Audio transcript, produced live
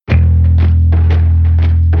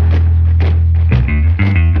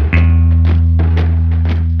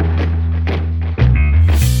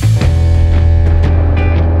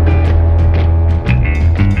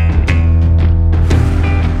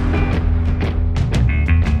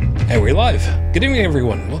And we're live. Good evening,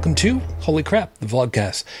 everyone. Welcome to Holy Crap, the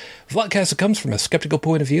Vlogcast. Vlogcast that comes from a skeptical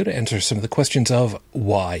point of view to answer some of the questions of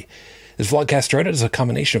why. This Vlogcast started as a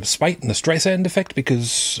combination of spite and the Streisand effect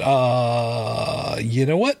because, you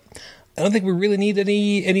know what? I don't think we really need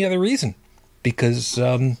any other reason. Because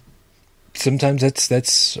sometimes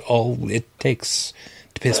that's all it takes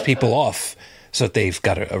to piss people off, so that they've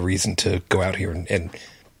got a reason to go out here and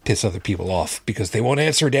piss other people off because they won't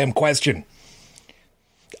answer a damn question.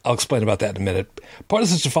 I'll explain about that in a minute. Part of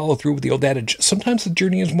this is to follow through with the old adage, sometimes the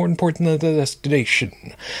journey is more important than the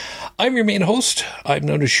destination. I'm your main host. I'm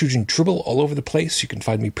known as Shujin Tribble all over the place. You can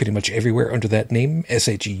find me pretty much everywhere under that name,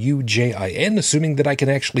 Shujin, assuming that I can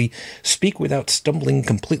actually speak without stumbling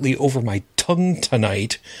completely over my tongue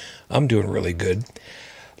tonight. I'm doing really good.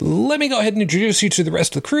 Let me go ahead and introduce you to the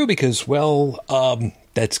rest of the crew because, well,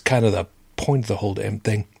 that's kind of the point of the whole damn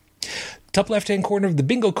thing. Top left-hand corner of the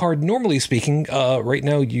bingo card, normally speaking. Right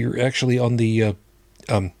now, you're actually on the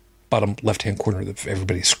bottom left-hand corner of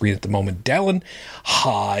everybody's screen at the moment. Dallin,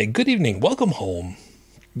 hi, good evening. Welcome home.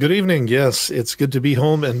 Good evening. Yes, it's good to be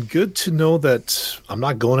home and good to know that I'm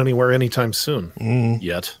not going anywhere anytime soon.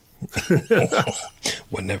 Yet.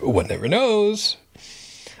 One never knows.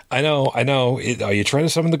 I know. Are you trying to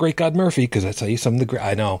summon the great God Murphy? Because that's how you summon the great...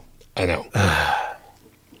 I know. I know.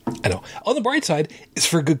 On the bright side, it's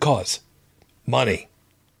for a good cause. Money.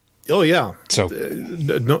 Oh, yeah. So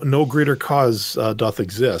no greater cause doth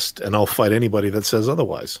exist, and I'll fight anybody that says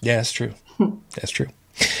otherwise. Yeah, that's true. That's true.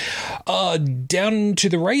 Down to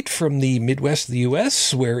the right from the Midwest of the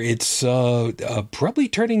U.S., where it's probably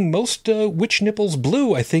turning most witch nipples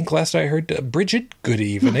blue, I think last I heard. Bridget, good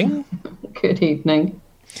evening. Good evening.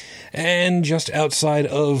 And just outside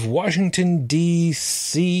of Washington,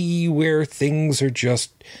 D.C., where things are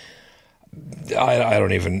just... I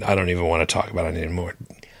don't even want to talk about it anymore.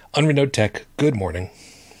 Unrenewed Tech, good morning.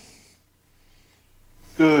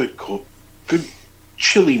 Good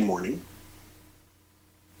chilly morning.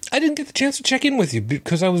 I didn't get the chance to check in with you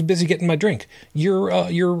because I was busy getting my drink. You're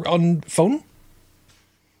on phone?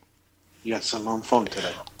 Yes, I'm on phone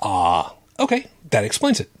today. Okay. That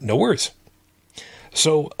explains it. No worries.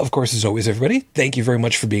 So, of course, as always, everybody, thank you very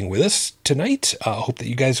much for being with us tonight. Hope that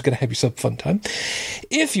you guys are going to have yourself a fun time.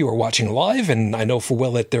 If you are watching live, and I know for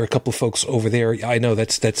well that there are a couple of folks over there, I know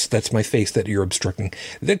that's my face that you're obstructing.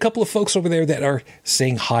 There are a couple of folks over there that are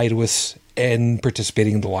saying hi to us and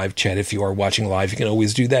participating in the live chat. If you are watching live, you can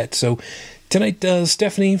always do that. So, tonight,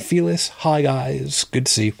 Stephanie, Felis, hi guys, good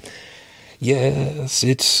to see you. Yes,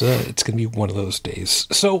 it's going to be one of those days.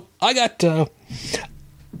 So, I got...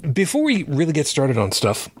 Before we really get started on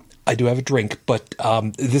stuff, I do have a drink, but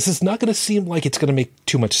this is not going to seem like it's going to make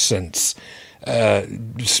too much sense.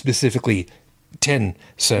 Specifically, 10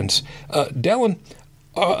 cents. Dallin,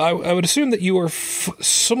 I would assume that you are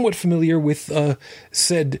somewhat familiar with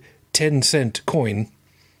said 10-cent coin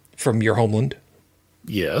from your homeland.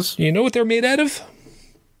 Yes. You know what they're made out of?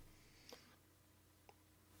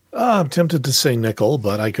 I'm tempted to say nickel,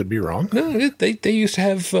 but I could be wrong. No, they used to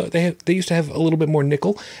have they used to have a little bit more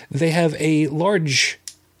nickel. They have a large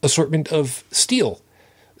assortment of steel,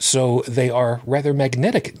 so they are rather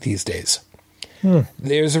magnetic these days.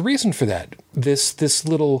 There's a reason for that. This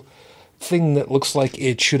little thing that looks like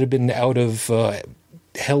it should have been out of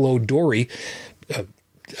Hello Dory.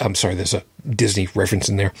 I'm sorry, there's a Disney reference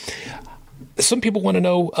in there. Some people want to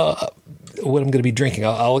know what I'm going to be drinking.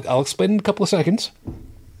 I'll explain in a couple of seconds.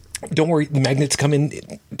 Don't worry, the magnets come in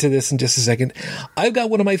to this in just a second. I've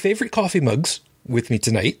got one of my favorite coffee mugs with me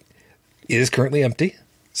tonight. It is currently empty.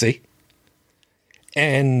 See?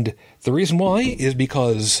 And the reason why is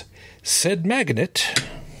because said magnet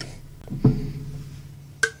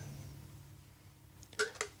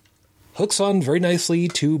hooks on very nicely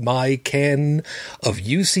to my can of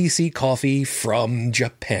UCC coffee from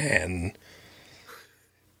Japan.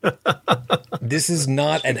 This is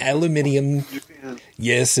not an aluminium.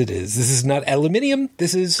 Yes, it is. This is not aluminium.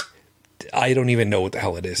 This is... I don't even know what the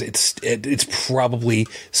hell it is. It's probably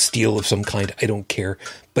steel of some kind. I don't care.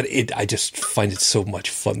 But I just find it so much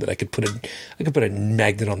fun that I could put a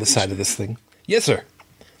magnet on the side of this thing. Yes, sir.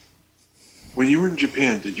 When you were in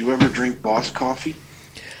Japan, did you ever drink Boss coffee?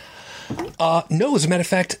 No, as a matter of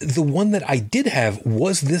fact, the one that I did have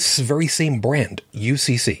was this very same brand,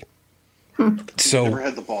 UCC. So Never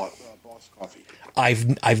had the Boss coffee.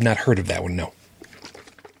 I've not heard of that one. No.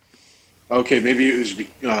 Okay, maybe it was.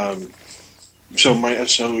 So my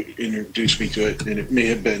SO introduced me to it, and it may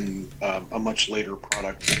have been a much later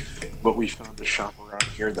product. But we found a shop around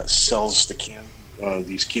here that sells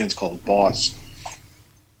these cans called Boss,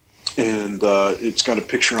 and it's got a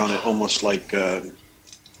picture on it, almost like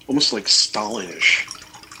Stalinish.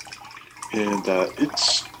 and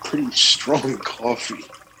it's pretty strong coffee.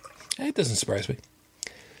 It doesn't surprise me.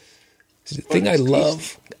 The thing I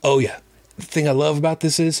love, the thing I love about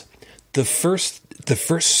this is the first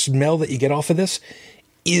smell that you get off of this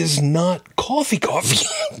is not coffee.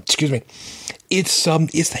 Excuse me. It's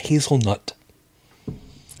the hazelnut.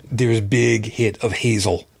 There's a big hit of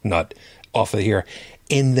hazelnut off of here,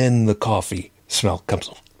 and then the coffee smell comes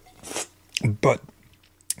off. But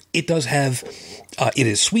it does have, it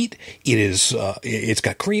is sweet. It's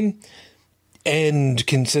got cream, and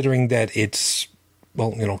considering that it's,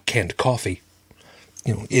 canned coffee,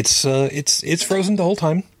 it's frozen the whole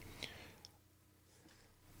time.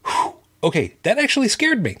 Whew. Okay, that actually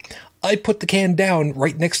scared me. I put the can down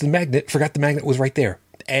right next to the magnet, forgot the magnet was right there,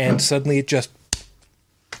 and suddenly it just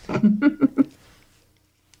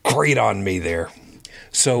grate on me there.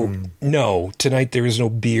 So no, tonight there is no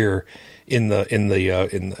beer in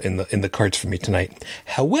the carts for me tonight.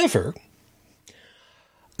 However,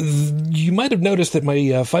 you might have noticed that my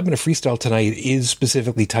 5-minute freestyle tonight is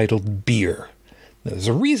specifically titled beer. Now, there's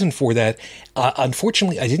a reason for that.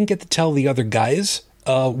 Unfortunately, I didn't get to tell the other guys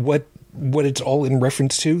what it's all in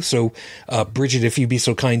reference to. So, Bridget, if you'd be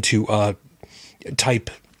so kind to type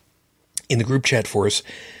in the group chat for us,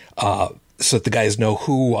 so that the guys know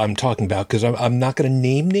who I'm talking about, because I'm not going to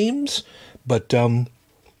name names, but that's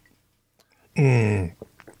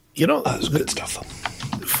good stuff.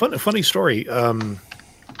 Funny story.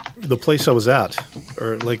 The place I was at,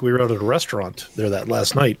 or like we were out at a restaurant there that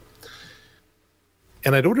last night,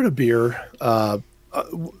 and I'd ordered a beer,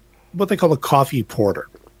 what they call a coffee porter.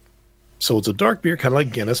 So it's a dark beer, kind of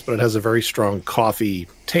like Guinness, but it has a very strong coffee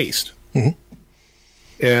taste. Mm-hmm.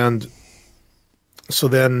 And so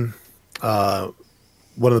then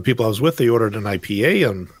one of the people I was with, they ordered an IPA,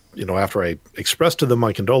 and after I expressed to them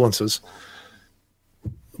my condolences,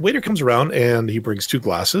 the waiter comes around and he brings 2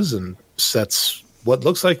 glasses and sets what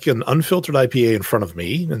looks like an unfiltered IPA in front of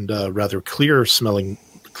me, and rather clear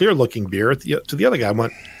looking beer to the other guy. I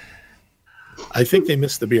went, I think they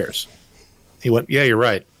missed the beers. He went, yeah, you're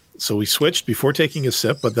right. So we switched before taking a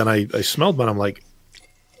sip, but then I smelled one. I'm like,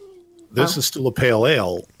 this is still a pale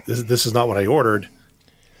ale. This is not what I ordered.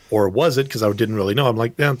 Or was it? Because I didn't really know. I'm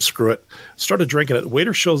like, screw it. Started drinking it.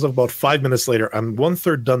 Waiter shows up about 5 minutes later. I'm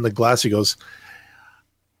 1/3 done the glass. He goes,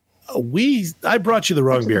 I brought you the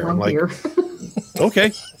wrong beer. I'm like,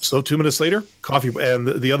 okay. So 2 minutes later, coffee, and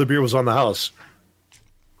the other beer was on the house.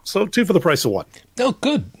 So 2 for the price of 1. Oh,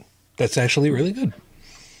 good. That's actually really good.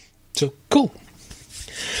 So cool.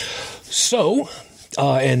 So,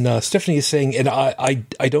 and Stephanie is saying, and I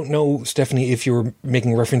don't know, Stephanie, if you were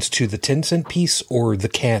making reference to the 10-cent piece or the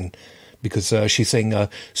can, because she's saying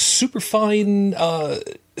super fine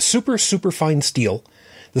steel.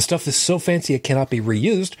 The stuff is so fancy it cannot be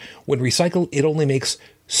reused. When recycled, it only makes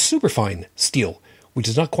superfine steel, which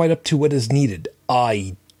is not quite up to what is needed.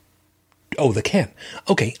 The can.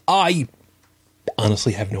 Okay, I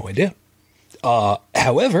honestly have no idea.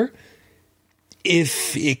 However,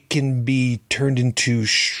 if it can be turned into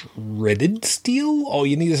shredded steel, all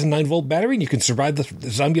you need is a 9-volt battery and you can survive the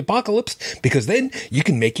zombie apocalypse, because then you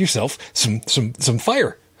can make yourself some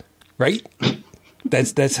fire, right?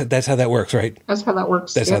 That's how that works, right? That's how that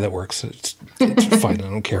works. That's how that works. It's fine. I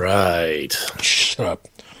don't care. Right. Shut up.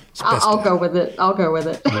 I'll go with it. We'll go with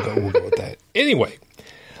that. Anyway,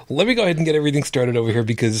 let me go ahead and get everything started over here,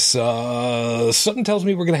 because something tells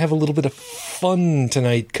me we're going to have a little bit of fun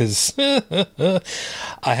tonight, because I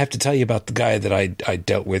have to tell you about the guy that I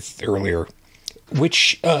dealt with earlier,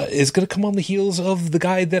 which is going to come on the heels of the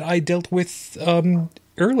guy that I dealt with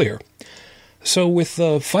earlier. So with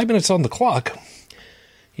 5 minutes on the clock,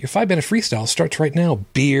 your 5-minute freestyle starts right now.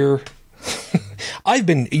 Beer.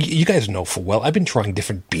 You guys know full well, I've been trying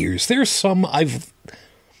different beers. There's some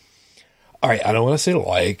all right, I don't want to say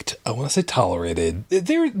liked. I want to say tolerated.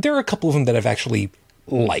 There are a couple of them that I've actually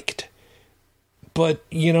liked. But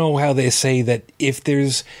you know how they say that if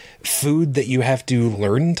there's food that you have to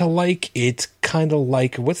learn to like, it's kind of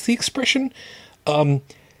like, what's the expression?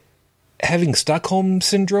 Having Stockholm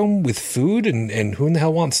Syndrome with food, and who in the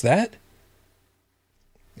hell wants that?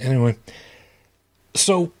 Anyway,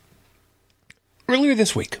 so earlier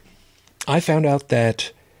this week, I found out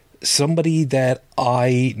that somebody that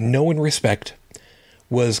I know and respect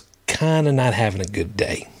was kind of not having a good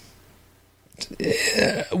day.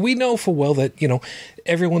 We know full well that,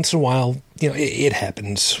 every once in a while, it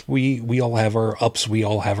happens. We all have our ups. We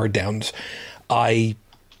all have our downs. I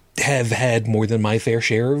have had more than my fair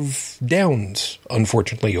share of downs,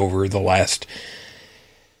 unfortunately, over the last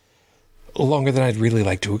longer than I'd really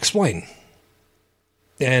like to explain.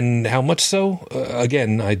 And how much so?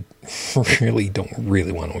 Again, I really don't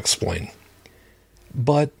want to explain.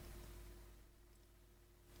 But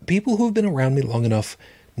people who have been around me long enough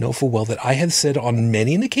know full well that I have said on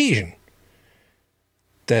many an occasion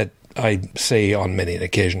that I say on many an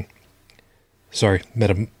occasion. Sorry,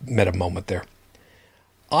 meta moment there.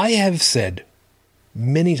 I have said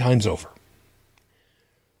many times over,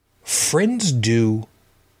 friends do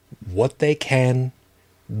what they can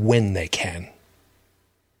when they can.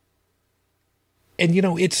 And, you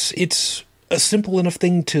know, it's a simple enough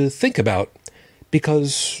thing to think about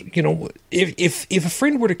because, you know, if a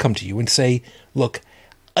friend were to come to you and say, look,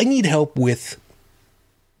 I need help with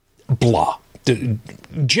blah.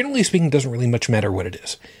 Generally speaking, it doesn't really much matter what it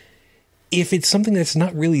is. If it's something that's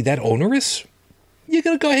not really that onerous, you're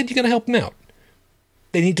going to go ahead, you're going to help them out.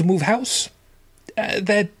 They need to move house.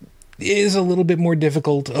 That is a little bit more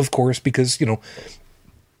difficult, of course, because, you know,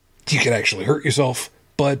 you could actually hurt yourself.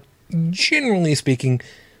 But generally speaking,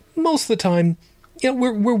 most of the time, you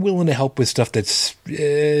know, we're willing to help with stuff that's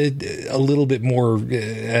a little bit more.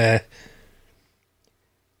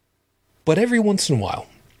 But every once in a while,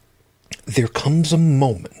 there comes a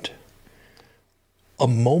moment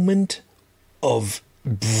of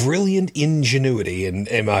brilliant ingenuity, and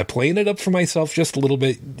am I playing it up for myself just a little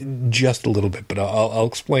bit, but I'll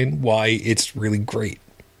explain why it's really great.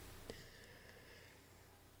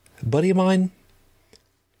 A buddy of mine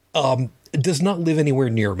does not live anywhere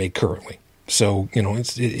near me currently, so, you know,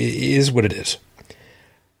 it is what it is.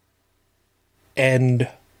 And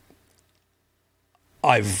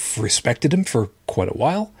I've respected him for quite a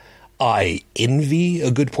while. I envy a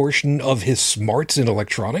good portion of his smarts in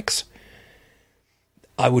electronics.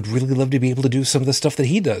 I would really love to be able to do some of the stuff that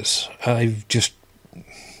he does. It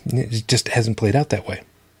just hasn't played out that way.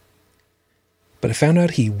 But I found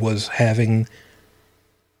out he was having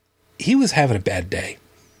a bad day.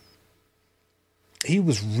 He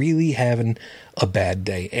was really having a bad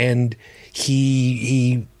day. And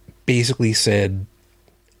he basically said,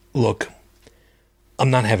 look,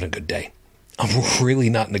 I'm not having a good day. I'm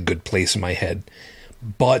really not in a good place in my head.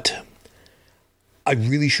 But I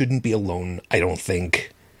really shouldn't be alone, I don't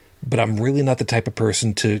think. But I'm really not the type of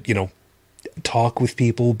person to, you know, talk with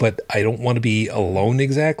people, but I don't want to be alone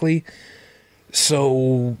exactly.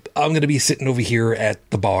 So I'm going to be sitting over here at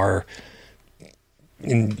the bar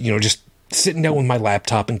and, you know, just sitting down with my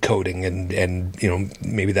laptop and coding and you know,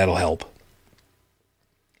 maybe that'll help.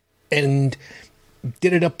 And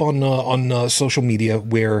did it up on social media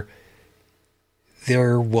where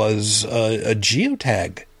there was a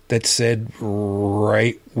geotag that said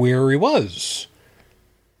right where he was.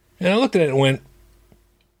 And I looked at it and went,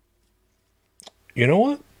 you know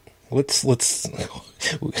what? Let's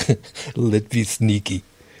be sneaky.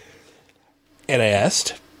 And I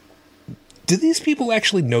asked, do these people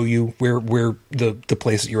actually know you where the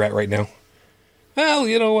place that you're at right now? Well,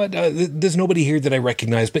 you know what? There's nobody here that I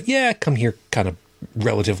recognize, but yeah, I come here kind of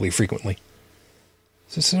relatively frequently.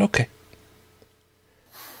 So I said, okay.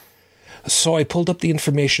 So I pulled up the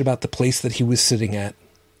information about the place that he was sitting at.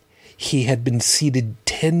 He had been seated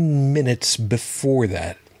 10 minutes before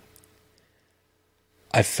that.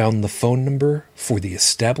 I found the phone number for the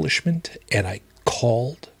establishment, and I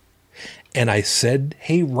called, and I said,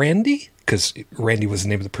 hey, Randy, because Randy was the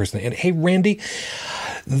name of the person. And hey, Randy,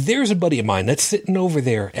 there's a buddy of mine that's sitting over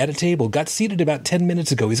there at a table, got seated about 10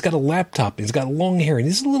 minutes ago. He's got a laptop, he's got long hair, and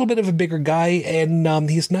he's a little bit of a bigger guy, and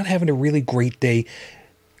he's not having a really great day.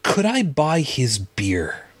 Could I buy his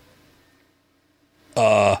beer?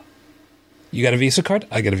 You got a Visa card?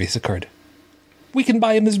 I got a Visa card. We can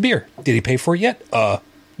buy him his beer. Did he pay for it yet?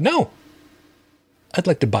 No. I'd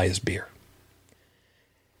like to buy his beer.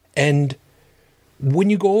 And when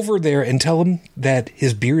you go over there and tell him that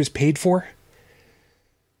his beer is paid for,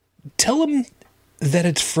 tell him that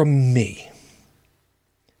it's from me.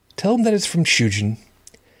 Tell him that it's from Shujin.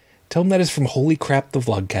 Tell him that it's from Holy Crap, the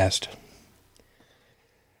Vlogcast.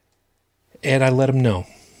 And I let him know.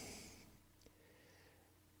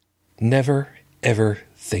 Never, ever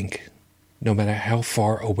think, no matter how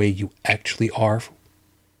far away you actually are,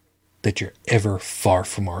 that you're ever far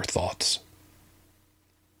from our thoughts.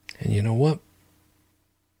 And you know what?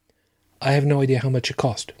 I have no idea how much it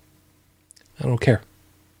cost. I don't care.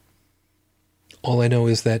 All I know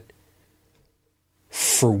is that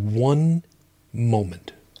for one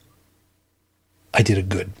moment, I did a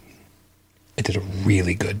good. I did a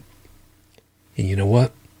really good. And you know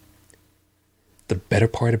what? The better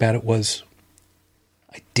part about it was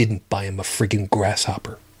I didn't buy him a friggin'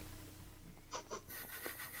 grasshopper.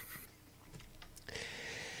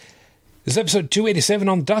 This is episode 287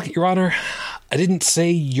 on the docket, Your Honor. I didn't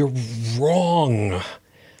say you're wrong.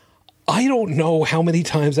 I don't know how many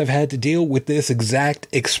times I've had to deal with this exact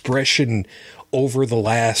expression over the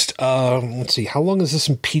last, let's see, how long has this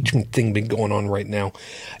impeachment thing been going on right now?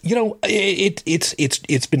 You know,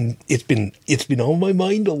 it's been on my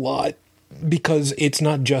mind a lot, because it's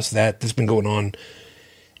not just that's been going on.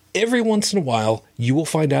 Every once in a while, you will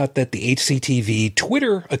find out that the HCTV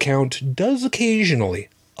Twitter account does occasionally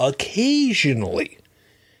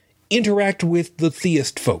interact with the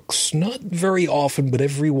theist folks. Not very often, but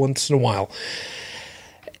every once in a while.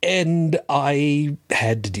 And I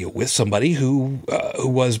had to deal with somebody who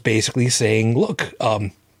was basically saying, look,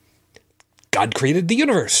 God created the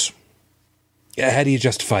universe. How do you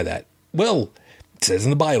justify that? Well, it says in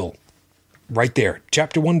the Bible, right there,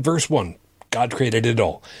 chapter 1, verse 1, God created it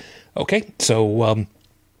all. Okay, so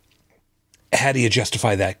how do you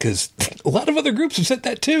justify that? Because a lot of other groups have said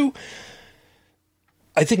that too.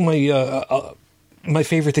 I think my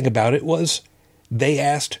favorite thing about it was they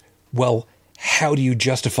asked, well, how do you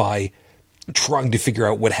justify trying to figure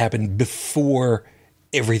out what happened before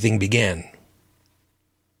everything began?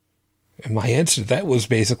 And my answer to that was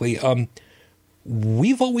basically,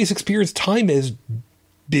 we've always experienced time as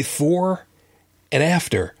before and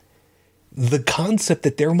after. The concept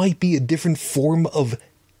that there might be a different form of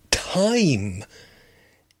time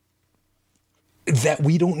that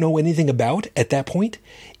we don't know anything about at that point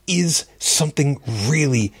is something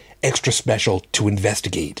really extra special to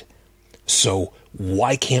investigate. So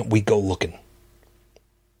why can't we go looking?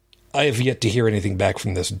 I have yet to hear anything back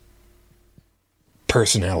from this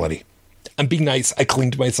personality. I'm being nice. I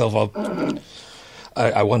cleaned myself up.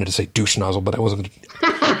 I wanted to say douche nozzle, but I wasn't.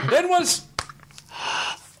 Then was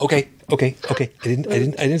okay. I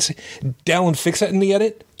didn't say. Dallin, fix that in the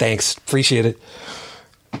edit. Thanks, appreciate it.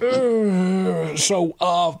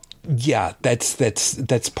 Yeah,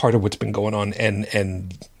 that's part of what's been going on,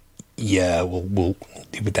 and yeah, we'll deal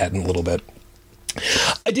with that in a little bit.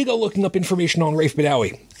 I did go looking up information on Rafe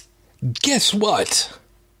Badawi. Guess what?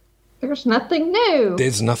 There's nothing new.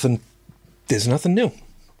 There's nothing new.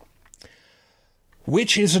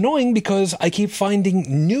 Which is annoying because I keep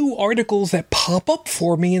finding new articles that pop up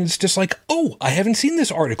for me, and it's just like, oh, I haven't seen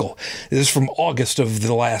this article. This is from August of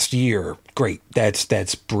the last year. Great.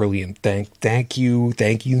 That's brilliant. Thank you,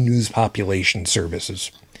 News Population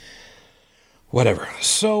Services. Whatever.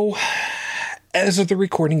 So, as of the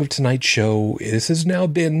recording of tonight's show, this has now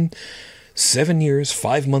been 7 years,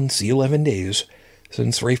 5 months, 11 days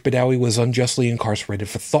since Rafe Badawi was unjustly incarcerated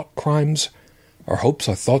for thought crimes. Our hopes,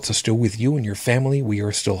 our thoughts are still with you and your family. We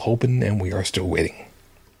are still hoping, and we are still waiting.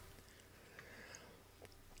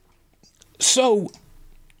 So,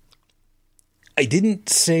 I didn't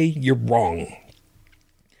say you're wrong.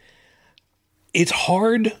 It's a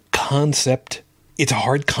hard concept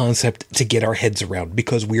to get our heads around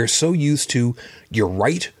because we are so used to you're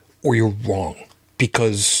right or you're wrong.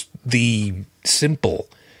 Because the simple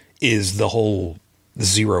is the whole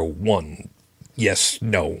 0, 1, yes,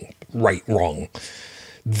 no, right, wrong.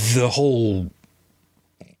 The whole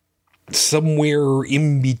somewhere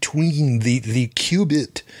in between the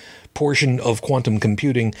qubit portion of quantum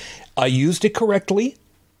computing, I used it correctly.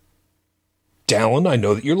 Dallin, I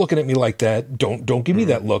know that you're looking at me like that. Don't give me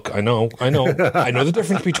that look. I know. I know the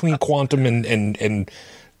difference between quantum and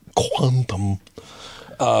quantum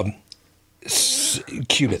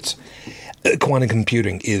qubits. Quantum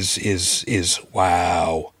computing is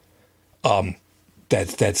wow.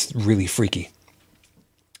 That's really freaky.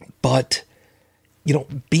 But,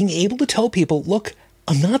 being able to tell people, look,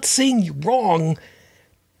 I'm not saying you're wrong,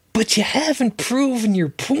 but you haven't proven your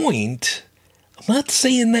point. I'm not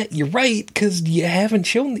saying that you're right because you haven't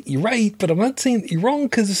shown that you're right, but I'm not saying that you're wrong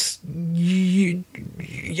because you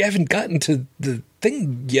haven't gotten to the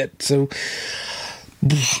thing yet. So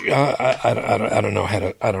I don't know how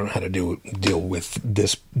to deal with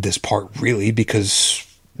this part really because,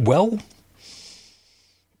 well,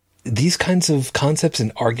 these kinds of concepts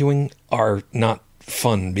and arguing are not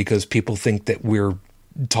fun because people think that we're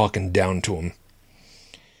talking down to them.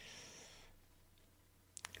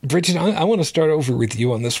 Bridget, I want to start over with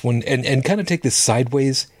you on this one and kind of take this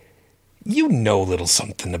sideways. You know a little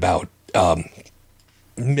something about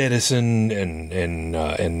medicine and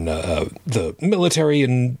the military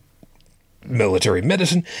and military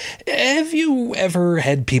medicine. Have you ever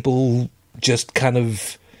had people just kind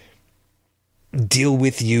of deal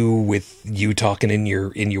with you talking in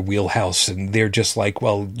your wheelhouse and they're just like,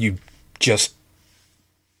 well, you just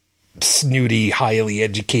snooty, highly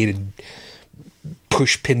educated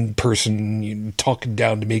pushpin person, you talking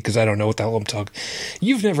down to me because I don't know what the hell I'm talking.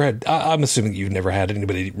 You've never had, I'm assuming you've never had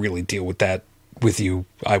anybody really deal with that with you,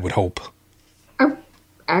 I would hope. I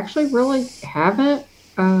actually really haven't.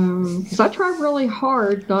 Because I try really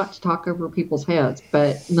hard not to talk over people's heads,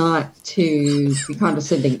 but not to be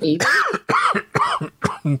condescending either.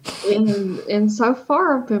 and so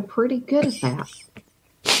far, I've been pretty good at that.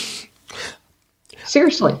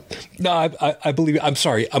 Seriously. No, I believe it. I'm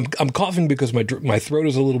sorry. I'm coughing because my throat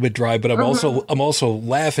is a little bit dry, but I'm also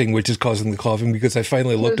laughing, which is causing the coughing because I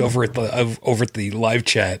finally looked over at the live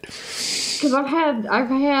chat. Because I've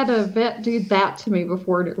had a vet do that to me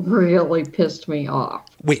before, and it really pissed me off.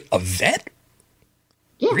 Wait, a vet?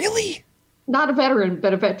 Yeah. Really? Not a veteran,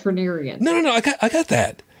 but a veterinarian. No. I got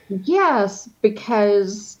that. Yes,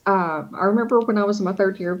 because I remember when I was in my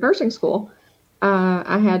third year of nursing school,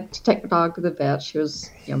 I had to take my dog to the vet. She was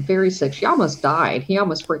very sick. She almost died. He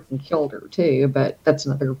almost freaking killed her too, but that's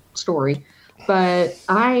another story. But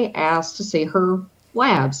I asked to see her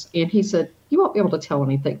labs, and he said, "You won't be able to tell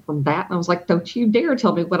anything from that." And I was like, "Don't you dare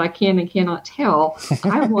tell me what I can and cannot tell.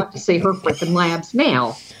 I want to see her freaking labs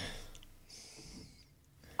now."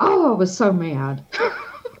 Oh, I was so mad.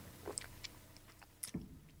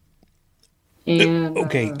 And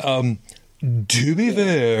Okay, to be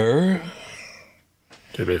fair...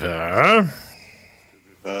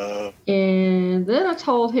 And then I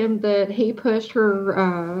told him that he pushed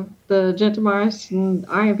her, the gentamicin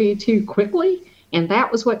IV too quickly, and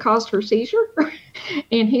that was what caused her seizure.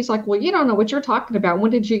 And he's like, "Well, you don't know what you're talking about.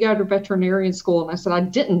 When did you go to veterinarian school?" And I said, "I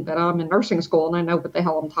didn't, but I'm in nursing school, and I know what the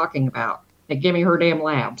hell I'm talking about. They give me her damn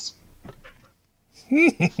labs."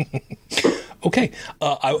 Okay,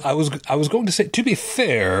 I was going to say, to be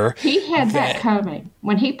fair, He had that coming.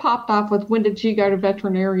 When he popped off with, "When did you go to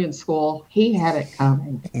veterinarian school?" He had it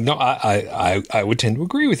coming. No, I would tend to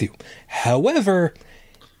agree with you. However,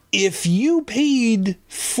 if you paid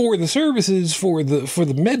for the services for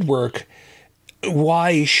the med work,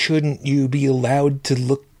 why shouldn't you be allowed to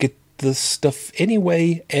look at the stuff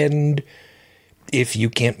anyway? And if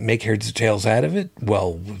you can't make heads or tails out of it,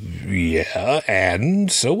 well, yeah,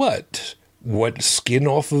 and so what? What skin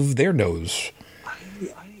off of their nose?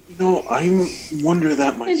 I wonder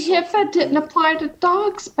that myself. And HIPAA didn't apply to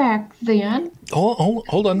dogs back then. Oh,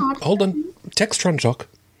 hold on. Text trying to talk.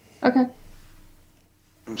 Okay.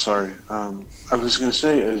 I'm sorry. I was going to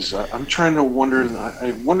say is I'm trying to wonder.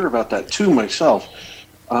 I wonder about that too myself.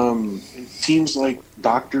 It seems like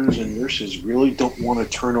doctors and nurses really don't want to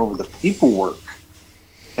turn over the paperwork,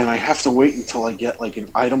 and I have to wait until I get like an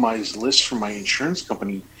itemized list from my insurance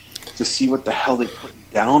company to see what the hell they put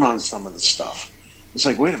down on some of the stuff. It's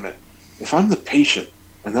like, wait a minute. If I'm the patient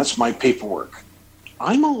and that's my paperwork,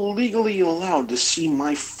 I'm legally allowed to see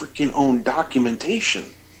my freaking own documentation.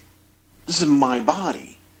 This is my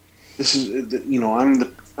body. This is, I'm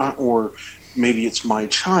the, or maybe it's my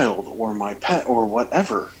child or my pet or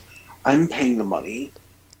whatever. I'm paying the money.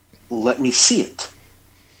 Let me see it.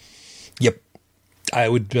 Yep. I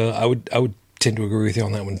would tend to agree with you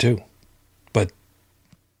on that one too. But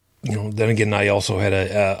then again, I also had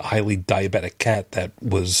a highly diabetic cat that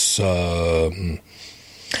was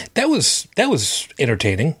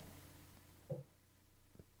entertaining.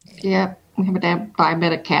 Yeah, we have a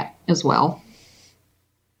diabetic cat as well.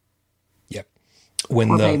 Yep. When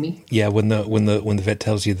the vet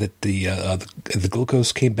tells you that the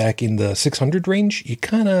glucose came back in the 600 range, you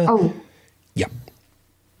kind of yeah.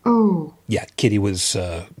 Oh. Yeah, Kitty was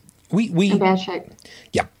we in bad shape.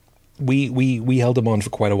 Yeah. We held him on for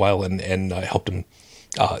quite a while and helped him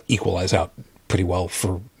equalize out pretty well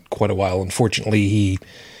for quite a while. Unfortunately,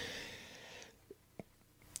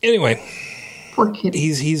 anyway, poor Kitty.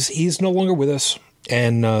 He's no longer with us,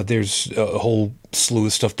 and there's a whole slew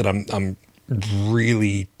of stuff that I'm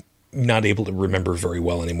really not able to remember very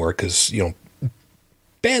well anymore because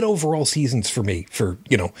bad overall seasons for me.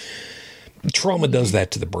 Trauma does that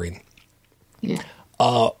to the brain. Yeah.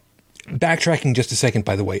 Backtracking just a second,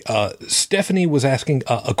 by the way. Stephanie was asking,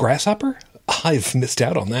 a grasshopper? I've missed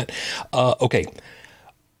out on that. Okay.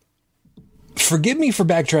 Forgive me for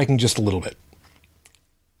backtracking just a little bit.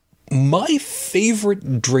 My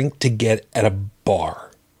favorite drink to get at a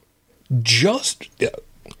bar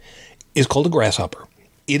is called a grasshopper.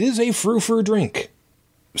 It is a frou-frou drink.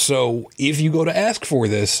 So if you go to ask for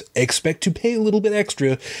this, expect to pay a little bit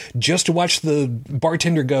extra just to watch the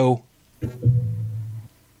bartender go,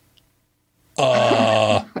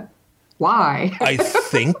 why? I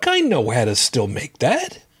think I know how to still make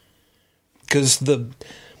that. Because the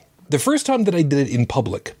first time that I did it in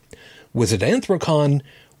public was at Anthrocon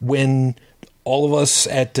when all of us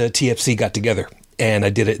at TFC got together, and I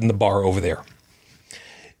did it in the bar over there.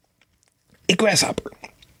 A grasshopper.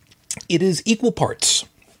 It is equal parts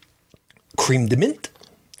creme de mint,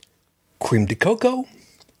 creme de cocoa,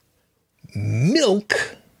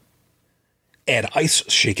 milk, add ice,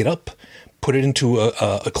 shake it up, put it into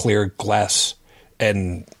a clear glass,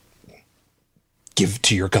 and give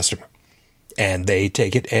to your customer. And they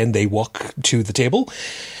take it and they walk to the table,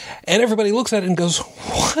 and everybody looks at it and goes,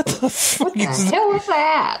 "What the fuck is that? Hell is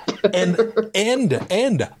that?"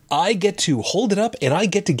 and I get to hold it up, and I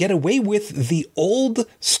get to get away with the old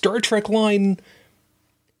Star Trek line.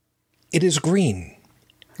 It is green.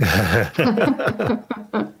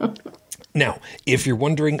 Now, if you're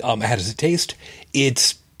wondering, how does it taste?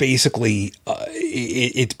 It's basically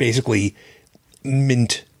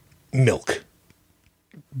mint milk.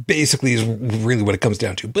 Basically, is really what it comes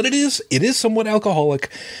down to. But it is somewhat alcoholic.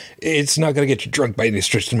 It's not going to get you drunk by any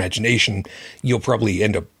stretch of imagination. You'll probably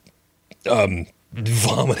end up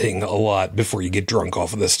vomiting a lot before you get drunk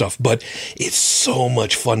off of this stuff. But it's so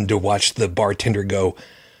much fun to watch the bartender go,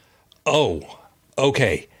 "Oh,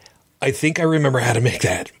 okay, I think I remember how to make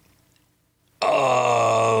that.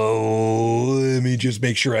 Oh, let me just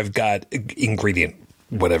make sure I've got ingredient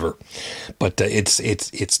whatever." But it's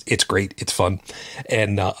great. It's fun.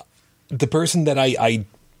 And the person that I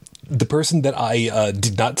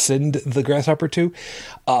did not send the grasshopper to,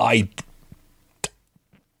 I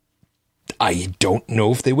don't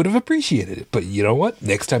know if they would have appreciated it. But you know what?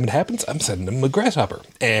 Next time it happens, I'm sending them a grasshopper.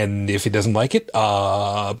 And if he doesn't like it,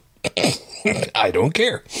 I don't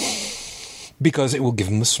care. Because it will give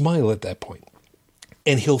him a smile at that point.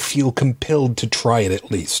 And he'll feel compelled to try it at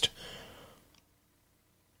least.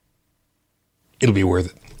 It'll be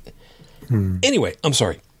worth it. Anyway, I'm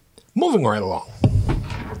sorry. Moving right along.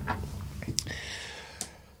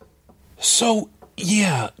 So,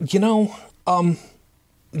 yeah, the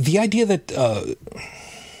idea that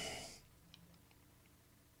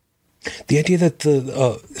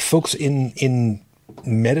the folks in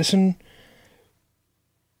medicine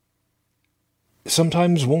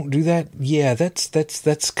sometimes won't do that. Yeah, that's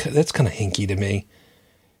kind of hinky to me.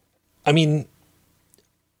 I mean,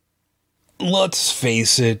 let's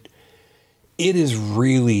face it, it is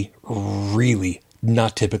really, really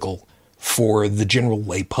not typical for the general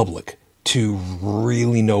lay public to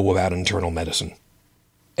really know about internal medicine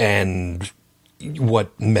and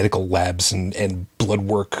what medical labs and blood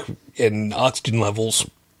work and oxygen levels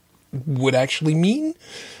would actually mean.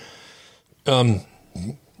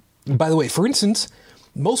 By the way, for instance,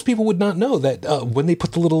 most people would not know that when they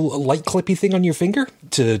put the little light clippy thing on your finger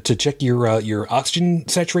to check your oxygen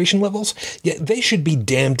saturation levels, yeah, they should be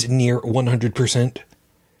damned near 100%.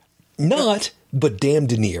 Not, but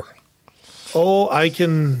damned near. Oh, I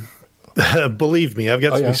can believe me. I've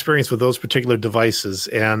got some experience with those particular devices,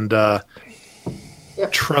 and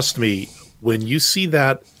trust me, when you see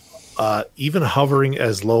that even hovering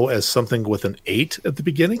as low as something with an 8 at the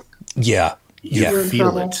beginning, you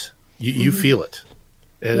feel it. You feel it.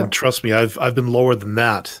 And trust me, I've been lower than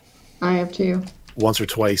that. I have too. Once or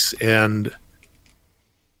twice. And,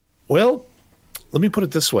 well, let me put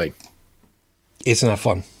it this way. It's not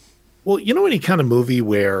fun. Well, you know any kind of movie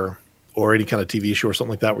or any kind of TV show or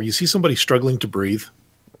something like that, where you see somebody struggling to breathe?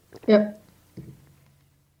 Yep.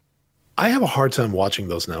 I have a hard time watching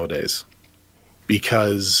those nowadays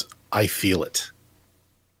because I feel it.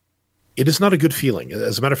 It is not a good feeling.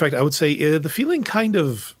 As a matter of fact, I would say the feeling kind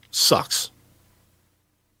of sucks.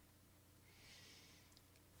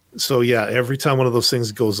 So yeah, every time one of those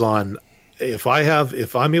things goes on, if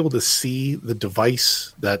I'm able to see the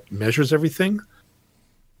device that measures everything,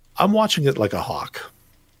 I'm watching it like a hawk.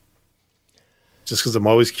 Just because I'm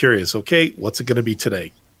always curious. Okay, what's it going to be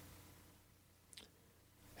today?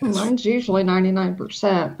 Mine's usually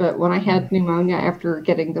 99%, but when I had pneumonia after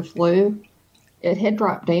getting the flu, it had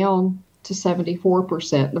dropped down to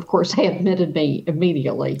 74%. And of course, they admitted me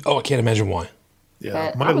immediately. Oh, I can't imagine why. Yeah,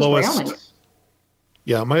 But my I was lowest. drowning.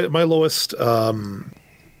 Yeah, my lowest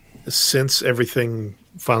since everything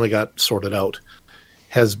finally got sorted out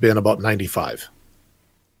has been about 95.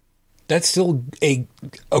 That's still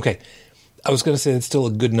okay. I was going to say that's still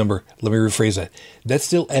a good number. Let me rephrase that. That's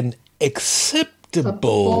still an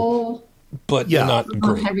acceptable, but not Not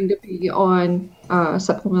great. having to be on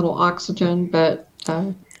supplemental oxygen, but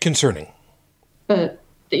Concerning.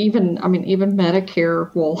 even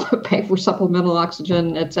Medicare will pay for supplemental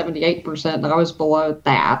oxygen at 78%, and I was below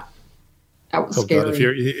that. That was scary. God, if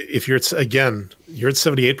you're at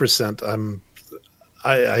 78%,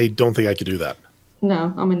 I don't think I could do that.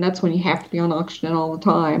 No, that's when you have to be on oxygen all the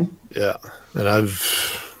time. Yeah, and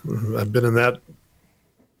I've been in that.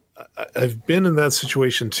 I've been in that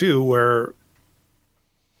situation too, where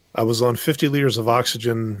I was on 50 liters of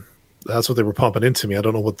oxygen. That's what they were pumping into me. I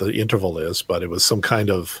don't know what the interval is, but it was some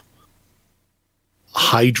kind of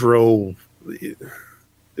hydro.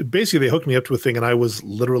 basically they hooked me up to a thing, and I was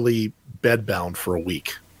literally bedbound for a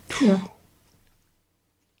week. Yeah.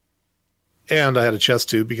 And I had a chest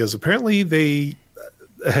tube because apparently they.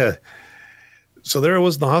 So there I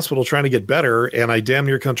was in the hospital trying to get better, and I damn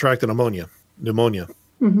near contracted pneumonia.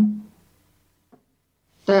 Mm-hmm.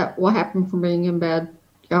 That what happened from being in bed.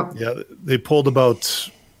 Yep. Yeah, they pulled about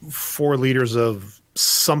 4 liters of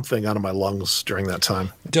something out of my lungs during that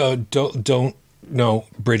time. Don't. No,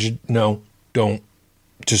 Bridget. No, don't.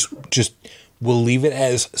 Just. We'll leave it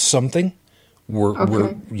as something.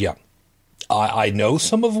 We're. Yeah. I know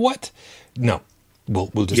some of what. No.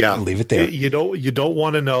 We'll just leave it there. You don't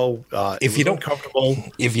want to know if you don't comfortable.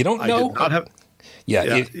 If you don't know, I did not have.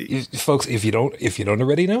 Yeah. Folks, if you don't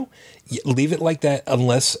already know, leave it like that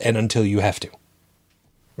unless and until you have to.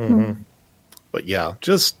 Mm-hmm. But yeah,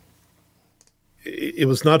 just it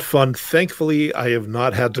was not fun. Thankfully, I have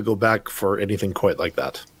not had to go back for anything quite like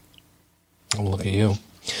that. Oh, look at you.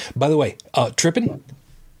 By the way, Trippin,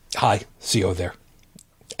 hi, CO there.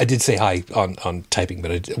 I did say hi on typing,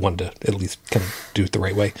 but I wanted to at least kind of do it the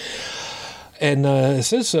right way. And it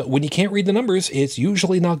says, when you can't read the numbers, it's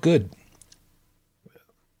usually not good.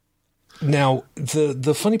 Now,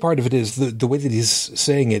 the funny part of it is the way that he's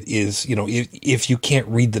saying it is, if you can't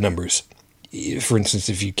read the numbers, for instance,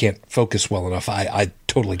 if you can't focus well enough, I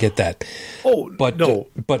totally get that. Oh, but no.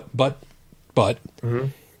 But Mm-hmm.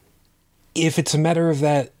 If it's a matter of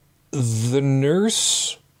that, the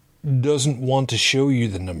nurse doesn't want to show you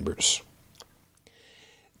the numbers.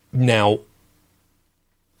 Now,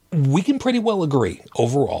 we can pretty well agree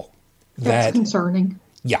overall That's concerning.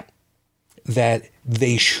 Yeah, that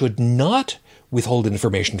they should not withhold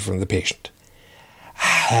information from the patient.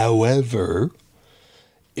 However,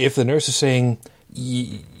 if the nurse is saying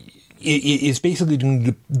is basically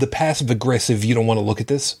doing the passive aggressive, you don't want to look at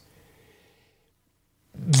this.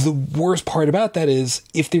 The worst part about that is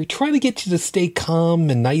if they're trying to get you to stay calm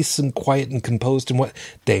and nice and quiet and composed and what,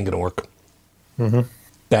 that ain't going to work. Mm-hmm.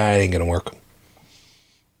 That ain't going to work.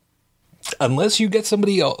 Unless you get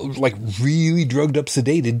somebody like really drugged up,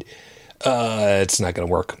 sedated, it's not going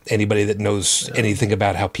to work. Anybody that knows anything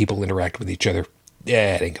about how people interact with each other,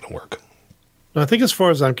 it ain't going to work. I think as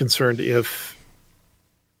far as I'm concerned, if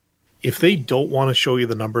they don't want to show you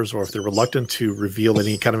the numbers or if they're reluctant to reveal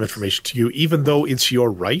any kind of information to you, even though it's your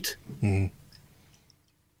right,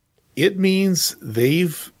 it means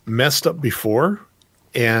they've messed up before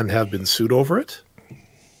and have been sued over it,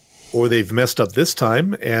 or they've messed up this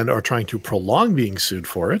time and are trying to prolong being sued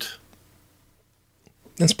for it.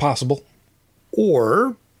 That's possible.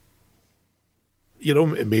 Or,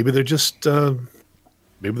 maybe they're just...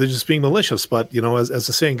 maybe they're just being malicious, but, as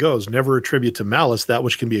the saying goes, never attribute to malice that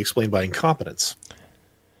which can be explained by incompetence.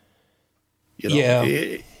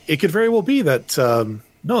 It could very well be that,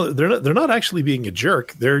 no, they're not actually being a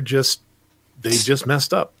jerk. They just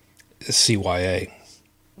messed up. CYA.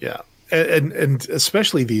 Yeah. And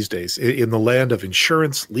especially these days in the land of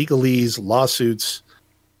insurance, legalese, lawsuits,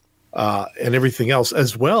 and everything else,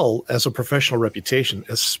 as well as a professional reputation,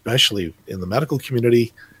 especially in the medical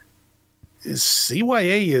community,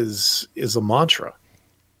 CYA is a mantra.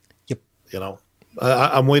 Yep.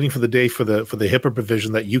 I'm waiting for the day for the HIPAA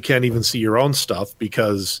provision that you can't even see your own stuff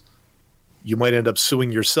because you might end up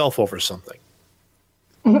suing yourself over something.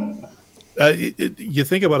 Mm-hmm. You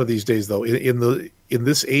think about it these days, though, in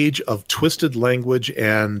this age of twisted language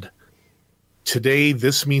and today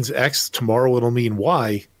this means X, tomorrow it'll mean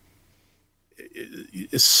Y.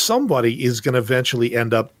 Somebody is going to eventually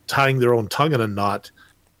end up tying their own tongue in a knot,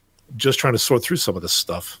 just trying to sort through some of this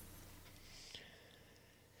stuff.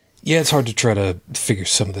 Yeah, it's hard to try to figure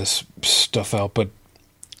some of this stuff out, but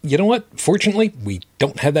you know what? Fortunately, we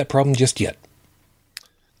don't have that problem just yet.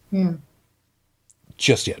 Yeah.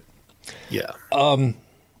 Just yet. Yeah.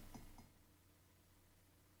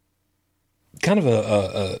 Kind of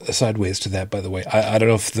a sideways to that, by the way. I don't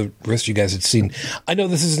know if the rest of you guys had seen. I know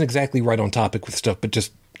this isn't exactly right on topic with stuff, but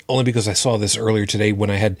just only because I saw this earlier today when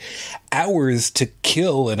I had hours to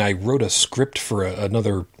kill and I wrote a script for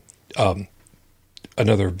another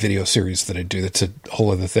video series that I do. That's a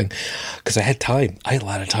whole other thing. Because I had time. I had a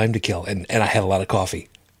lot of time to kill and I had a lot of coffee,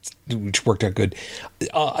 which worked out good.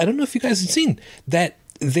 I don't know if you guys had seen that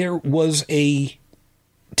there was a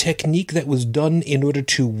technique that was done in order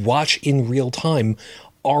to watch in real time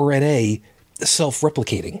RNA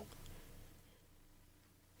self-replicating.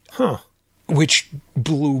 Huh. Which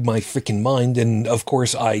blew my freaking mind. And of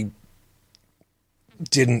course I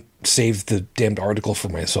didn't save the damned article for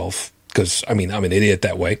myself because I'm an idiot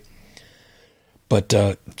that way. But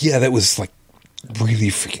yeah, that was like really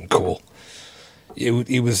freaking cool.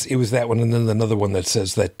 It was that one, and then another one that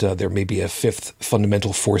says that there may be a fifth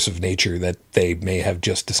fundamental force of nature that they may have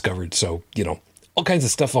just discovered. So, all kinds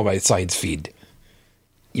of stuff on my science feed.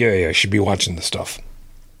 Yeah, I should be watching the stuff.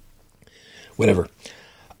 Whatever.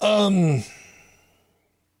 Now,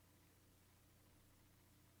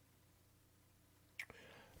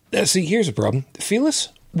 see, here's a problem. Felis,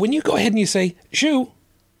 when you go ahead and you say, shoo,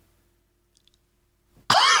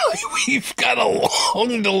 we've got a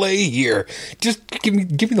long delay here. Just give me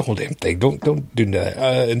the whole damn thing. Don't do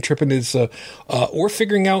that. And tripping is, or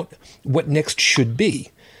figuring out what next should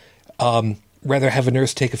be. Rather have a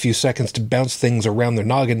nurse take a few seconds to bounce things around their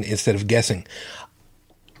noggin instead of guessing.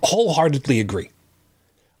 Wholeheartedly agree.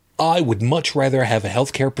 I would much rather have a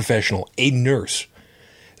healthcare professional, a nurse,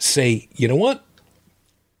 say, you know what?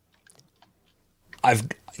 I've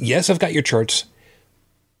got your charts.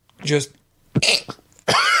 Just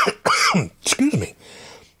excuse me.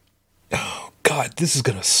 Oh God, this is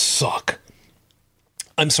gonna suck.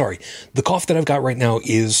 I'm sorry. The cough that I've got right now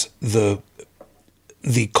is the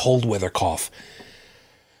cold weather cough.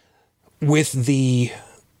 With the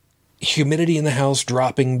humidity in the house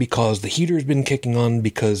dropping because the heater's been kicking on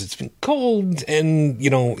because it's been cold, and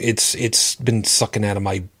it's been sucking out of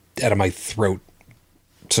my throat.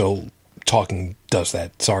 So talking does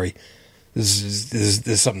that. Sorry. This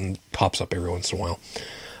is something pops up every once in a while.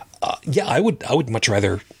 I would much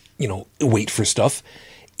rather, wait for stuff.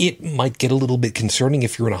 It might get a little bit concerning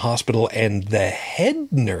if you're in a hospital and the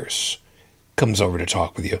head nurse comes over to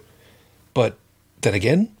talk with you. But then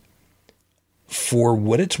again, for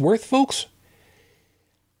what it's worth, folks,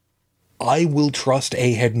 I will trust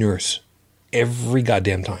a head nurse every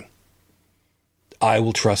goddamn time. I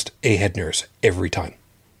will trust a head nurse every time.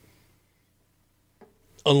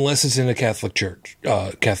 Unless it's in a Catholic church,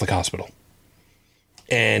 Catholic hospital.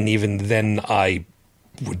 And even then, I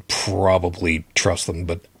would probably trust them.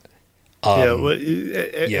 But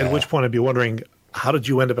at which point I'd be wondering, how did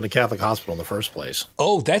you end up in a Catholic hospital in the first place?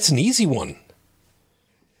 Oh, that's an easy one.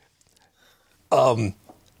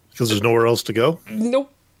 Because there's nowhere else to go?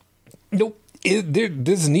 Nope.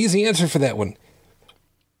 There's an easy answer for that one.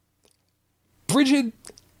 Bridget,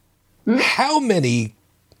 how many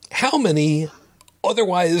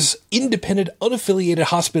otherwise independent, unaffiliated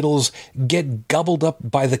hospitals get gobbled up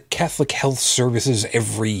by the Catholic Health Services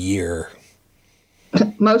every year?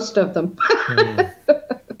 Most of them.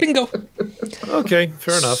 Bingo. Okay,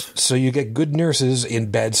 fair enough. So you get good nurses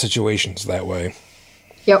in bad situations that way.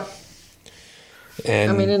 Yep.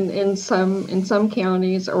 And I mean, in some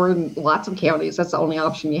counties, or in lots of counties, that's the only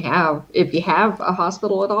option you have. If you have a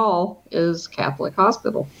hospital at all, is Catholic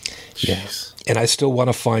hospital. Yes. And I still want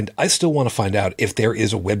to find out if there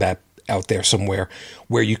is a web app out there somewhere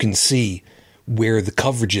where you can see where the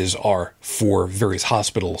coverages are for various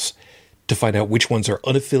hospitals to find out which ones are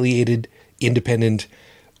unaffiliated, independent,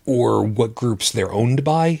 or what groups they're owned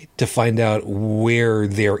by, to find out where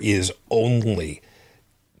there is only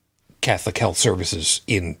Catholic Health Services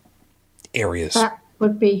in areas. That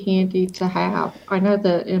would be handy to have. I know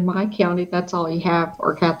that in my county, that's all you have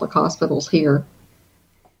are Catholic hospitals here.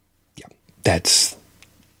 Yeah, that's...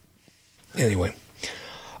 Anyway.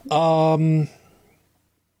 Ooh.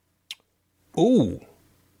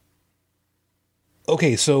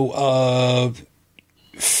 Okay, so...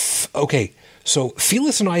 Okay, so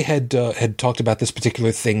Felis and I had talked about this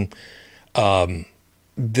particular thing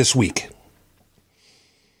this week.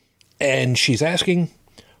 And she's asking,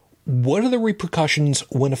 what are the repercussions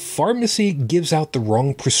when a pharmacy gives out the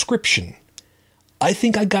wrong prescription? I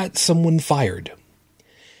think I got someone fired.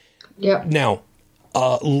 Yep. Now,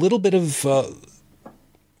 only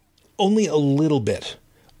a little bit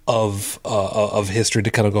of history to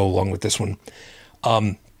kind of go along with this one.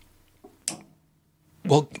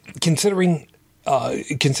 Well, considering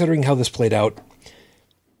how this played out,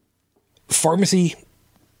 pharmacy,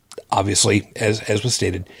 obviously, as was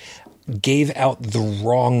stated, gave out the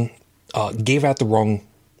wrong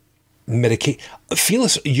medication.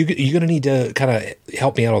 Felis, you're going to need to kind of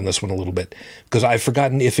help me out on this one a little bit, because I've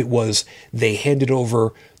forgotten if it was they handed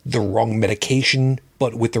over the wrong medication,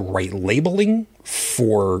 but with the right labeling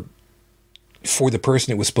for the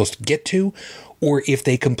person it was supposed to get to, or if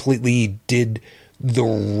they completely did the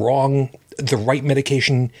right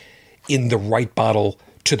medication in the right bottle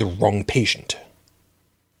to the wrong patient.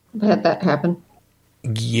 I've had that happen.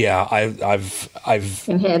 Yeah, I've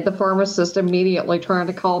and had the pharmacist immediately trying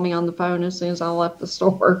to call me on the phone as soon as I left the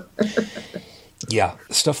store. Yeah,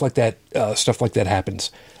 stuff like that happens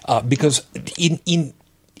because in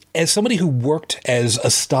as somebody who worked as a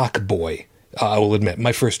stock boy, I will admit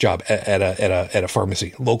my first job at a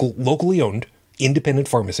pharmacy, locally owned, independent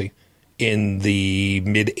pharmacy in the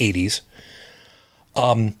mid 80s.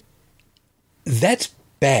 That's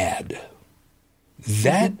bad.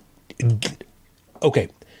 That, okay.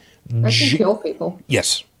 That can kill people.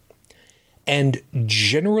 Yes. And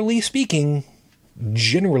generally speaking, that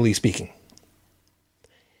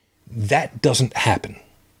doesn't happen.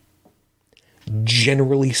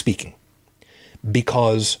 Generally speaking.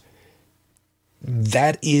 Because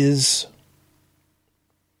this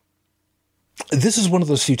is one of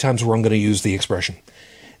those few times where I'm going to use the expression.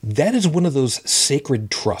 That is one of those sacred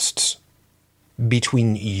trusts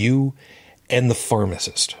between you and the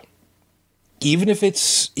pharmacist. Even if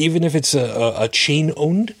it's a chain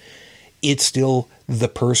owned, it's still the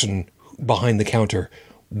person behind the counter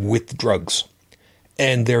with the drugs.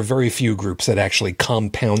 And there are very few groups that actually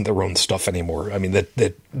compound their own stuff anymore. I mean,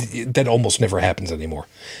 that almost never happens anymore.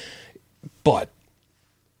 But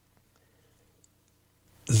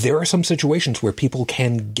there are some situations where people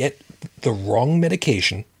can get the wrong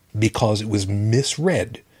medication because it was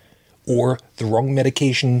misread, or the wrong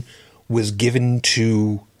medication was given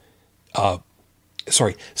to,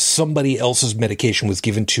 somebody else's medication was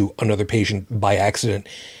given to another patient by accident,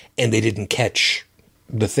 and they didn't catch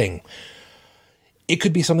the thing. It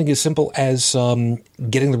could be something as simple as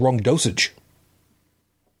getting the wrong dosage.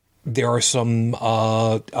 There are some,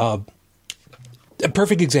 a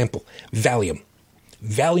perfect example, Valium.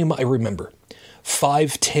 Valium, I remember,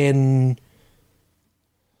 510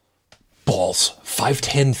 balls,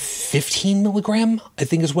 510, 15 milligram, I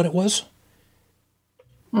think is what it was.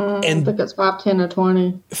 And I think it's 510 or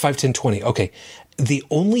 20. 510, 20, okay. The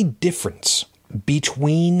only difference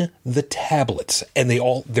between the tablets, and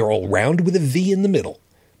they're all round with a V in the middle.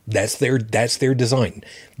 That's their design.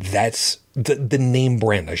 That's the name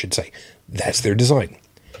brand, I should say. That's their design.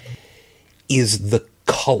 Is the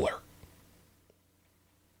color.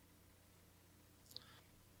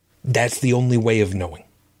 That's the only way of knowing.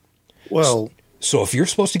 Well, so if you're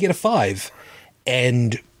supposed to get a 5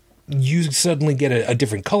 and you suddenly get a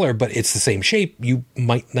different color, but it's the same shape, you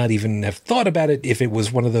might not even have thought about it if it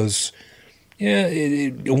was one of those,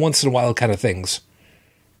 once in a while kind of things.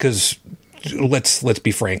 Because let's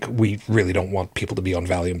be frank, we really don't want people to be on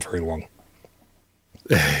Valium very long.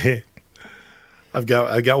 I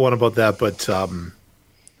got one about that, but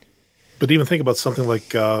even think about something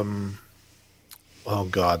like,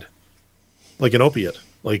 like an opiate,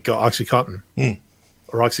 like OxyContin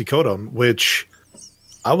or oxycodone, which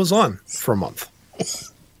I was on for a month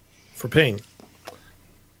for pain.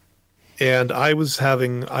 And I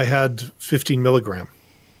had 15 milligram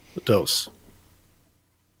dose.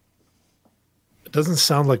 It doesn't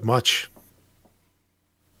sound like much,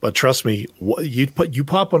 but trust me, you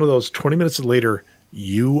pop one of those 20 minutes later,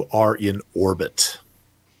 you are in orbit.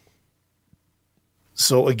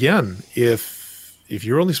 So again, if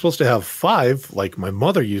you're only supposed to have 5, like my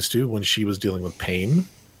mother used to when she was dealing with pain,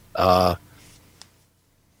 a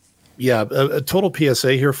total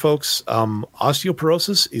PSA here, folks.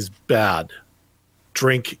 Osteoporosis is bad.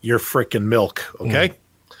 Drink your frickin' milk, okay?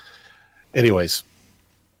 Anyways,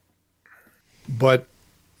 but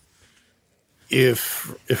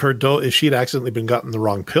if she'd accidentally been gotten the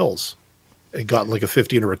wrong pills and gotten like a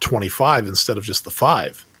 15 or a 25 instead of just the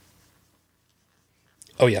 5.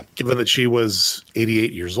 Oh yeah. Given that she was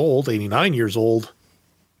 88 years old, 89 years old,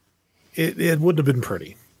 it wouldn't have been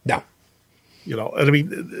pretty. No. And I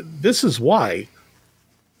mean, this is why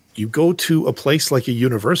you go to a place like a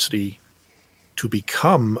university to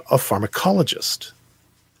become a pharmacologist.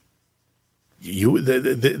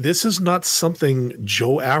 This is not something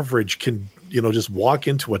Joe Average can, just walk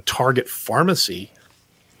into a Target pharmacy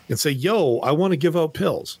and say, "Yo, I want to give out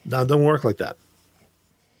pills." No, it don't work like that.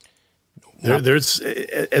 And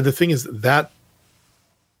the thing is that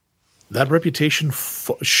reputation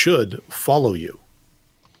should follow you.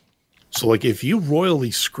 So, like, if you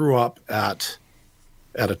royally screw up at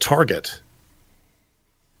a Target,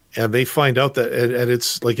 and they find out that, and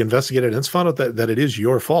it's like investigated, and it's found out that it is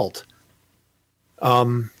your fault,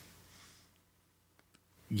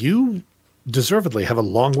 you deservedly have a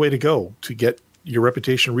long way to go to get your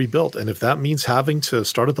reputation rebuilt. And if that means having to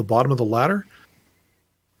start at the bottom of the ladder,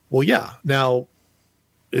 well, yeah. Now,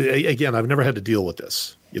 again, I've never had to deal with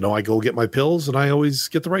this. I go get my pills, and I always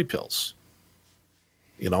get the right pills.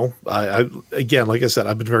 I again, like I said,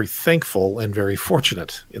 I've been very thankful and very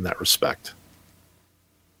fortunate in that respect.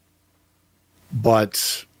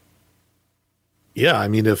 But yeah, I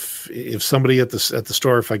mean, if somebody at the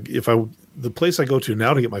store, if the place I go to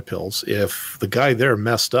now to get my pills, if the guy there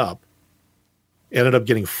messed up, ended up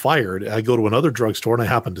getting fired, I go to another drugstore and I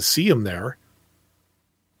happen to see him there.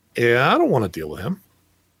 Yeah, I don't want to deal with him.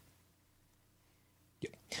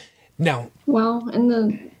 Now, Well, and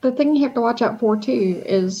the thing you have to watch out for too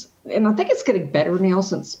is, and I think it's getting better now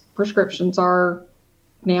since prescriptions are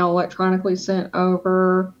now electronically sent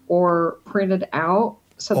over or printed out,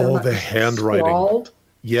 so they're not the just handwriting. scrawled.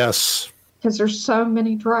 Yes. Because there's so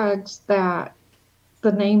many drugs that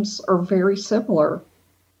the names are very similar,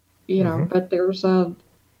 but there's a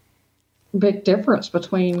big difference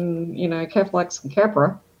between, Keflex and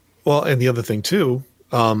Keppra. Well, and the other thing too,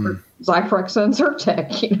 Zyprexa and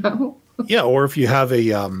Zyrtec, Yeah, or if you have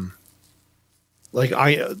a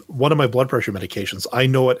one of my blood pressure medications, I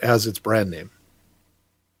know it as its brand name,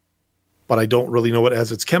 but I don't really know it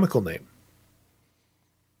as its chemical name.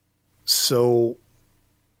 So,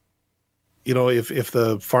 if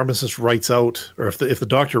the pharmacist writes out, or if the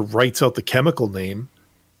doctor writes out the chemical name,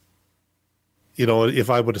 if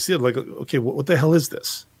I would have seen it, like, okay, what the hell is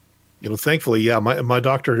this? Thankfully, yeah, my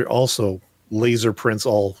doctor also laser prints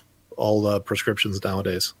all prescriptions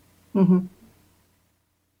nowadays. Mm-hmm.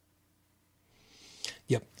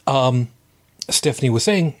 Yep. Stephanie was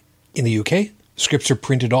saying in the UK, scripts are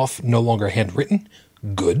printed off, no longer handwritten.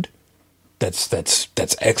 Good. That's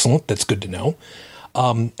excellent. That's good to know.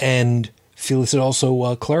 And Felix had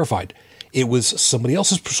also clarified it was somebody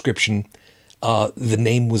else's prescription. The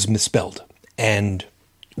name was misspelled and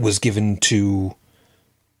was given to.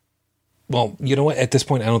 Well, you know what? At this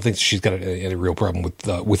point, I don't think she's got any real problem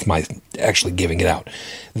with my actually giving it out.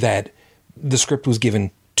 That the script was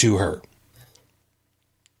given to her.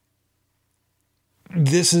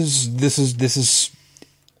 This is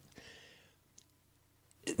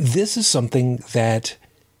something that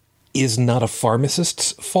is not a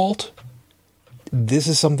pharmacist's fault. This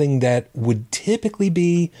is something that would typically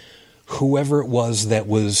be whoever it was that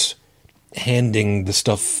was handing the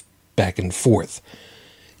stuff back and forth.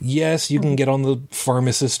 Yes, you can get on the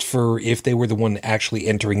pharmacist for if they were the one actually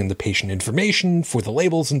entering in the patient information for the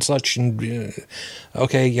labels and such. And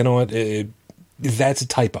okay, you know what? That's a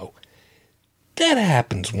typo. That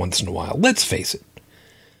happens once in a while. Let's face it.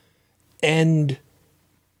 And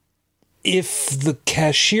if the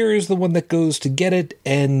cashier is the one that goes to get it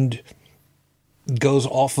and goes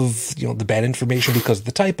off of the bad information because of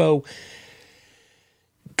the typo,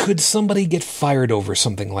 could somebody get fired over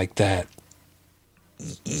something like that?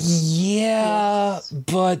 Yeah, yes.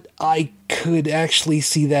 But I could actually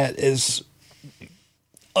see that as,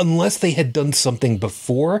 unless they had done something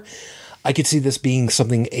before, I could see this being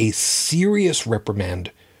something a serious reprimand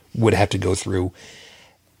would have to go through.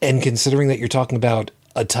 And considering that you're talking about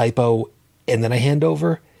a typo and then a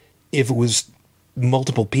handover, if it was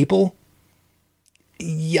multiple people,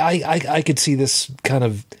 yeah, I could see this kind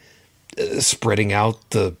of spreading out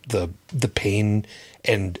the pain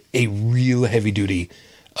and a real heavy duty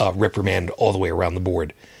reprimand all the way around the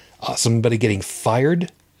board. Somebody getting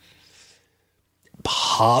fired,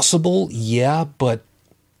 possible, yeah, but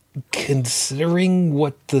considering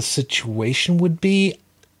what the situation would be,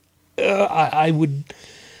 I would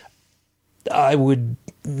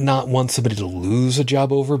not want somebody to lose a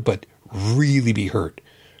job over, but really be hurt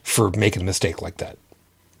for making a mistake like that.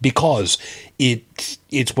 Because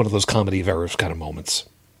it's one of those comedy of errors kind of moments.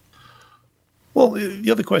 Well, the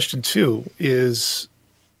other question too is,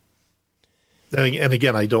 and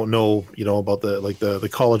again, I don't know, about the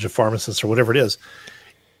College of Pharmacists or whatever it is.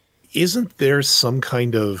 Isn't there some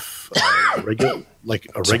kind of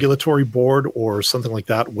regulatory board or something like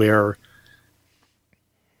that where,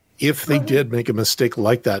 if they did make a mistake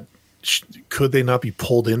like that, could they not be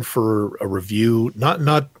pulled in for a review? Not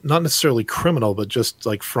necessarily criminal, but just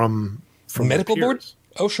like from medical board.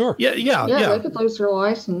 Oh, sure. Yeah. They could lose their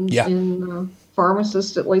license. Yeah. And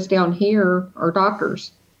pharmacists, at least down here, are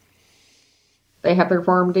doctors. They have their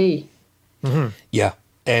Pharm D. Mm-hmm. Yeah,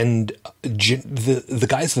 and the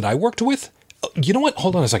guys that I worked with, you know what?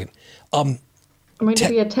 Hold on a second. To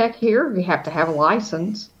be a tech here, you have to have a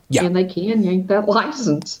license. Yeah, and they can yank that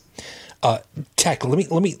license. Tech,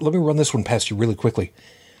 let me run this one past you really quickly.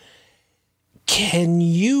 Can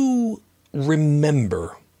you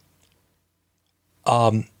remember?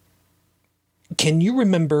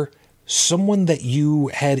 Someone that you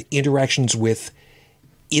had interactions with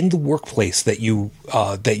in the workplace that you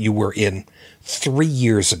were in 3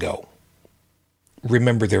 years ago?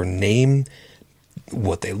 Remember their name,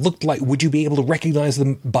 what they looked like? Would you be able to recognize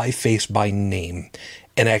them by face, by name,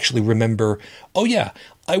 and actually remember, oh yeah,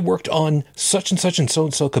 I worked on such and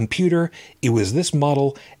so computer. It was this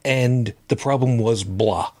model, and the problem was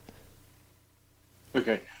blah.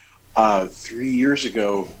 Okay. 3 years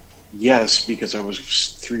ago, yes, because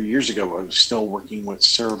 3 years ago, I was still working with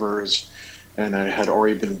servers, and I had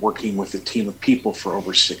already been working with a team of people for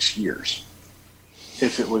over 6 years.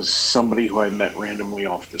 If it was somebody who I met randomly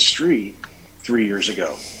off the street 3 years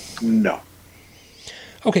ago, no.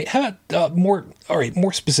 Okay, how about more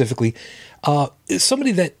specifically,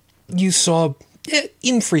 somebody that you saw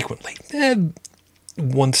infrequently,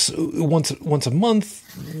 once a month,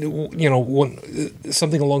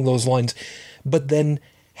 something along those lines, but then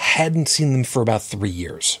hadn't seen them for about 3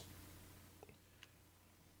 years.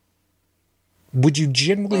 Would you,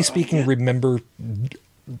 generally speaking, remember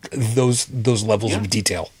those levels of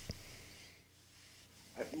detail?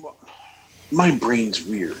 My brain's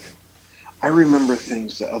weird. I remember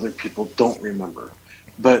things that other people don't remember.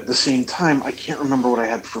 But at the same time, I can't remember what I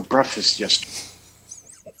had for breakfast yesterday.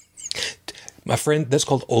 My friend, that's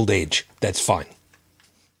called old age. That's fine.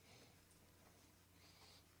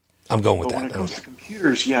 I'm going with that. When it comes to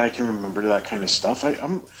computers, yeah, I can remember that kind of stuff.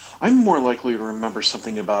 I'm more likely to remember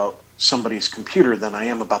something about somebody's computer than I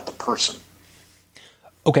am about the person.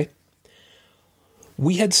 Okay.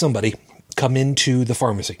 We had somebody come into the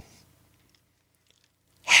pharmacy.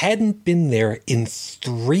 Hadn't been there in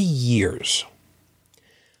 3 years.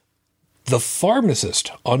 The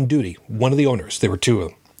pharmacist on duty, one of the owners, there were two of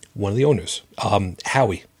them, one of the owners,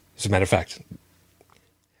 Howie, as a matter of fact,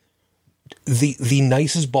 the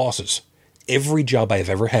nicest bosses. Every job I've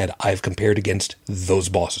ever had, I've compared against those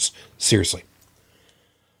bosses. Seriously.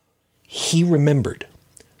 He remembered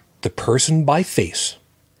the person by face,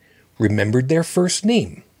 remembered their first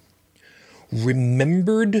name,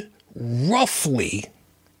 remembered roughly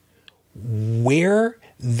where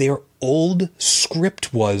their old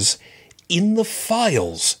script was in the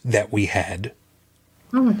files that we had.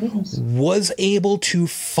 Oh my goodness. Was able to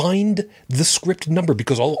find the script number,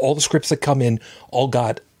 because all the scripts that come in all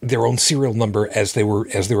got their own serial number as they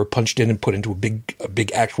were punched in and put into a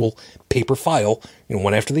big actual paper file,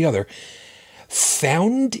 one after the other.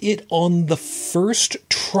 Found it on the first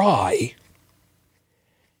try,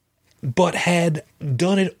 but had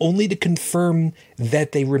done it only to confirm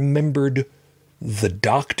that they remembered the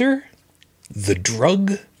doctor, the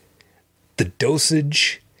drug, the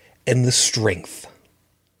dosage, and the strength.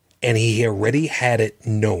 And he already had it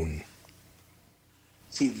known.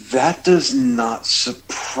 See, that does not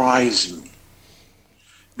surprise me.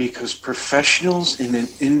 Because professionals in an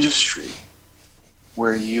industry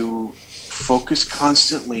where you focus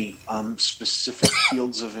constantly on specific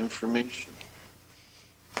fields of information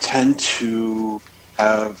tend to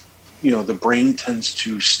have, the brain tends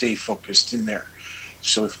to stay focused in there.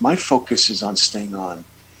 So if my focus is on staying on,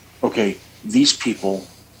 okay, these people,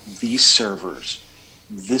 these servers,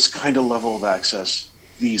 this kind of level of access,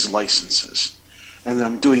 these licenses, and then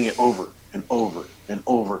I'm doing it over and over and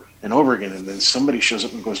over and over again, and then somebody shows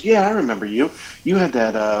up and goes, yeah, I remember you. You had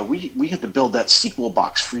that, we had to build that SQL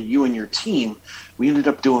box for you and your team. We were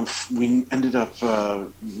going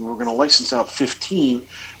to license out 15,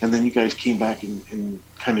 and then you guys came back and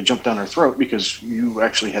kind of jumped down our throat because you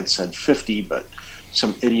actually had said 50, but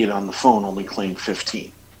some idiot on the phone only claimed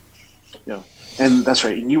 15. And that's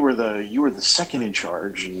right. And you were the second in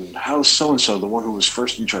charge, and how's so-and-so the one who was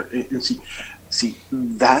first in charge? And see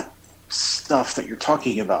that stuff that you're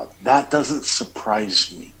talking about, that doesn't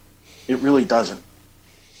surprise me. It really doesn't.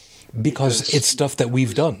 Because it's stuff that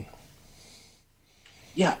we've done.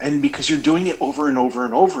 Yeah, and because you're doing it over and over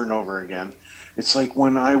and over and over again. It's like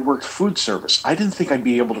when I worked food service. I didn't think I'd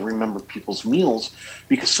be able to remember people's meals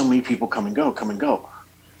because so many people come and go.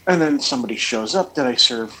 And then somebody shows up that I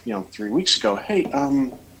served, 3 weeks ago. Hey,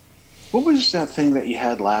 what was that thing that you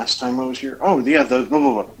had last time I was here? Oh, yeah, the blah,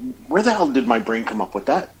 blah, blah. Where the hell did my brain come up with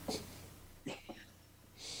that?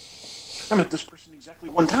 I met this person exactly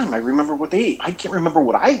one time. I remember what they ate. I can't remember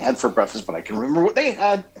what I had for breakfast, but I can remember what they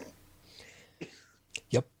had.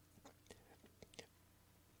 Yep.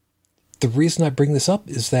 The reason I bring this up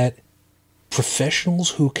is that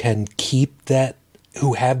professionals who can keep that,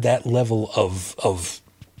 who have that level of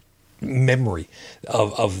memory,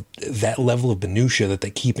 of that level of minutia that they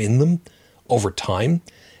keep in them over time,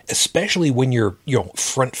 especially when you're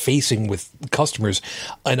front facing with customers.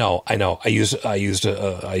 I know. I used a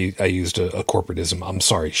corporatism. I'm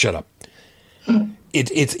sorry. Shut up.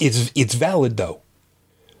 It's valid though.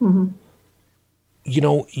 Mm-hmm.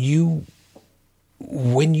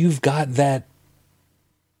 When you've got that,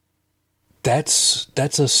 that's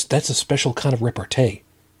a special kind of repartee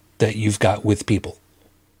that you've got with people,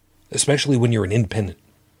 especially when you're an independent,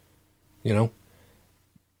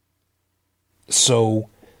 So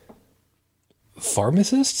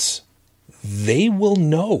pharmacists, they will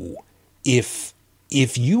know if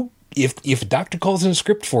a doctor calls in a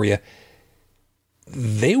script for you,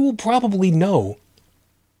 they will probably know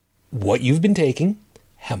what you've been taking,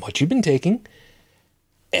 how much you've been taking,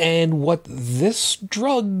 and what this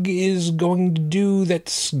drug is going to do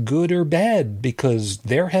that's good or bad, because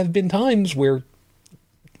there have been times where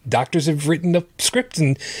doctors have written up scripts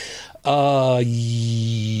and,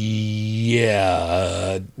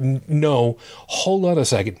 no, hold on a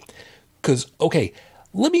second. Because, okay,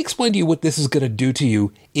 let me explain to you what this is going to do to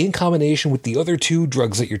you in combination with the other two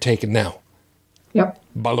drugs that you're taking now. Yep.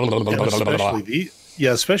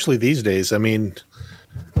 Especially these days. I mean,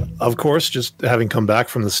 of course, just having come back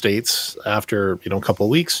from the States after, a couple of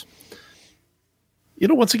weeks,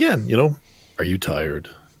 once again, are you tired?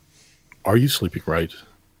 Are you sleeping right?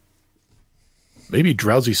 Maybe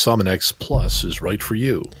Drowsy Sominex Plus is right for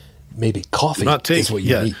you. Maybe coffee is what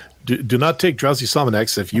you need. Do not take Drowsy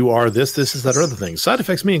Sominex if you are this, that, or other thing. Side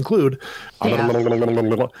effects may include,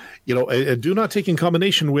 and do not take in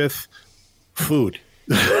combination with food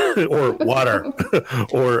or water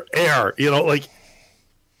or air.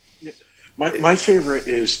 My favorite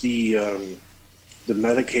is the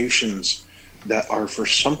medications that are for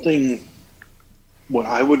something what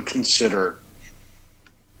I would consider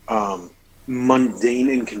mundane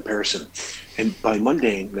in comparison. And by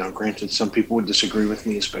mundane, now granted, some people would disagree with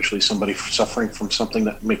me, especially somebody suffering from something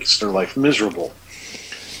that makes their life miserable.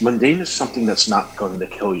 Mundane is something that's not going to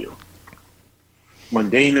kill you.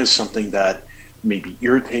 Mundane is something that may be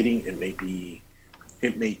irritating.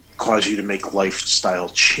 It may cause you to make lifestyle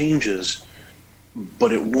changes,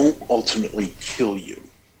 but it won't ultimately kill you.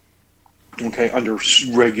 Okay, under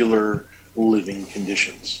regular living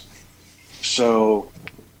conditions. So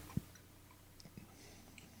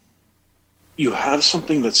you have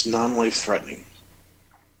something that's non-life threatening,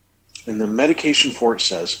 and the medication for it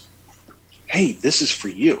says, hey, this is for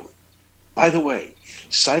you. By the way,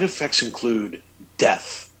 side effects include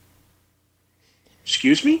death.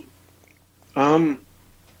 Excuse me? No,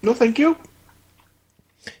 thank you.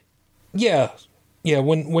 Yeah.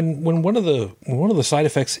 When one of the side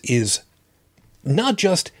effects is not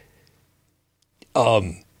just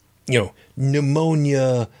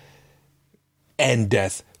pneumonia and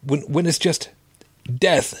death. When it's just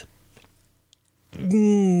death, could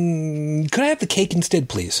I have the cake instead,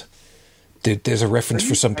 please? There's a reference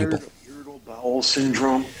for some people. Irritable bowel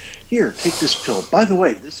syndrome. Here, take this pill. By the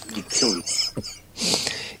way, this will kill you.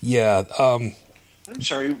 Yeah. I'm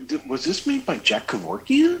sorry. Was this made by Jack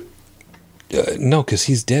Kevorkian? No, because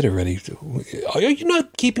he's dead already. Are you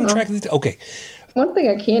not keeping track of this? Okay. One thing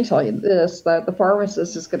I can tell you that the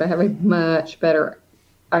pharmacist is going to have a much better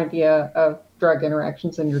idea of drug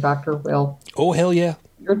interactions than your doctor will. Oh, hell yeah.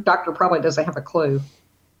 Your doctor probably doesn't have a clue.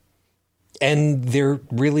 And they're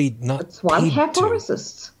really not. That's why we have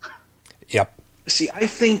pharmacists. Yep. See, I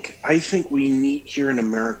think we need here in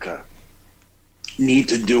America need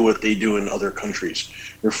to do what they do in other countries.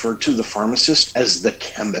 Refer to the pharmacist as the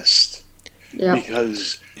chemist. Yep.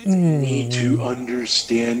 Because they need to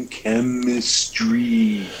understand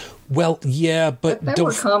chemistry. Well, yeah, but they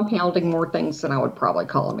were compounding more things than I would probably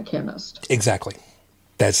call him a chemist. Exactly.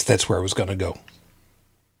 That's where I was going to go.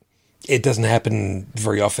 It doesn't happen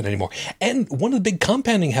very often anymore. And one of the big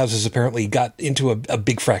compounding houses apparently got into a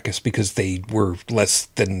big fracas because they were less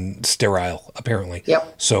than sterile, apparently.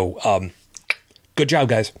 Yep. So, good job,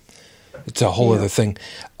 guys. It's a whole other thing.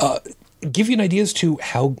 Give you an idea as to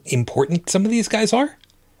how important some of these guys are?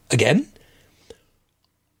 Again,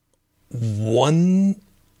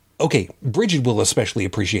 Bridget will especially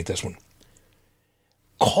appreciate this one.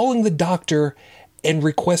 Calling the doctor and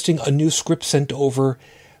requesting a new script sent over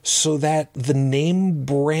so that the name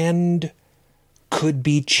brand could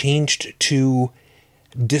be changed to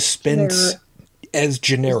dispense as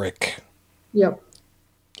generic. Yep.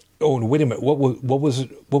 Oh, and wait a minute. What was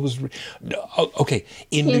okay.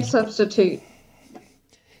 Can't substitute.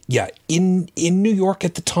 Yeah, in New York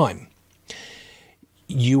at the time,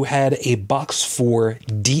 you had a box for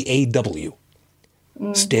DAW.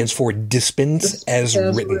 Stands for dispense as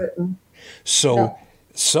written. So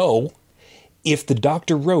if the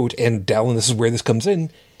doctor wrote, and Dallin, this is where this comes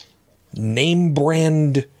in, name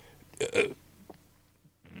brand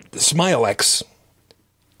Smilex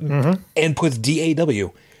and puts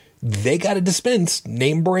DAW, they got to dispense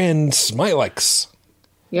name brand Smilex.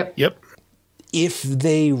 Yep. If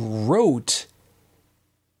they wrote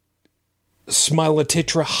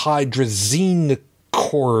Smilitetrahydrazine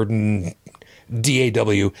corn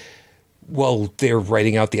DAW, well, they're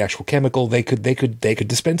writing out the actual chemical. They could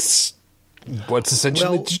dispense what's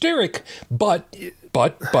essentially generic. But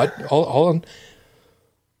hold on.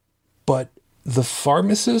 But the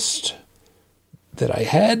pharmacist that I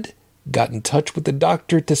had got in touch with the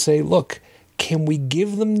doctor to say, look, can we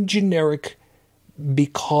give them generic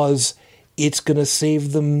because it's going to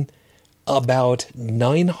save them about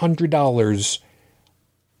 $900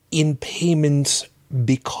 in payments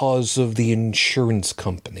because of the insurance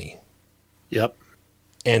company. Yep.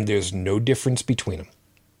 And there's no difference between them.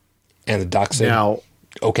 And the doc said, Now,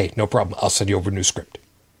 okay, no problem. I'll send you over a new script.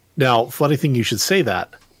 Now, funny thing you should say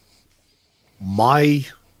that. My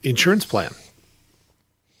insurance plan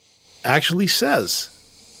actually says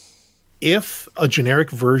if a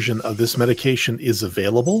generic version of this medication is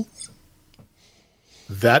available,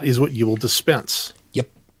 that is what you will dispense. Yep.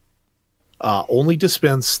 Only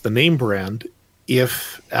dispense the name brand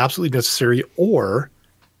if absolutely necessary, or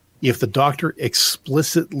if the doctor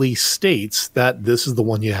explicitly states that this is the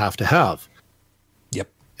one you have to have. Yep.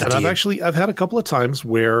 And I've had a couple of times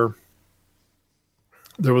where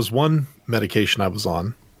there was one medication I was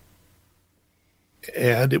on,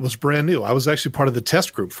 and it was brand new. I was actually part of the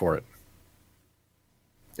test group for it.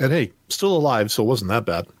 And hey, still alive, so it wasn't that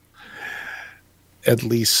bad. At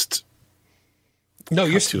least. No,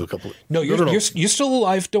 you're to a couple. You're still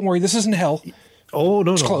alive. Don't worry. This isn't hell. Oh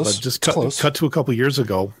no, it's no! Close. But just close. cut to a couple years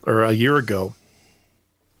ago or a year ago,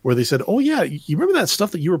 where they said, "Oh yeah, you remember that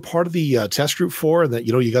stuff that you were part of the test group for, and that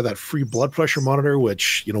you got that free blood pressure monitor,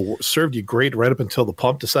 which served you great right up until the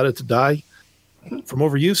pump decided to die from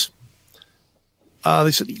overuse."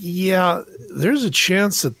 They said, "Yeah, there's a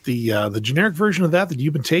chance that the generic version of that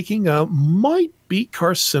you've been taking might be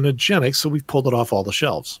carcinogenic, so we've pulled it off all the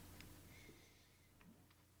shelves."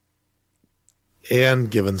 And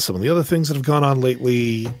given some of the other things that have gone on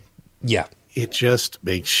lately, yeah, it just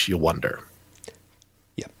makes you wonder.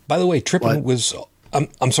 Yeah. By the way, Trippin was.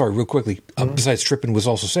 I'm sorry, real quickly. Besides, Trippin was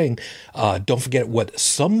also saying, don't forget what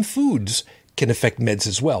some foods can affect meds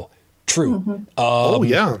as well. True. Mm-hmm. Oh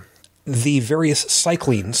yeah. The various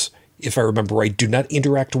cyclines, if I remember right, do not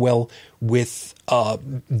interact well with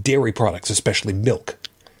dairy products, especially milk.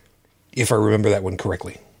 If I remember that one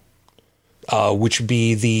correctly. Which would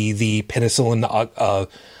be the penicillin,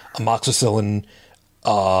 amoxicillin,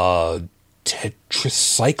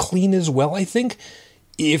 tetracycline as well, I think,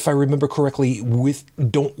 if I remember correctly,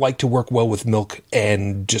 don't like to work well with milk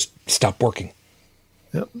and just stop working.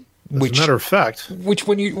 Yep. As a matter of fact, which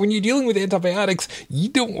when you're dealing with antibiotics, you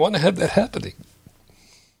don't want to have that happening.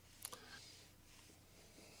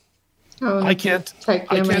 Oh, I can't take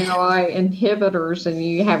MAOI inhibitors and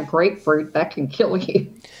you have grapefruit, that can kill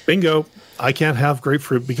you. Bingo. I can't have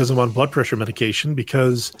grapefruit because I'm on blood pressure medication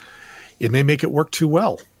because it may make it work too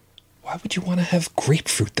well. Why would you want to have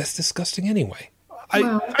grapefruit? That's disgusting anyway.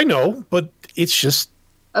 I know, but it's just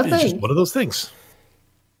one of those things.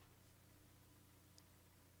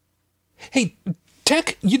 Hey,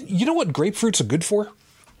 Tech, you know what grapefruits are good for?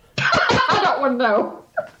 I don't want to know.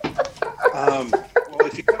 Well,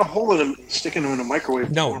 if you cut a hole in them, sticking them in a microwave.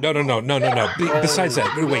 No. Besides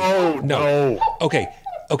that, wait. No. Okay.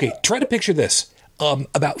 Try to picture this.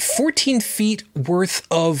 About 14 feet worth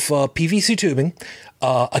of PVC tubing,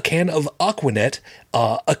 a can of Aquanet,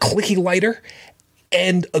 a clicky lighter,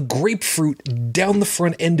 and a grapefruit down the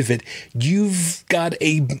front end of it. You've got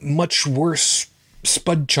a much worse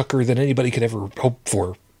spud chucker than anybody could ever hope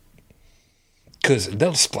for. Because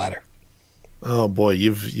they'll splatter. Oh boy,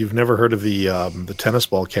 you've never heard of the tennis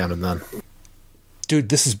ball cannon then? Dude,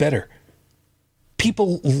 this is better.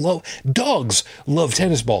 Dogs love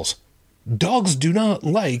tennis balls. Dogs do not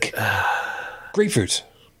like grapefruits.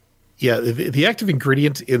 Yeah, the active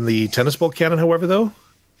ingredient in the tennis ball cannon, however, though,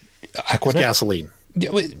 is gasoline.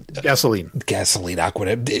 Gasoline,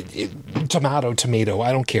 Aquanet, tomato.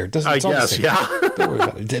 I don't care. It doesn't. I guess, yeah. Don't worry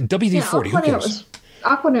about it. WD-40. Who cares?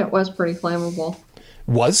 Aquanet was pretty flammable.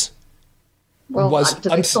 Was? Well, do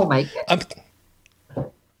they still make it?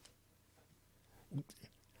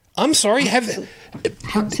 I'm sorry. Haven't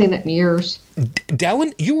seen it in years.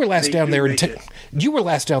 Dallin, you were last down there in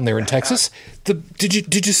Texas. Did you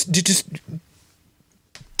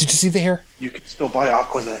see the hair? You can still buy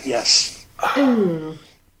Aquanet. Yes.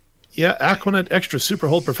 Yeah, Aquanet Extra Super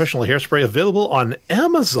Hold Professional Hairspray available on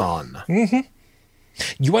Amazon. Mm-hmm.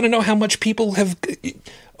 You want to know how much people have?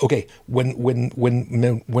 Okay, when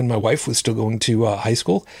my wife was still going to high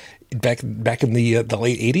school, back in the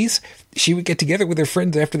late 80s, she would get together with her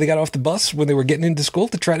friends after they got off the bus when they were getting into school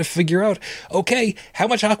to try to figure out, okay, how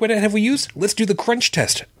much Aquanet have we used? Let's do the crunch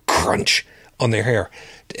test. Crunch on their hair.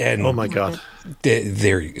 And oh my God.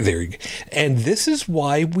 There. And this is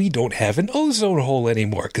why we don't have an ozone hole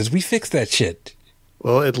anymore, because we fixed that shit.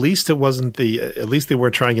 Well, at least it wasn't at least they were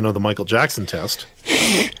trying, the Michael Jackson test.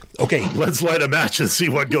 Okay. Let's light a match and see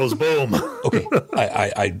what goes boom. Okay.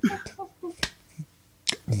 I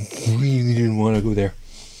really didn't want to go there.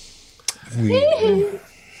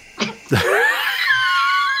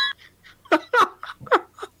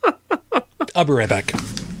 I'll be right back.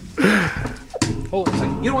 Hold on a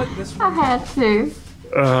second. You know what? This I had to.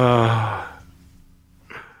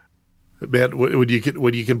 Man, when you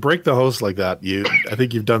can break the host like that, I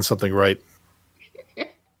think you've done something right.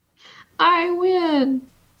 I win.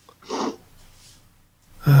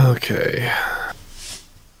 Okay.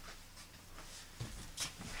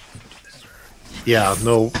 Yeah,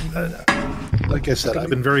 no. Like I said,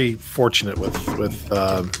 I've been very fortunate with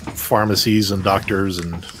pharmacies and doctors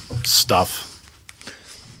and stuff.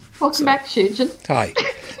 Welcome back, Shujin. Hi.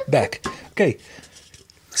 Back. Okay.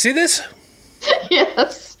 See this?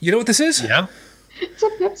 Yes. You know what this is? Yeah. It's a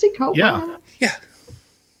Pepsi Cola. Yeah. Yeah.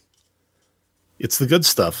 It's the good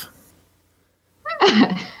stuff.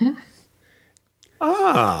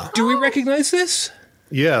 Do we recognize this?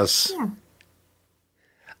 Yes. Yeah.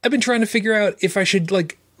 I've been trying to figure out if I should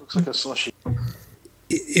Looks like a slushy.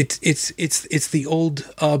 It's the old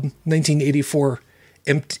 1984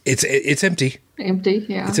 empty. It's empty. Empty,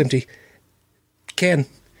 yeah. It's empty. Can.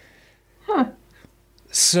 Huh.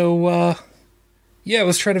 So yeah, I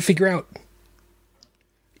was trying to figure out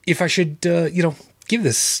if I should give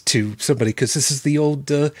this to somebody, because this is the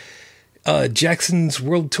old Jackson's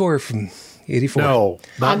World Tour from '84. No,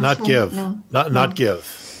 not Honestly, give. no. Not No.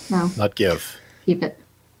 give. No, Not give. keep it.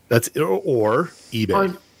 That's or eBay.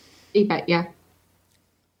 Or eBay, yeah.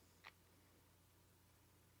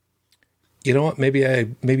 You know what? Maybe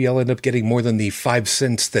I'll end up getting more than the 5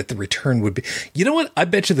 cents that the return would be. You know what? I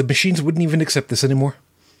bet you the machines wouldn't even accept this anymore.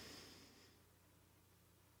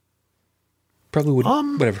 Probably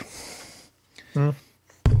wouldn't. Whatever. Oh,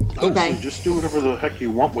 Okay. so just do whatever the heck you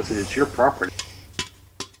want with it. It's your property.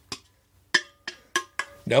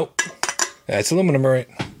 Nope. That's aluminum, all right.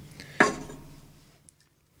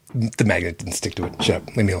 The magnet didn't stick to it. Shut up.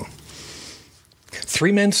 Leave me alone.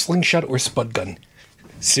 3-man slingshot or spud gun.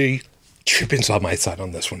 See, Trippin's on my side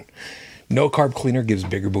on this one. No carb cleaner gives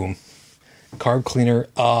bigger boom. Carb cleaner,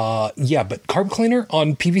 yeah, but carb cleaner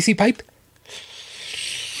on PVC pipe?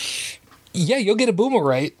 Yeah, you'll get a boom all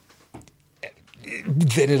right.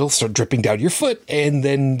 Then it'll start dripping down your foot, and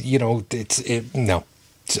then,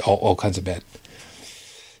 it's all kinds of bad.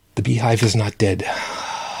 The beehive is not dead.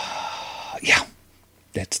 Yeah,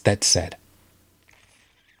 that's sad.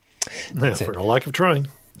 Yeah, for the lack of trying.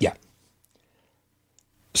 Yeah.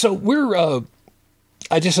 So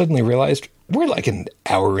I just suddenly realized we're like an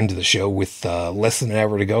hour into the show with less than an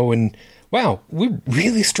hour to go, and wow, we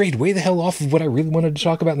really strayed way the hell off of what I really wanted to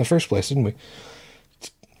talk about in the first place, didn't we?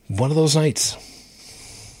 It's one of those nights.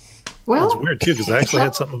 Well, It's weird too, because I actually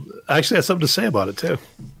had something to say about it too.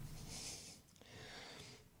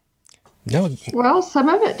 No, well, some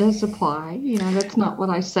of it does apply. That's not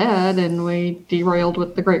what I said, and we derailed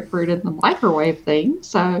with the grapefruit and the microwave thing.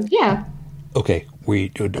 So, yeah. okay,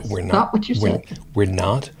 we're not what you said. We're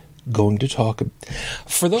not going to talk.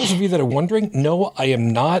 For those of you that are wondering, no, I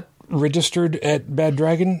am not registered at Bad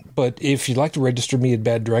Dragon, but if you'd like to register me at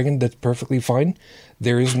Bad Dragon, that's perfectly fine.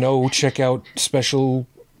 There is no checkout special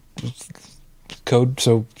code,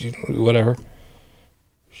 so whatever.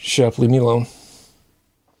 Shut up, leave me alone.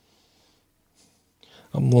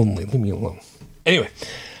 I'm lonely, leave me alone. Anyway,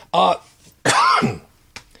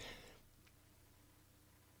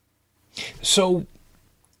 so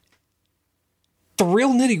the real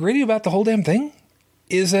nitty-gritty about the whole damn thing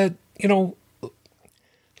is that, like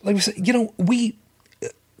we said,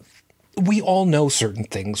 we all know certain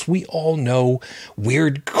things. We all know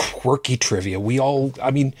weird, quirky trivia.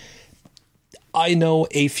 I know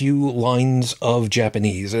a few lines of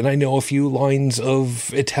Japanese, and I know a few lines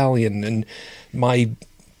of Italian, and my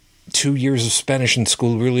 2 years of Spanish in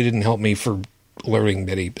school really didn't help me for learning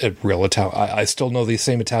any real Italian. I still know the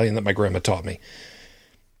same Italian that my grandma taught me.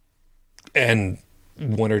 And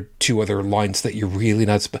one or two other lines that you're really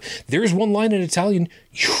not... There's one line in Italian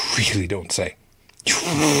you really don't say. You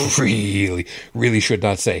really, really should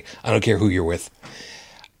not say. I don't care who you're with.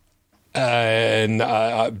 And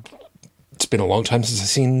it's been a long time since I've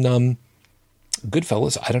seen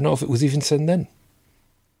Goodfellas. I don't know if it was even said then.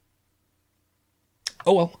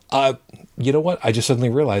 Oh, well, you know what? I just suddenly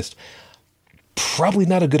realized probably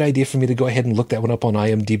not a good idea for me to go ahead and look that one up on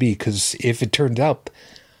IMDb, because if it turned up,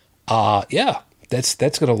 yeah, that's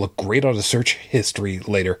going to look great on a search history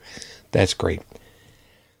later. That's great.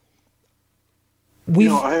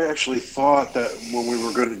 I actually thought that when we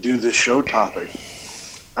were going to do this show topic,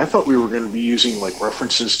 I thought we were going to be using like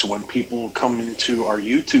references to when people come into our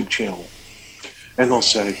YouTube channel and they'll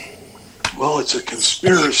say, well, it's a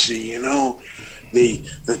conspiracy, the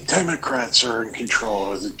Democrats are in control,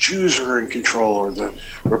 or the Jews are in control, or the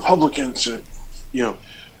Republicans,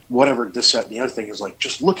 whatever, this, that, and the other thing is like,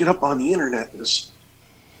 just look it up on the internet.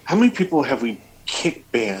 How many people have we kick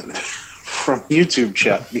banned from YouTube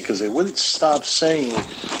chat because they wouldn't stop saying,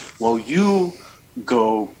 well, you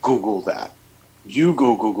go Google that. You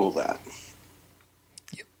go Google that.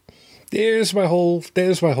 There's my whole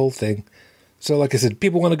thing. So, like I said,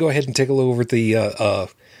 people want to go ahead and take a look over at the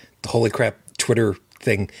Holy Crap Twitter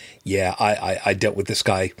thing. Yeah, I dealt with this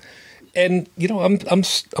guy, and I'm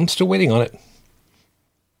still waiting on it.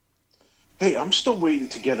 Hey, I'm still waiting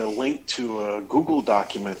to get a link to a Google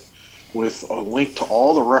document with a link to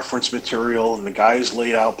all the reference material and the guy's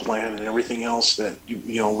laid out plan and everything else that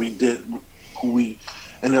we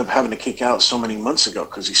ended up having to kick out so many months ago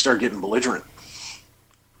because he started getting belligerent.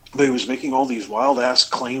 But he was making all these wild-ass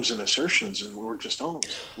claims and assertions, and we were just telling him,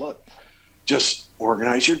 look, just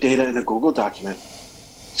organize your data in a Google document,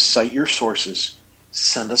 cite your sources,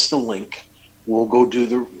 send us the link. We'll go do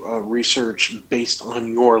the research based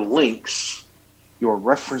on your links, your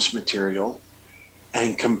reference material,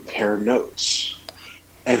 and compare notes.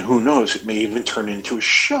 And who knows, it may even turn into a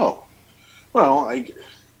show. Well,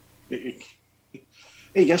 hey,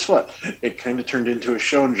 guess what? It kind of turned into a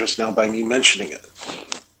show just now by me mentioning it.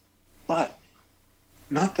 But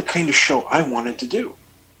not the kind of show I wanted to do.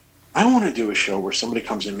 I want to do a show where somebody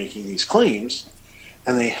comes in making these claims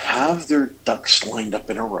and they have their ducks lined up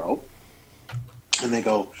in a row and they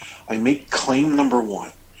go, I make claim number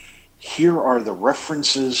 1. Here are the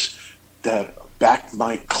references that back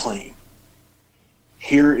my claim.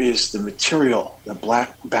 Here is the material that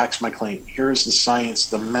backs my claim. Here is the science,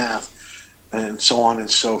 the math, and so on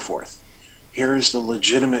and so forth. Here is the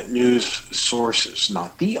legitimate news sources,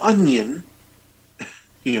 not the Onion,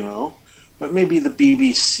 but maybe the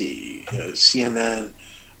BBC, CNN,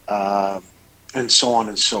 and so on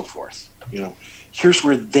and so forth. Here's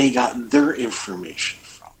where they got their information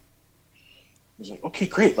from. I was like, okay,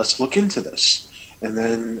 great, let's look into this. And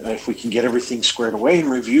then if we can get everything squared away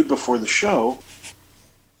and reviewed before the show,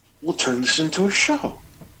 we'll turn this into a show.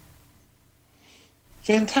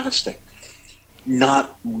 Fantastic.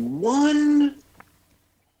 Not one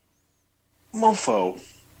mofo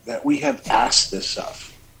that we have asked this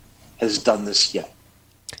of has done this yet.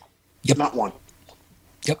 Yep. Not one.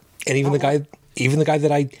 Yep. And even the guy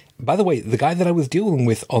that by the way, the guy that I was dealing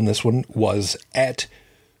with on this one was at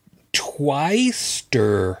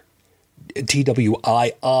Twister,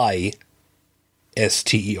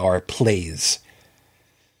 TWIISTER plays.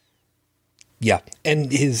 Yeah.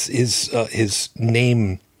 And his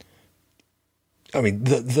name, I mean,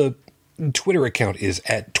 the Twitter account is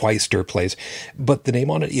at Twister Plays, but the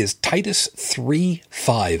name on it is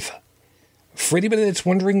Titus35. For anybody that's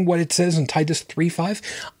wondering what it says in Titus 3.5,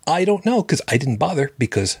 I don't know because I didn't bother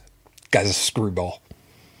because guy's a screwball.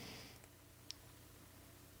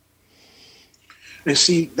 And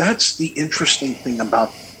see, that's the interesting thing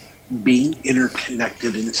about being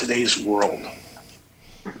interconnected in today's world.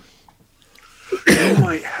 You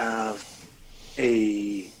might have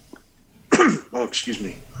a oh, excuse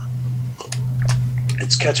me.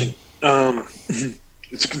 It's catching.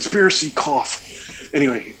 It's a conspiracy cough.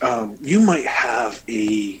 Anyway, you might have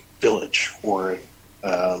a village or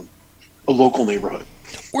a local neighborhood.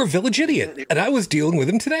 Or a village idiot. And I was dealing with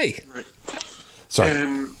him today. Right. Sorry.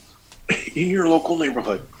 And in your local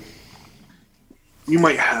neighborhood, you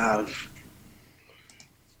might have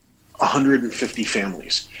 150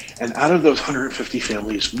 families. And out of those 150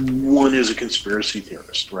 families, one is a conspiracy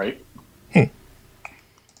theorist, right?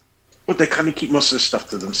 But they kind of keep most of this stuff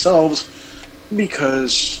to themselves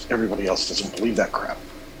because everybody else doesn't believe that crap.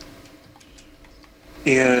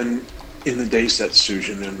 And in the days that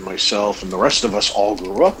Susan and myself and the rest of us all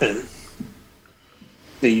grew up in,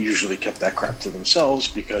 they usually kept that crap to themselves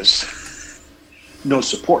because no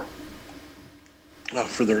support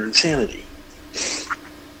for their insanity.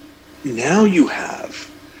 Now you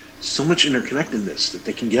have so much interconnectedness that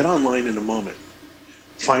they can get online in a moment,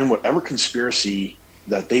 find whatever conspiracy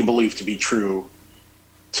that they believe to be true,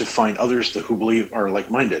 to find others who believe are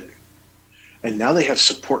like-minded. And now they have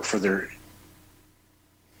support for their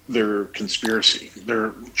conspiracy,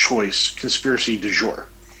 their choice, conspiracy du jour.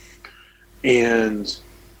 And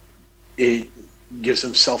it gives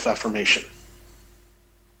them self-affirmation.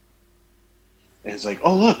 And it's like,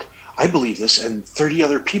 oh, look, I believe this, and 30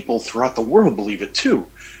 other people throughout the world believe it too.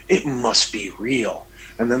 It must be real.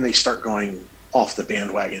 And then they start going off the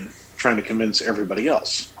bandwagon, trying to convince everybody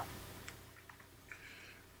else.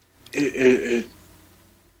 The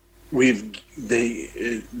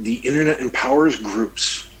internet empowers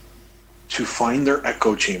groups to find their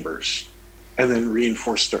echo chambers and then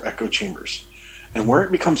reinforce their echo chambers. And where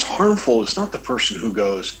it becomes harmful is not the person who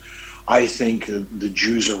goes, I think the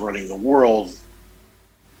Jews are running the world,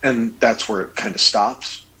 and that's where it kind of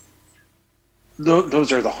stops.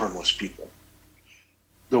 those are the harmless people.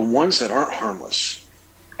 The ones that aren't harmless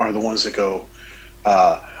are the ones that go,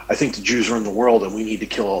 I think the Jews run the world and we need to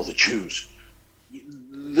kill all the Jews.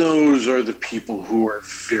 Those are the people who are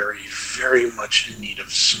very, very much in need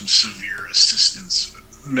of some severe assistance,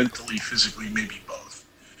 mentally, physically, maybe both.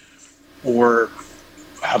 Or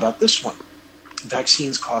how about this one?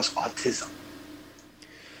 Vaccines cause autism.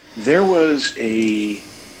 There was a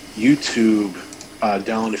YouTube,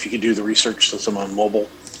 Dallin, if you could do the research since I'm on mobile,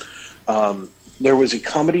 there was a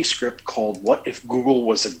comedy script called What If Google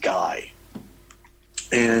Was a Guy?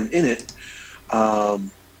 And in it,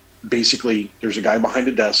 basically, there's a guy behind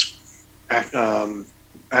a desk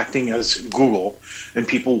acting as Google, and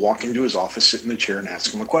people walk into his office, sit in the chair, and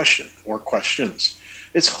ask him a question or questions.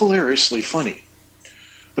 It's hilariously funny.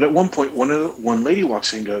 But at one point, one lady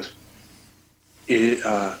walks in and goes,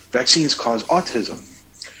 vaccines cause autism.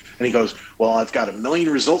 And he goes, well, I've got 1 million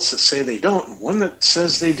results that say they don't, and one that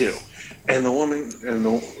says they do. And the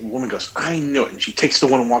woman goes, I knew it. And she takes the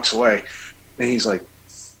one and walks away. And he's like,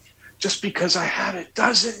 just because I have it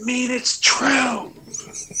doesn't mean it's true.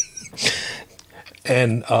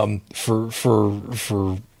 And for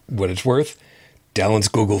what it's worth, Dallin's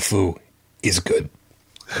Google foo is good.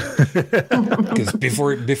 Because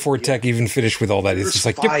before Tech even finished with all that, it's just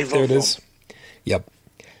like, yep, there it is. Yep.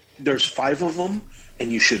 There's 5 of them,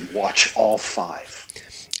 and you should watch all 5.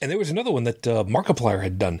 And there was another one that Markiplier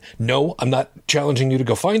had done. No, I'm not challenging you to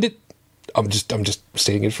go find it. I'm just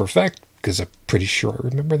stating it for a fact because I'm pretty sure I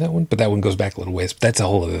remember that one. But that one goes back a little ways. But that's a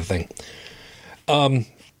whole other thing.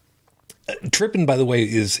 Trippin, by the way,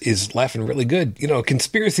 is laughing really good. You know,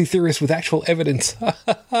 conspiracy theorists with actual evidence.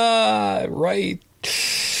 Right.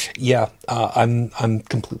 Yeah, I'm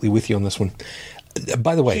completely with you on this one.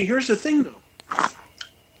 By the way, see, here's the thing, though.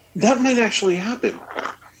 That might actually happen.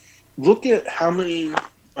 Look at how many.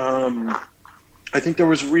 I think there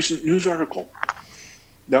was a recent news article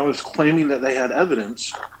that was claiming that they had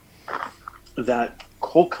evidence that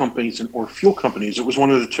coal companies or fuel companies. It was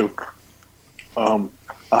one of the two. I'll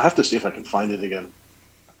have to see if I can find it again.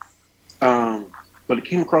 But it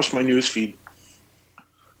came across my news feed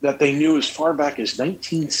that they knew as far back as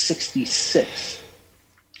 1966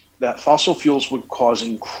 that fossil fuels would cause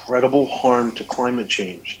incredible harm to climate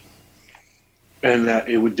change and that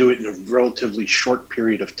it would do it in a relatively short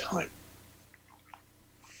period of time.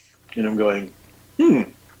 And I'm going,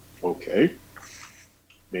 okay,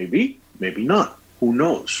 maybe not. Who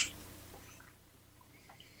knows?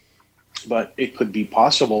 But it could be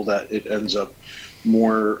possible that it ends up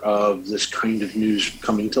more of this kind of news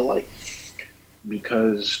coming to light.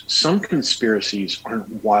 Because some conspiracies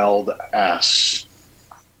aren't wild ass,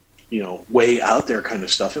 way out there kind of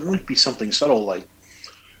stuff. It might be something subtle like,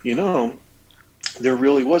 there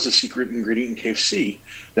really was a secret ingredient in KFC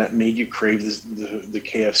that made you crave the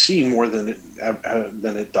KFC more than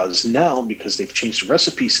it does now because they've changed the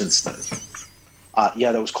recipe since then.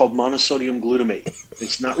 That was called monosodium glutamate.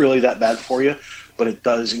 It's not really that bad for you, but it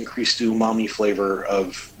does increase the umami flavor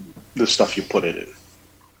of the stuff you put it in.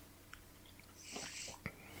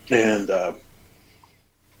 And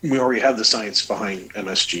we already have the science behind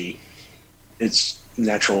MSG. It's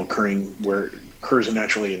natural occurring where it occurs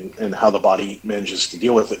naturally and how the body manages to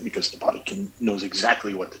deal with it because the body knows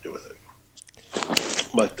exactly what to do with it.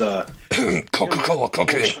 But Coca-Cola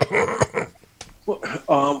cocaine.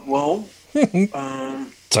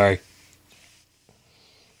 Sorry.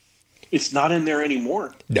 It's not in there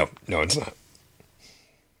anymore. No, it's not.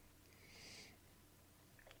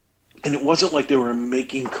 And it wasn't like they were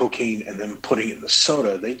making cocaine and then putting it in the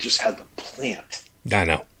soda. They just had the plant. I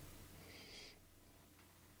know.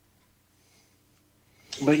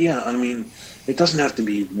 But yeah, I mean, it doesn't have to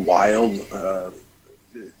be wild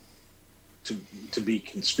to be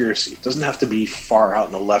conspiracy. It doesn't have to be far out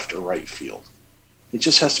in the left or right field. It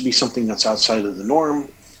just has to be something that's outside of the norm,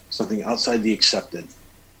 something outside the accepted,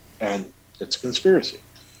 and it's a conspiracy.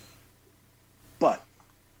 But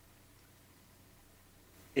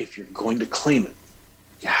if you're going to claim it,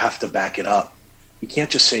 you have to back it up. You can't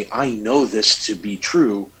just say, I know this to be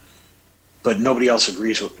true, but nobody else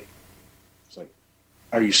agrees with me. It's like,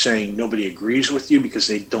 are you saying nobody agrees with you because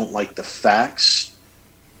they don't like the facts?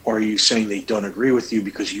 Or are you saying they don't agree with you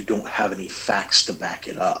because you don't have any facts to back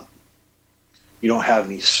it up? You don't have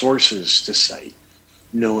any sources to cite,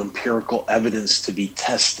 no empirical evidence to be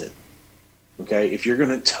tested. Okay? If you're going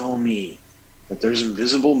to tell me that there's an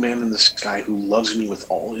invisible man in the sky who loves me with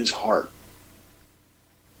all his heart,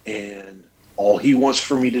 and all he wants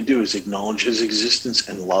for me to do is acknowledge his existence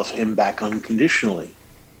and love him back unconditionally,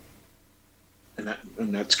 and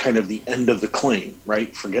that's kind of the end of the claim,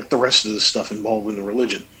 right? Forget the rest of the stuff involved in the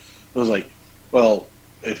religion. I was like, Well,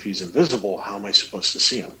 if he's invisible, how am I supposed to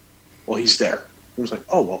see him? Well, he's there. He was like,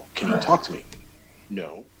 oh, well, can you talk to me?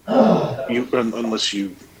 No. Unless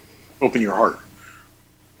you open your heart.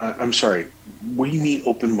 I'm sorry. What do you mean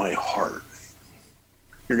open my heart?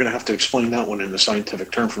 You're going to have to explain that one in a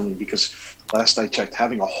scientific term for me, because last I checked,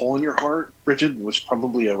 having a hole in your heart, Bridget, was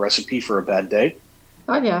probably a recipe for a bad day.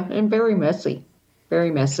 Oh, yeah, and very messy. Very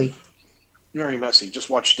messy. Very messy. Just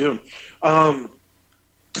watch Dune.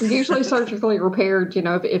 Usually surgically repaired,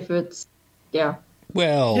 if it's, yeah.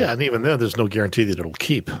 Well, Yeah, and even then, there's no guarantee that it'll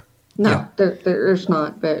keep. No, Yeah. there's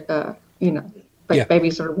not, but, Yeah.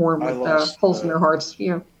 babies that are born I with lost, holes in their hearts,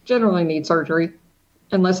 generally need surgery,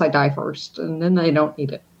 unless I die first, and then they don't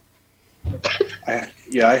need it.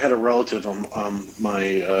 I had a relative on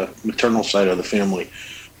my maternal side of the family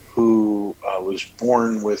who was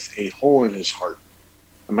born with a hole in his heart.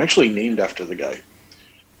 I'm actually named after the guy.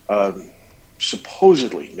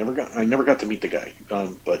 Supposedly, I never got to meet the guy,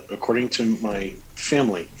 but according to my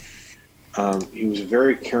family, he was a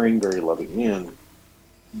very caring, very loving man.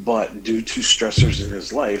 But due to stressors in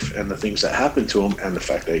his life and the things that happened to him, and the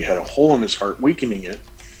fact that he had a hole in his heart, weakening it,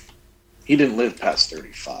 he didn't live past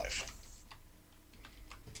 35.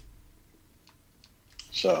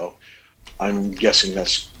 So I'm guessing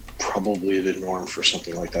that's probably the norm for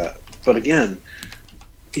something like that. But again,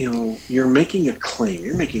 you're making a claim.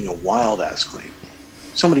 You're making a wild-ass claim.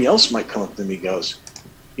 Somebody else might come up to me and goes,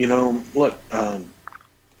 look,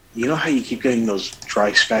 you know how you keep getting those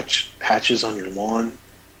dry scratch patches on your lawn?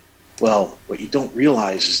 Well, what you don't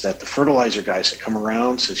realize is that the fertilizer guys that come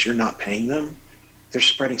around, since you're not paying them, they're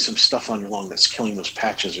spreading some stuff on your lawn that's killing those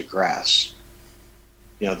patches of grass.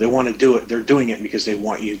 They want to do it. They're doing it because they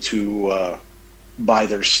want you to buy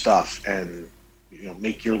their stuff and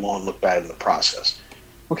make your lawn look bad in the process.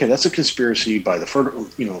 Okay, that's a conspiracy by the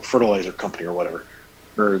fertilizer company or whatever,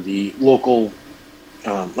 or the local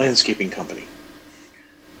landscaping company.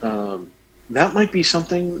 That might be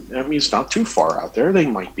something. I mean, it's not too far out there. They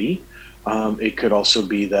might be. It could also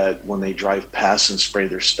be that when they drive past and spray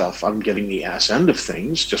their stuff, I'm getting the ass end of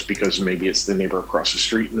things just because maybe it's the neighbor across the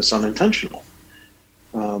street and it's unintentional.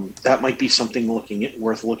 That might be something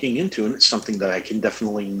worth looking into, and it's something that I can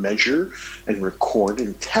definitely measure and record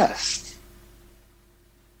and test.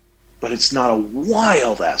 But it's not a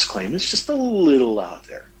wild-ass claim. It's just a little out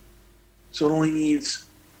there. So it only needs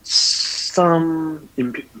some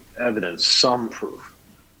evidence, some proof.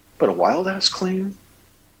 But a wild-ass claim,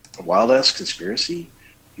 a wild-ass conspiracy,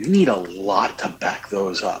 you need a lot to back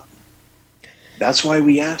those up. That's why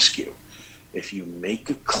we ask you, if you make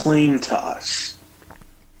a claim to us,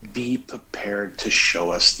 be prepared to show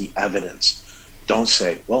us the evidence. Don't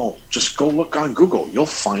say, well, just go look on Google. You'll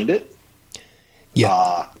find it.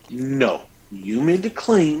 yeah. No. You made the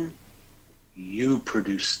claim. You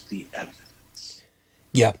produced the evidence.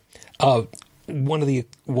 Yeah. One of the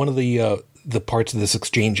parts of this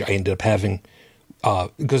exchange I ended up having,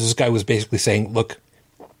 because this guy was basically saying, look,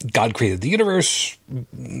 God created the universe,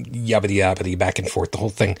 yabbity yabbity, back and forth, the whole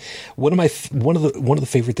thing. One of the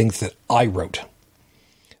favorite things that I wrote.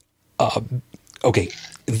 Okay,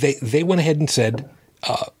 they went ahead and said,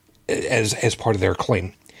 as part of their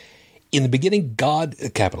claim, in the beginning, God,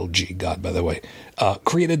 capital G, God, by the way,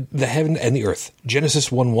 created the heaven and the earth. Genesis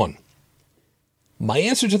 1:1. My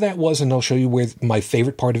answer to that was, and I'll show you where my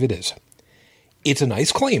favorite part of it is. It's a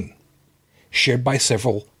nice claim, shared by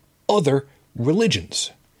several other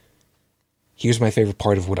religions. Here's my favorite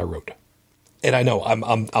part of what I wrote, and I know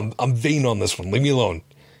I'm vain on this one. Leave me alone.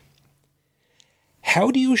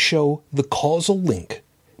 How do you show the causal link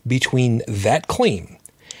between that claim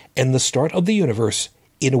and the start of the universe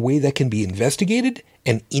in a way that can be investigated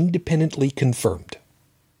and independently confirmed?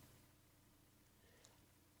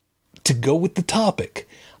 To go with the topic,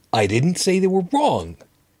 I didn't say they were wrong.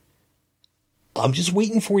 I'm just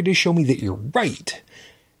waiting for you to show me that you're right.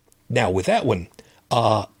 Now, with that one,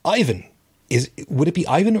 Ivan, would it be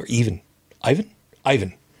Ivan or Even?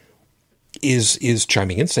 Ivan is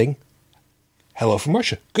chiming in saying, hello from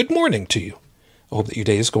Russia. Good morning to you. I hope that your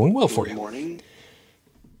day is going well for you. Good morning.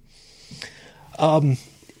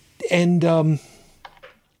 And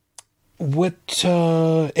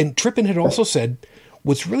Trippin had also said,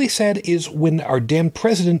 what's really sad is when our damn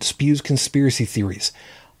president spews conspiracy theories.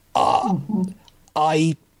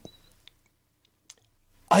 I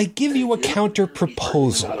give you a counter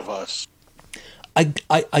proposal. Out of us.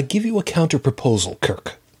 I give you a counter proposal,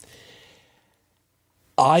 Kirk.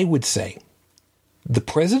 I would say the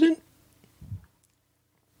president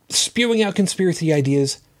spewing out conspiracy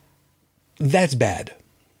ideas, that's bad.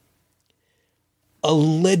 A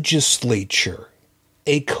legislature,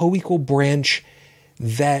 a co-equal branch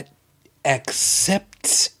that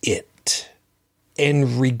accepts it and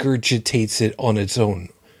regurgitates it on its own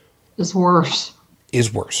It's worse.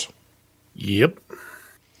 is worse. Yep.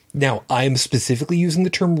 Now, I'm specifically using the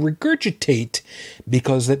term regurgitate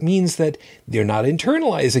because that means that they're not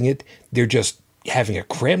internalizing it. They're just having it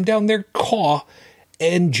crammed down their caw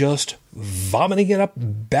and just vomiting it up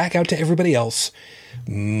back out to everybody else,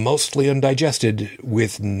 mostly undigested,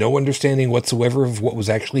 with no understanding whatsoever of what was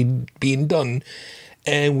actually being done,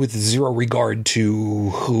 and with zero regard to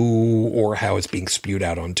who or how it's being spewed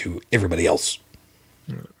out onto everybody else.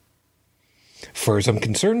 As far as I'm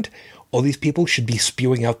concerned, all these people should be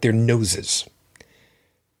spewing out their noses.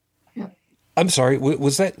 Yeah. I'm sorry,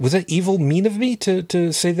 was that evil mean of me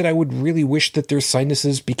to say that I would really wish that their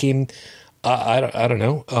sinuses became, I don't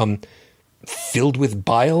know, filled with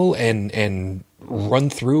bile and run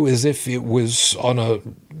through as if it was on a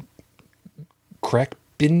crack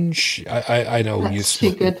binge? I know. That's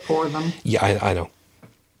too good for them. Yeah, I know.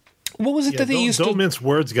 What was it that they used to... Don't mince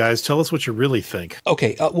words, guys. Tell us what you really think.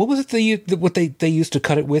 Okay, what was it they used to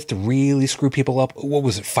cut it with to really screw people up? What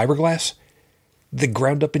was it, fiberglass? They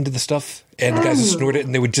ground up into the stuff, and the guys would snort it,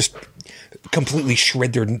 and they would just completely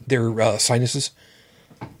shred their sinuses.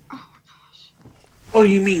 Oh,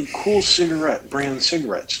 you mean Cool Cigarette brand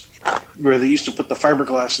cigarettes, where they used to put the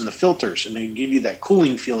fiberglass in the filters, and they give you that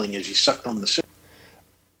cooling feeling as you sucked on the cigarette.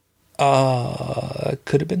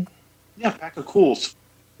 Could have been. Yeah, pack of Cools.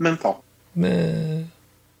 Menthol. Yeah,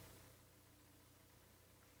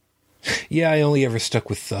 I only ever stuck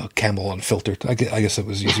with Camel unfiltered. I guess it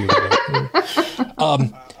was easier.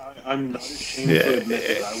 I'm not ashamed to admit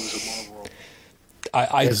that I was a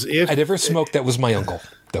Marlboro. I never smoked. That was my uncle.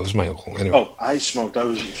 Anyway. Oh, I smoked. I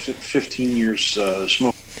was 15 years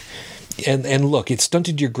smoking. And look, it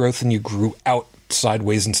stunted your growth and you grew out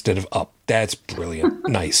sideways instead of up. That's brilliant.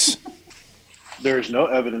 Nice. There is no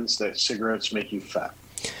evidence that cigarettes make you fat.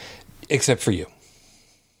 Except for you.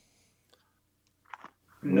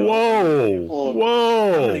 No.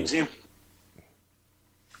 Whoa.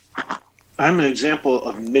 I'm an example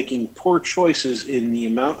of making poor choices in the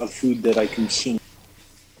amount of food that I consume.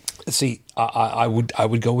 See, I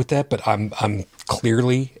would go with that, but I'm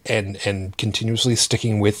clearly and continuously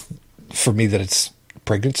sticking with, for me, that it's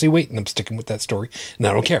pregnancy weight, and I'm sticking with that story, and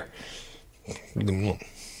I don't care.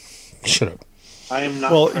 Shut up. I am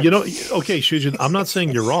not. Well, okay, Shujin, I'm not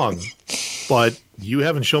saying you're wrong, but you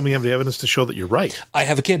haven't shown me any evidence to show that you're right. I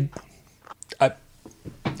have a kid. I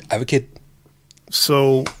have a kid.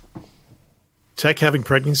 So, Tech having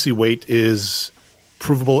pregnancy weight is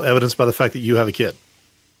provable evidence by the fact that you have a kid.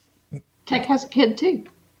 Tech has a kid too.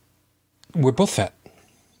 We're both fat.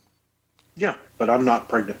 Yeah, but I'm not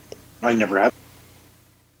pregnant. I never have.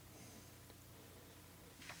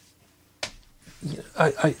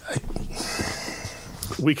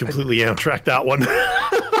 We completely amtracked that one.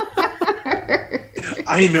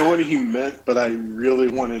 I know what he meant, but I really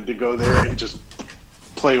wanted to go there and just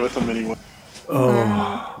play with him anyway.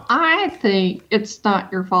 I think it's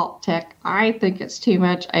not your fault, Tech. I think it's too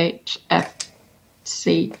much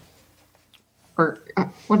HFC. Or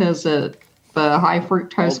what is it? The high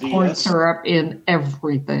fructose LDS? corn syrup in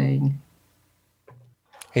everything.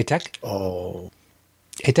 Hey, Tech. Oh.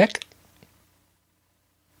 Hey, Tech.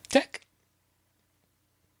 Tech.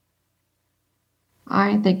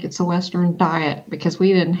 I think it's a Western diet because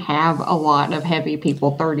we didn't have a lot of heavy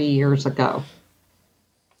people 30 years ago.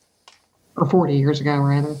 Or 40 years ago,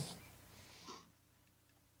 rather.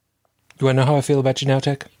 Do I know how I feel about you now,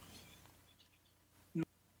 Tech?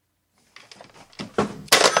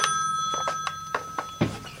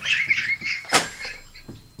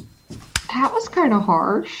 That was kind of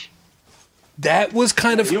harsh. That was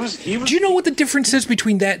kind of... He was, Do you know what the difference is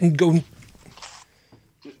between that and going...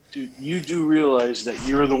 Dude, you do realize that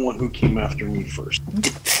you're the one who came after me first.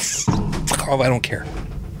 Oh, I don't care.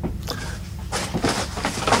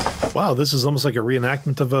 Wow, this is almost like a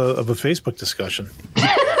reenactment of a Facebook discussion.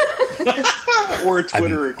 Or a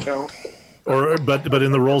Twitter account. But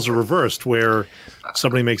in the roles are reversed, where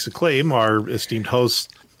somebody makes a claim, our esteemed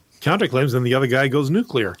host counterclaims, and the other guy goes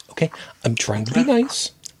nuclear. Okay, I'm trying to be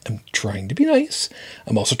nice.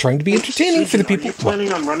 I'm also trying to be entertaining for the people. Are you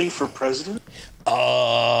planning on running for president?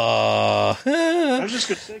 I was just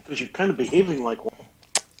going to say, because you're kind of behaving like one.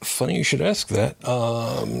 Funny you should ask that.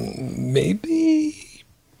 Maybe.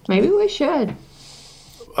 Maybe we should.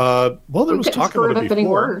 Well, there We was couldn't talk screw about it it up any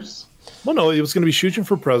before. worse. Well, no, it was going to be Shujin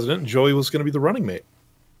for president, and Joey was going to be the running mate.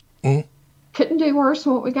 Couldn't do worse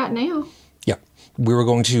than what we got now. Yeah, we were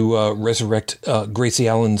going to resurrect Gracie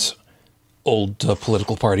Allen's old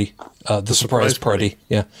political party, the Surprise Party.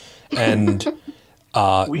 Yeah, and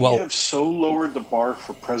We have so lowered the bar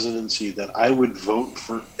for presidency that I would vote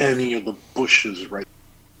for any of the Bushes right.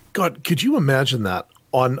 God, could you imagine that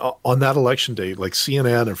on that election day, like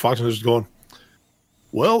CNN and Fox News going,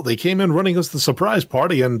 well, they came in running as the surprise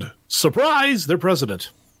party, and surprise, they're president.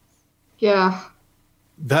 Yeah.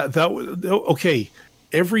 Okay.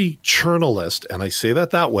 Every journalist, and I say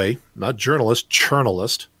that way, not journalist,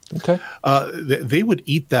 journalist. Okay. They would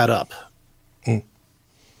eat that up.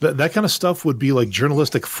 That kind of stuff would be like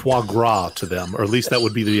journalistic foie gras to them, or at least that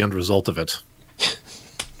would be the end result of it.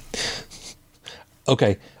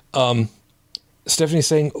 Okay. Stephanie's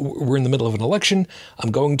saying, we're in the middle of an election. I'm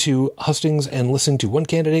going to hustings and listening to one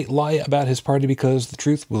candidate lie about his party because the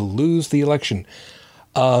truth will lose the election.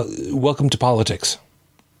 Welcome to politics.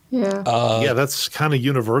 Yeah. Yeah, that's kind of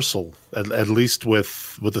universal, at least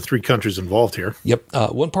with the three countries involved here.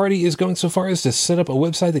 Yep. One party is going so far as to set up a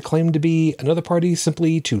website that claimed to be another party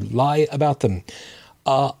simply to lie about them.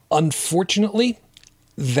 Unfortunately,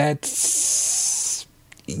 that's...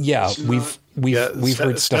 Yeah, we've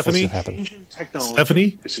heard stuff like that happen.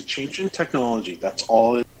 Stephanie? It's a change in technology. That's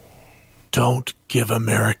all it. Don't give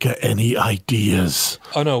America any ideas.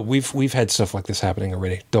 Oh no, we've had stuff like this happening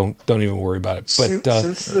already. Don't even worry about it. But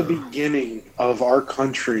since the beginning of our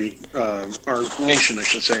country, our nation, I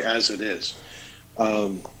should say, as it is,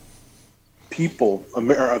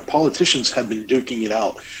 politicians have been duking it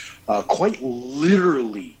out, quite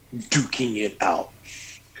literally duking it out,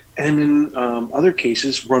 and in other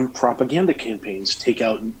cases, run propaganda campaigns, take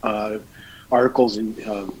out articles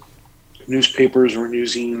in newspapers or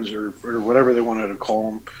newszines or whatever they wanted to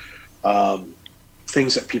call them,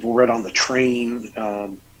 things that people read on the train,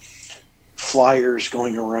 flyers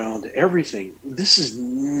going around, everything. This is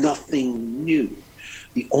nothing new.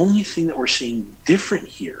 The only thing that we're seeing different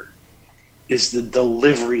here is the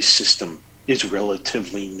delivery system is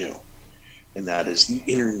relatively new, and that is the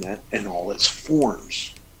internet and all its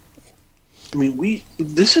forms. I mean,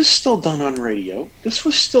 this is still done on radio. This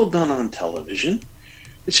was still done on television.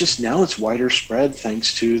 It's just now it's wider spread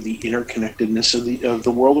thanks to the interconnectedness of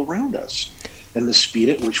the world around us and the speed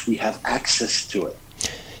at which we have access to it.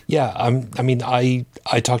 Yeah,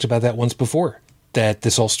 I talked about that once before, that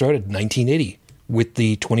this all started in 1980 with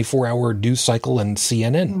the 24-hour news cycle and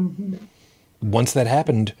CNN. Mm-hmm. Once that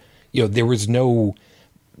happened, there was no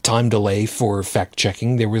time delay for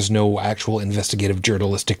fact-checking. There was no actual investigative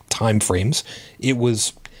journalistic time frames. It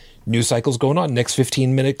was news cycles going on, next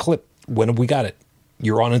 15-minute clip. When have we got it?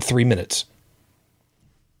 You're on in 3 minutes.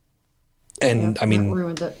 And I mean,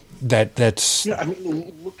 ruined it. That's... Yeah, I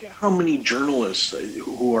mean, look at how many journalists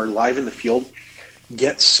who are live in the field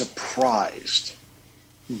get surprised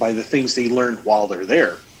by the things they learned while they're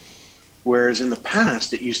there. Whereas in the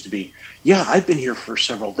past, it used to be, yeah, I've been here for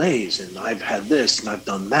several days, and I've had this, and I've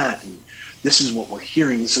done that, and this is what we're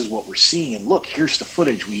hearing, this is what we're seeing, and look, here's the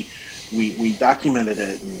footage. We documented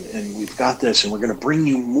it, and we've got this, and we're going to bring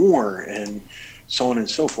you more, and so on and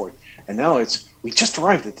so forth. And now it's, we just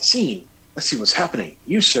arrived at the scene. Let's see what's happening.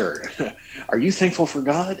 You, sir, are you thankful for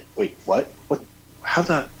God? Wait, what? What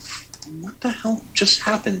the hell just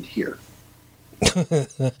happened here?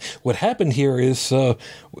 What happened here is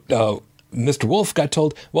Mr. Wolf got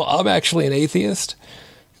told, well, I'm actually an atheist.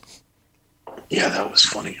 Yeah, that was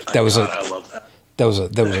funny. I love that.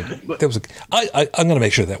 I'm going to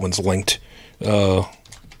make sure that one's linked.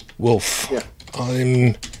 Wolf, yeah.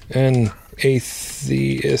 I'm an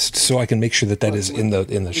atheist, so I can make sure that is in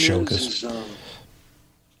the show. Because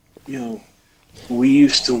we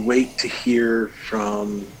used to wait to hear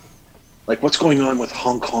from, like, what's going on with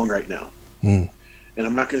Hong Kong right now. And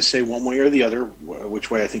I'm not going to say one way or the other which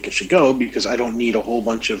way I think it should go, because I don't need a whole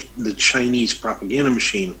bunch of the Chinese propaganda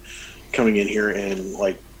machine coming in here and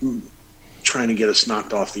like trying to get us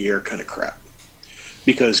knocked off the air kind of crap.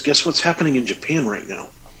 Because guess what's happening in Japan right now?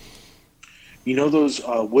 You know those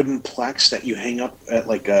wooden plaques that you hang up at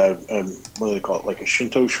like a what do they call it? Like a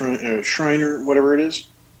Shinto shrine or whatever it is?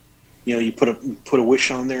 You put a wish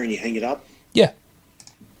on there and you hang it up? Yeah.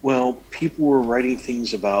 Well, people were writing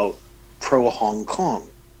things about pro-Hong Kong.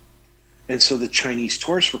 And so the Chinese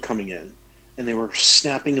tourists were coming in and they were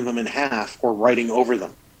snapping them in half or writing over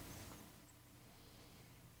them.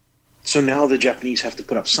 So now the Japanese have to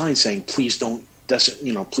put up signs saying, please don't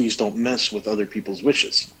mess with other people's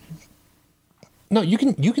wishes. No, you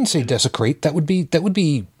can say desecrate. That would be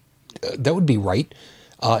right.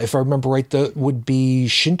 If I remember right, that would be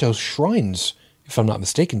Shinto shrines, if I'm not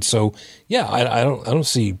mistaken. So yeah, I don't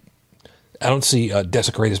see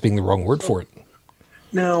desecrate as being the wrong word for it.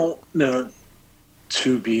 Now,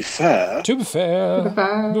 to be fair,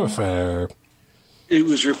 it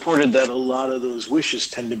was reported that a lot of those wishes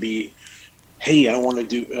tend to be hey, I want to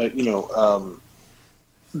do,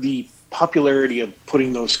 the popularity of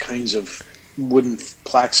putting those kinds of wooden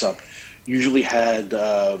plaques up usually had,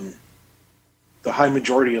 the high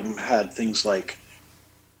majority of them had things like,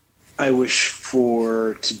 I wish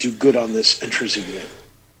to do good on this entrance exam.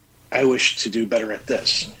 I wish to do better at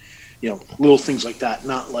this. Little things like that,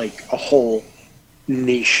 not like a whole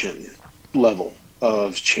nation level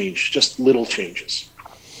of change, just little changes.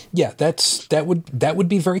 Yeah, that would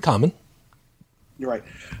be very common. You're right.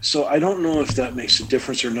 So I don't know if that makes a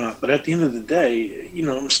difference or not, but at the end of the day,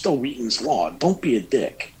 I'm still Wheaton's Law. Don't be a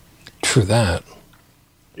dick. True that.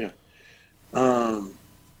 Yeah.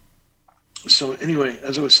 So anyway,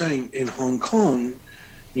 as I was saying, in Hong Kong,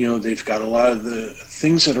 they've got a lot of the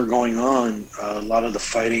things that are going on, a lot of the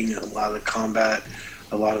fighting, a lot of the combat,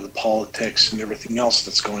 a lot of the politics and everything else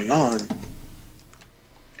that's going on.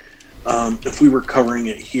 If we were covering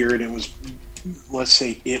it here and it was, let's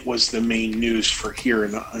say it was the main news for here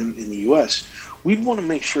in the U.S., we'd want to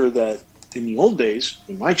make sure that in the old days,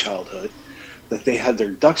 in my childhood, that they had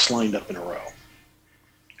their ducks lined up in a row.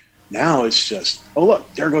 Now it's just, oh,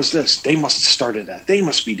 look, there goes this. They must have started that. They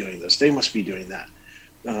must be doing this. They must be doing that.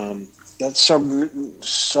 That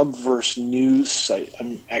Subverse news site,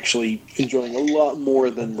 I'm actually enjoying a lot more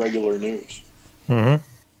than regular news. Mm-hmm.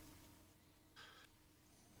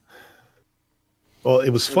 Well,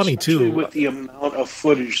 it was funny too with the amount of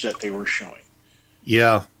footage that they were showing.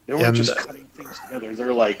 Yeah, they weren't just cutting things together.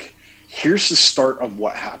 They're like, here's the start of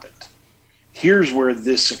what happened. Here's where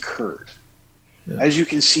this occurred. Yeah. As you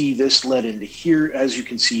can see, this led into here. As you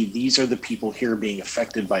can see, these are the people here being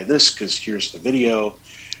affected by this because here's the video.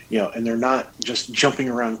 And they're not just jumping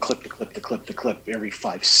around clip to clip to clip to clip every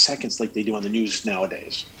 5 seconds like they do on the news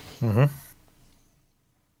nowadays. Mm-hmm.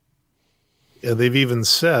 Yeah, they've even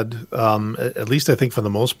said, at least I think for the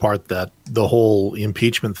most part, that the whole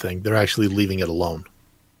impeachment thing, they're actually leaving it alone.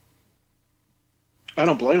 I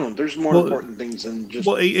don't blame them. There's more important things than just...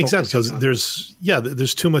 Well, exactly, because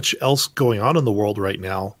there's too much else going on in the world right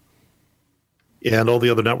now. And all the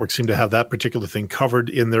other networks seem to have that particular thing covered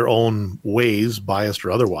in their own ways, biased or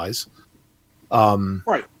otherwise.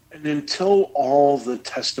 Right. And until all the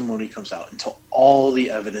testimony comes out, until all the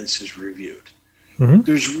evidence is reviewed,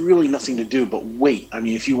 there's really nothing to do but wait. I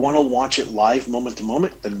mean, if you want to watch it live moment to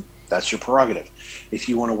moment, then that's your prerogative. If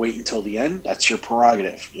you want to wait until the end, that's your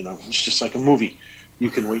prerogative. It's just like a movie. You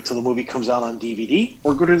can wait till the movie comes out on DVD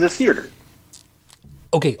or go to the theater.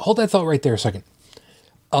 Okay, hold that thought right there a second.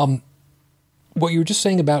 What you were just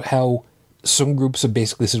saying about how some groups have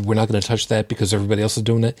basically said we're not going to touch that because everybody else is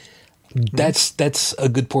doing it. That's a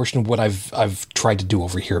good portion of what I've tried to do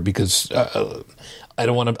over here because I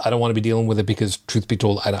don't want to be dealing with it because, truth be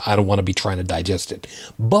told, I don't want to be trying to digest it.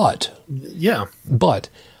 But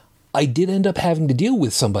I did end up having to deal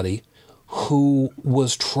with somebody who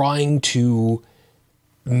was trying to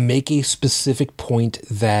make a specific point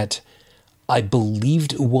that I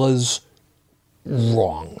believed was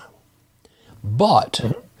wrong.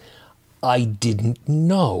 But I didn't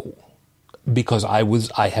know because I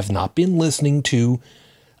have not been listening to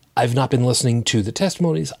the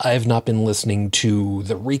testimonies. I have not been listening to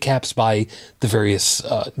the recaps by the various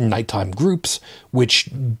nighttime groups,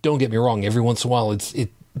 which, don't get me wrong, every once in a while it's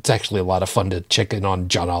actually a lot of fun to check in on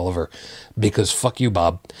John Oliver because fuck you,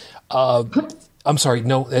 Bob. I'm sorry,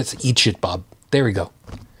 no, that's Eat Shit Bob. There we go.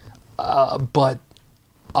 But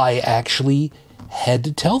I actually had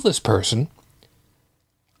to tell this person,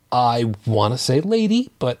 I want to say lady,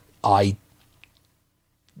 but I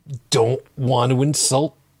don't want to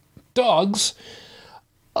insult dogs.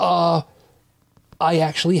 I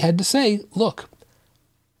actually had to say, look,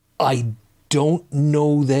 I don't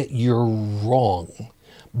know that you're wrong,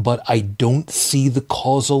 but I don't see the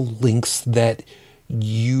causal links that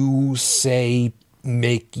you say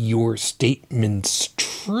make your statements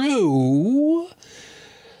true.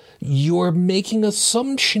 You're making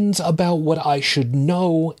assumptions about what I should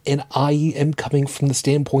know, and I am coming from the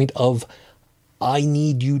standpoint of I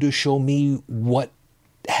need you to show me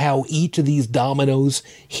how each of these dominoes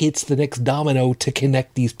hits the next domino to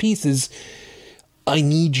connect these pieces. I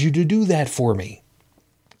need you to do that for me.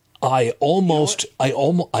 I almost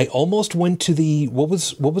went to the what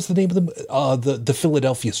was the name of the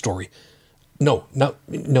Philadelphia story? No,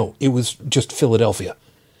 it was just Philadelphia.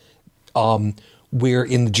 Where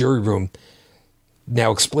in the jury room.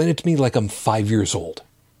 Now explain it to me like I'm 5 years old.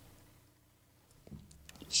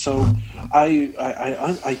 So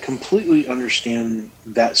I completely understand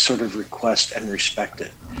that sort of request and respect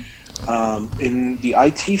it. In the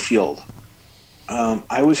IT field,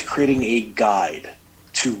 I was creating a guide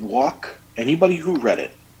to walk anybody who read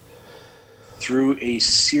it through a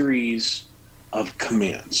series of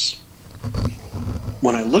commands.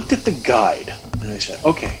 When I looked at the guide, and I said,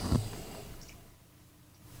 okay,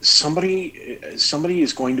 somebody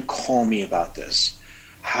is going to call me about this.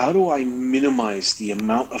 How do I minimize the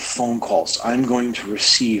amount of phone calls I'm going to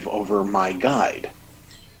receive over my guide?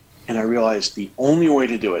 And I realized the only way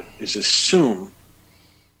to do it is assume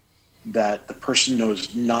that the person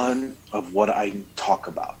knows none of what I talk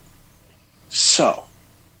about. So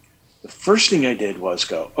the first thing I did was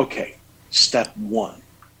go, okay, step 1,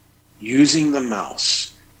 using the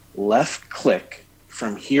mouse, left click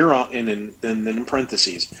from here on, and then in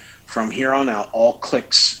parentheses, from here on out, all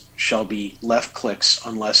clicks shall be left clicks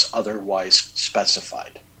unless otherwise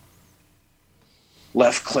specified.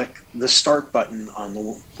 Left click the start button on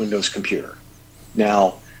the Windows computer.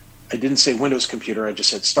 Now, I didn't say Windows computer, I just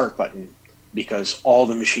said start button, because all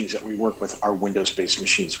the machines that we work with are Windows-based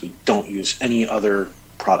machines. We don't use any other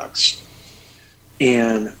products.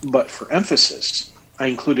 But for emphasis, I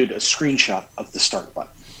included a screenshot of the start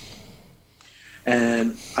button.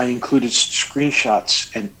 And I included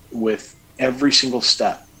screenshots with every single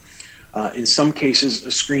step. In some cases, a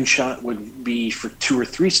screenshot would be for 2 or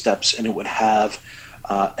 3 steps, and it would have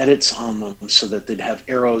edits on them so that they'd have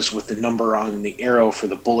arrows with the number on the arrow for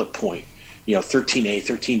the bullet point. 13A,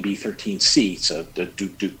 13B, 13C, so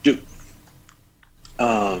do.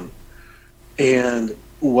 And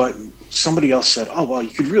what somebody else said, oh, well, you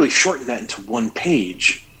could really shorten that into 1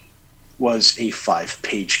 page, was a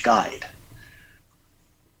 5-page guide.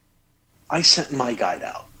 I sent my guide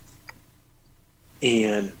out.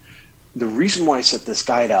 And the reason why I sent this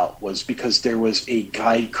guide out was because there was a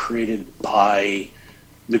guide created by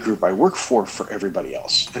the group I work for everybody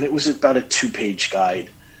else. And it was about a 2-page guide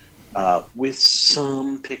with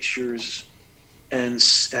some pictures and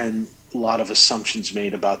a lot of assumptions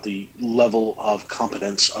made about the level of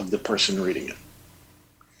competence of the person reading it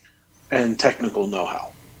and technical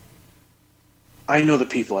know-how. I know the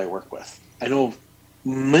people I work with. I know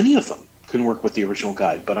many of them can work with the original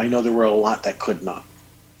guide, but I know there were a lot that could not.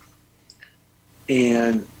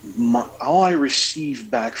 And all I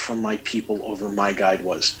received back from my people over my guide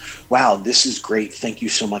was, wow, this is great. Thank you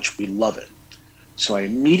so much. We love it. So I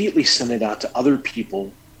immediately sent it out to other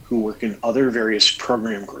people who work in other various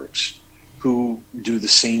program groups who do the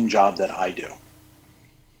same job that I do.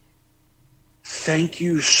 Thank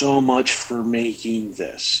you so much for making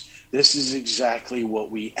this. This is exactly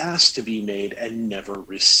what we asked to be made and never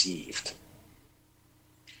received.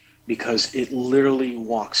 Because it literally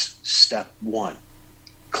walks step 1,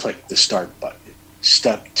 click the start button.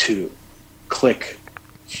 Step 2, click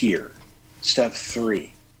here. Step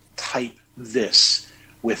 3, type this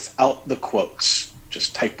without the quotes.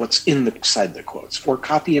 Just type what's inside the quotes, or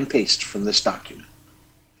copy and paste from this document.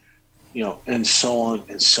 And so on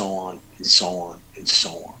and so on and so on and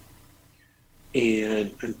so on.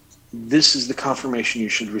 And this is the confirmation you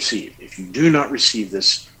should receive. If you do not receive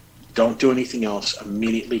this, don't do anything else.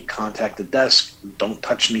 Immediately contact the desk. Don't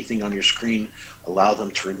touch anything on your screen. Allow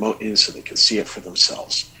them to remote in so they can see it for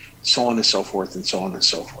themselves. So on and so forth and so on and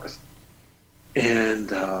so forth.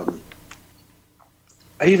 And I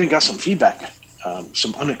even got some feedback,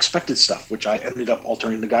 some unexpected stuff, which I ended up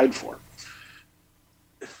altering the guide for.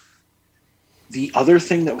 The other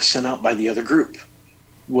thing that was sent out by the other group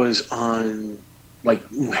was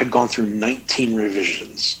had gone through 19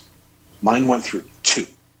 revisions. Mine went through 2.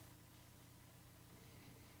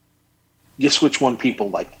 Guess which one people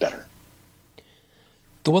liked better?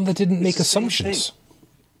 The one that didn't make assumptions.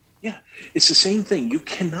 Yeah, it's the same thing. You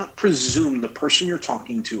cannot presume the person you're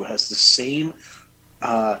talking to has the same,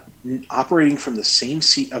 operating from the same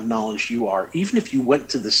seat of knowledge you are, even if you went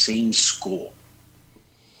to the same school.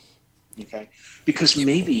 Okay? Because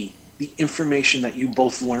maybe the information that you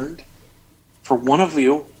both learned, for one of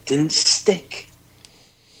you, didn't stick.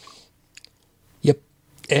 Yep.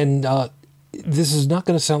 And this is not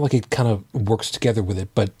going to sound like it kind of works together with it,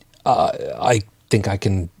 but I think I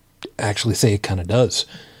can actually say it kind of does.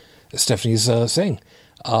 Stephanie's saying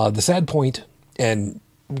the sad point, and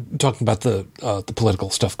talking about the political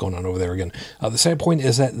stuff going on over there again, the sad point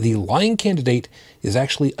is that the lying candidate is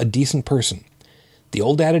actually a decent person. The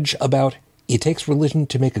old adage about it takes religion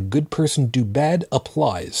to make a good person do bad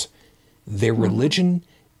applies. Their religion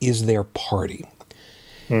is their party.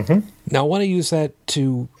 Mm-hmm. Now, I want to use that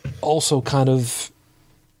to also kind of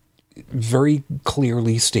very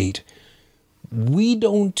clearly state, we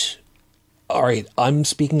don't... All right, I'm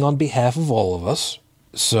speaking on behalf of all of us.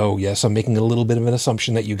 So, yes, I'm making a little bit of an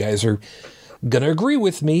assumption that you guys are going to agree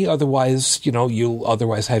with me. Otherwise, you'll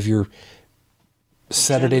otherwise have your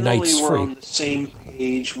Saturday Generally, night's we're free. on the same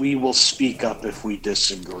page. We will speak up if we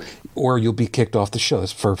disagree. Or you'll be kicked off the show.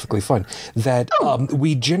 That's perfectly fine. That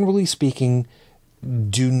we, generally speaking,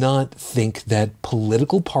 do not think that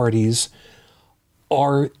political parties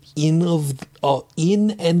are in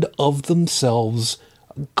and of themselves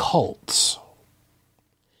cults.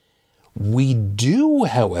 We do,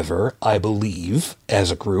 however, I believe,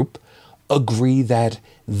 as a group, agree that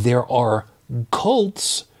there are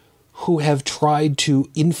cults who have tried to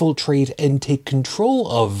infiltrate and take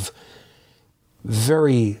control of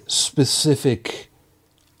very specific,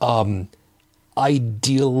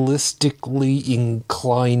 idealistically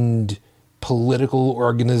inclined political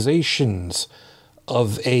organizations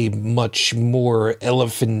of a much more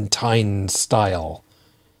elephantine style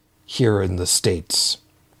here in the States.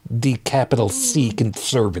 The capital C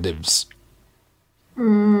conservatives.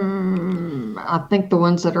 I think the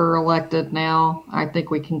ones that are elected now, I think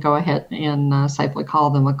we can go ahead and safely call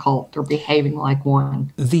them a cult. They're behaving like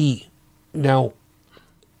one. The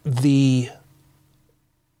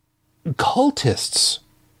cultists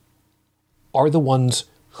are the ones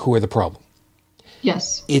who are the problem.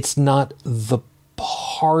 Yes. It's not the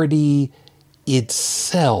party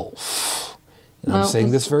itself. And I'm saying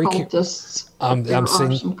this very carefully. I'm there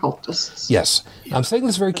saying are some cultists. yes. I'm saying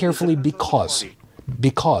this very carefully because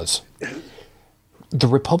the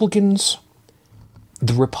Republican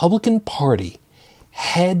Party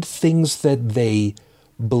had things that they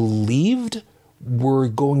believed were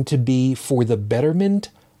going to be for the betterment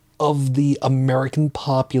of the American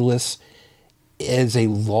populace as a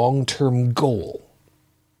long-term goal.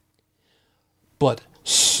 But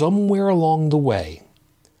somewhere along the way,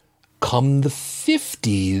 come the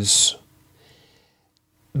 50s,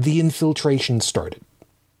 the infiltration started.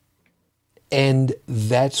 And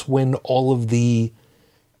that's when all of the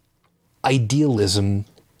idealism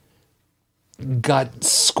got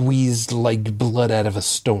squeezed like blood out of a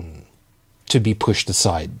stone to be pushed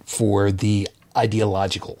aside for the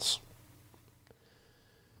ideologicals.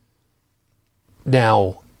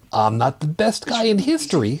 Now, I'm not the best guy in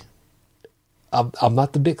history. I'm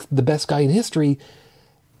not the best guy in history,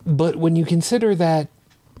 but when you consider that,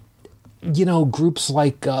 you know, groups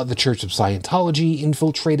like the Church of Scientology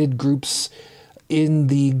infiltrated groups in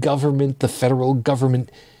the government, the federal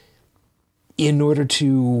government, in order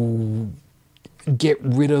to get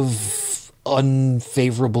rid of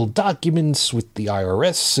unfavorable documents with the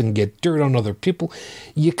IRS and get dirt on other people,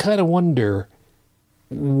 you kind of wonder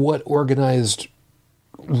what organized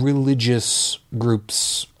religious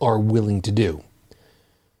groups are willing to do.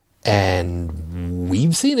 And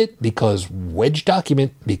we've seen it because Wedge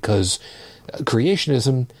Document, because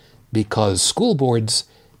creationism, because school boards,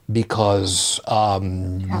 because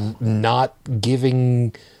not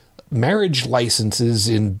giving marriage licenses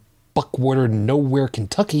in Buckwater, nowhere,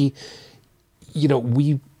 Kentucky. You know,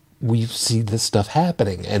 we see this stuff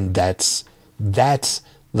happening, and that's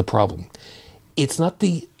the problem. It's not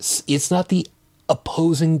the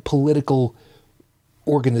opposing political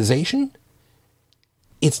organization.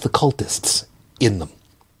 It's the cultists in them,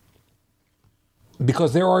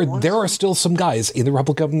 because there are still some guys in the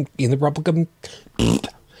Republic.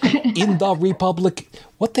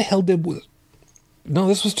 What the hell No,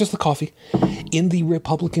 this was just the coffee. In the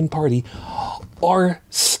Republican Party, are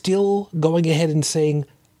still going ahead and saying,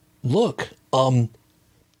 "Look,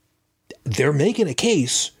 they're making a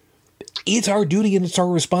case. It's our duty and it's our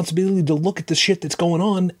responsibility to look at the shit that's going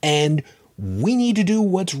on, and we need to do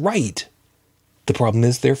what's right." The problem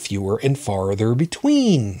is they're fewer and farther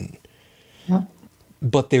between. Yeah.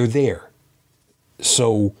 But they're there.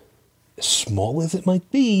 So, small as it might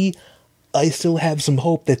be, I still have some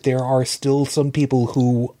hope that there are still some people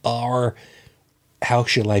who are, how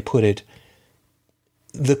shall I put it,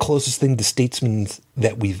 the closest thing to statesmen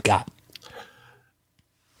that we've got.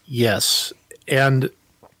 Yes. And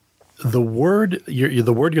the word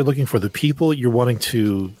you're looking for, the people you're wanting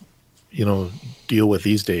to, deal with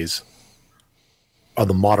these days, are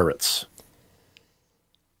the moderates.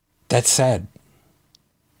 That's sad.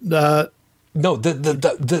 No,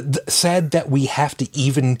 the sad that we have to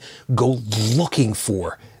even go looking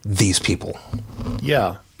for these people.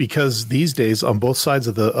 Yeah, because these days on both sides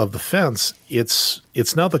of the fence, it's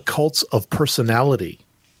now the cults of personality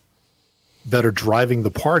that are driving the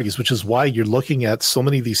parties, which is why you're looking at so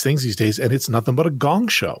many of these things these days, and it's nothing but a gong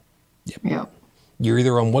show. Yep. Yeah. You're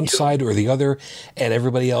either on one side or the other, and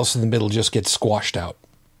everybody else in the middle just gets squashed out.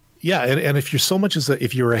 Yeah, and if you're so much as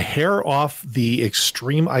if you're a hair off the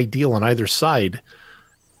extreme ideal on either side,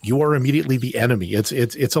 you are immediately the enemy.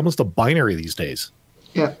 It's almost a binary these days.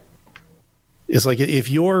 Yeah. It's like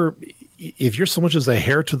if you're if you're so much as a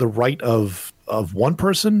hair to the right of one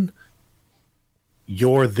person,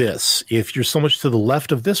 you're this. If you're so much to the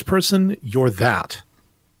left of this person, you're that.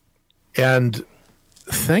 And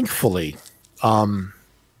thankfully, I'm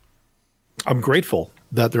grateful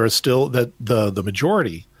that there are still that the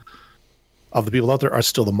majority of the people out there are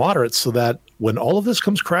still the moderates, so that when all of this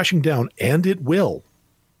comes crashing down, and it will,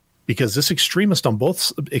 because this extremism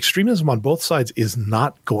on both sides is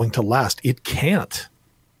not going to last. It can't.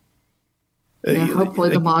 Yeah, hopefully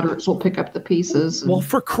the moderates will pick up the pieces. Well,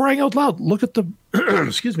 for crying out loud, look at the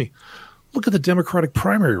excuse me, look at the Democratic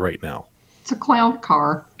primary right now. It's a clown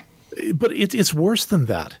car. But it's worse than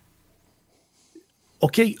that.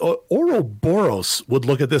 Okay, Ouroboros would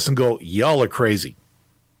look at this and go, y'all are crazy.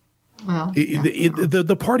 Well,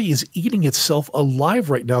 the party is eating itself alive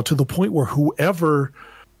right now, to the point where whoever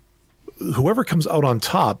comes out on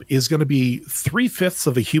top is going to be 3/5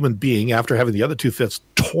 of a human being after having the other 2/5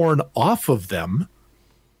 torn off of them.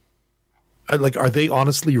 Like, are they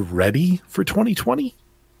honestly ready for 2020?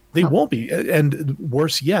 They won't be. And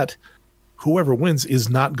worse yet, whoever wins is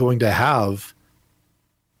not going to have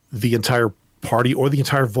the entire party or the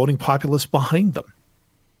entire voting populace behind them.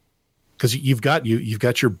 Because you've got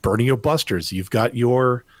your Bernie Busters, you've got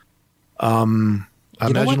your I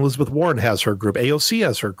imagine Elizabeth Warren has her group, AOC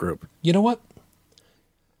has her group. You know what?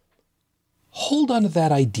 Hold on to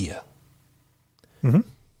that idea. Mm-hmm.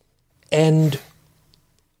 And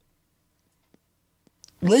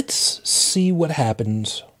let's see what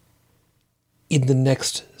happens in the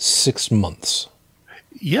next 6 months.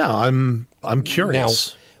 Yeah, I'm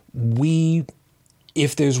curious. Now,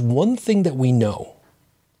 if there's one thing that we know,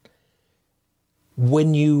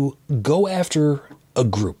 when you go after a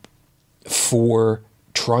group for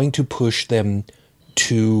trying to push them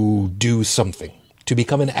to do something, to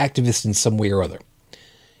become an activist in some way or other,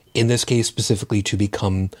 in this case specifically to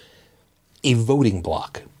become a voting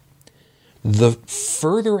bloc, the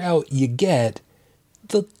further out you get,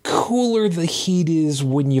 the cooler the heat is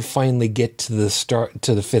when you finally get to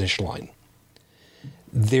the finish line.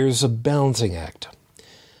 There's a balancing act.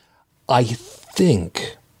 I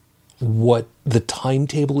think what the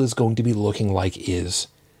timetable is going to be looking like is,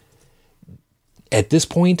 at this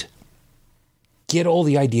point, get all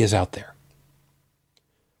the ideas out there.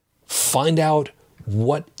 Find out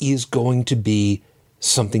what is going to be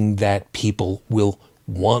something that people will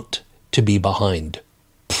want to be behind,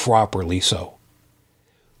 properly so.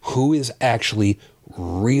 Who is actually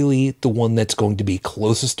really the one that's going to be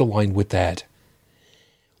closest aligned with that?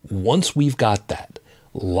 Once we've got that,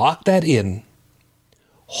 lock that in,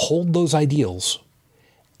 hold those ideals,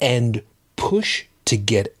 and push to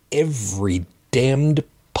get every damned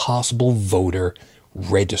possible voter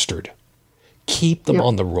registered. Keep them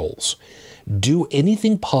on the rolls. Do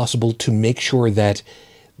anything possible to make sure that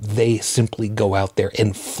they simply go out there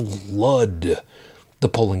and flood the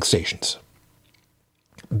polling stations.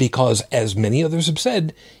 Because, as many others have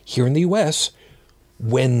said, here in the U.S.,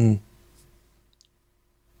 when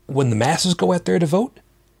the masses go out there to vote,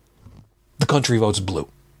 the country votes blue.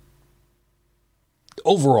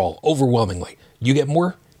 Overall, overwhelmingly, you get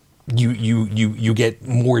more. You get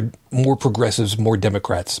more progressives, more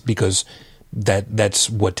Democrats, because that's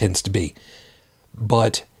what tends to be.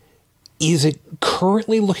 But is it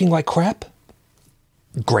currently looking like crap?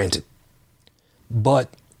 Granted, but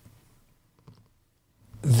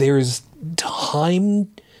there's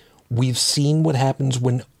time. We've seen what happens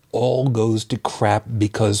when all goes to crap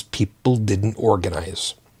because people didn't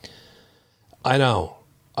organize. I know.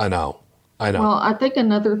 Well, I think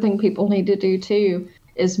another thing people need to do too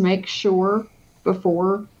is make sure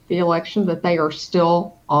before the election that they are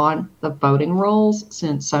still on the voting rolls,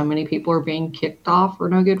 since so many people are being kicked off for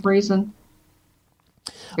no good reason.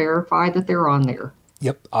 Verify that they're on there.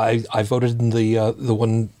 Yep, I voted in the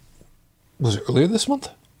one, was it earlier this month?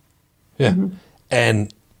 Yeah,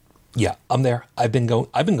 and yeah, I'm there. I've been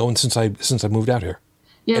going since I moved out here.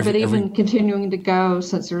 Yeah, but even continuing to go,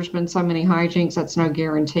 since there's been so many hijinks, that's no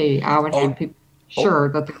guarantee. I would have people sure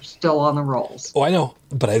that they're still on the rolls. Oh, I know,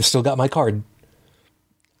 but I've still got my card.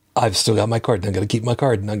 I'm going to keep my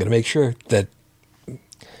card, and I'm going to make sure that,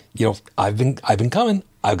 I've been coming.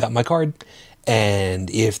 I've got my card, and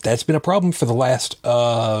if that's been a problem for the last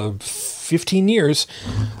 15 years,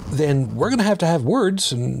 then we're going to have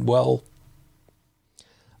words. And well,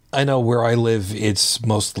 I know where I live, it's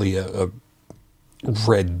mostly a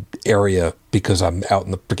red area because I'm out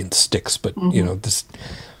in the freaking sticks. But this.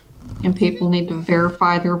 And people need to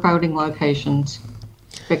verify their voting locations,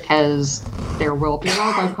 because there will be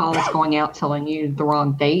robocalls going out telling you the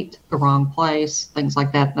wrong date, the wrong place, things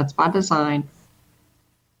like that. That's by design.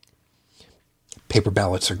 paper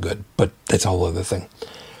ballots are good, but that's a whole other thing.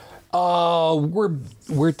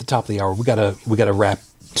 We're at the top of the hour. We gotta wrap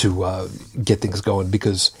to get things going,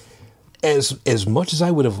 because as much as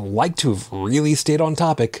I would have liked to have really stayed on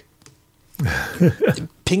topic,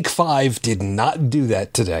 Pink 5 did not do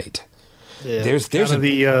that tonight. Yeah, there's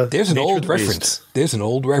an old reference. There's an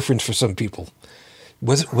old reference for some people.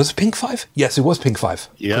 Was it Pink 5? Yes, it was Pink 5.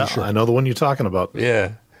 Yeah, sure. I know the one you're talking about.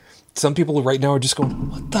 Yeah. Some people right now are just going,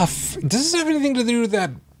 what the does this have anything to do with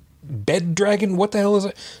that bed dragon? What the hell is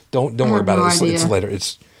it? Don't worry about it. It's later.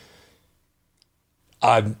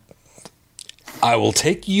 I will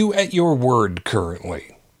take you at your word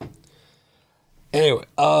currently. Anyway,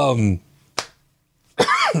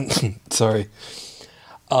 sorry.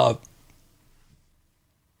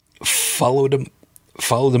 Follow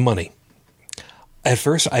the money. At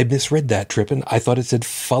first, I misread that, tripping. I thought it said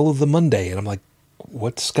follow the Monday, and I'm like,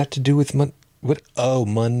 what's got to do with money? What? Oh,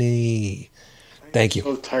 money. Thank you.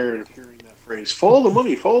 I'm so tired of hearing that phrase. Follow the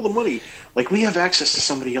money. Follow the money. Like we have access to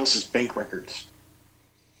somebody else's bank records.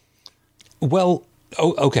 Well,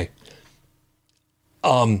 okay.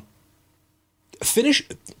 Finish.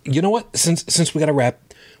 You know what? Since we got to wrap,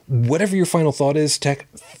 whatever your final thought is, Tech,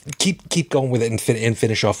 keep going with it and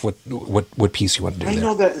finish off what piece you want to do. I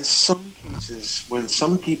know that in some cases, when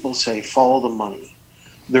some people say follow the money,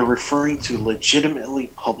 they're referring to legitimately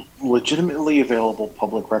available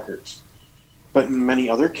public records. But in many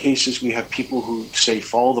other cases, we have people who say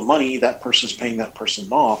follow the money. That person's paying that person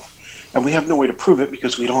off. And we have no way to prove it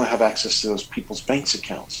because we don't have access to those people's bank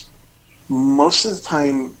accounts. Most of the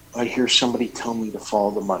time, I hear somebody tell me to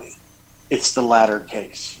follow the money. It's the latter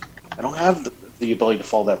case. I don't have the ability to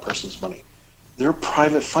follow that person's money. Their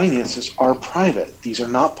private finances are private. These are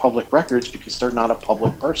not public records because they're not a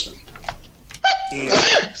public person.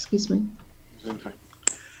 Excuse me.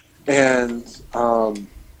 And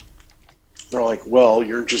they're like, well,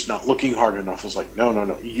 you're just not looking hard enough. I was like,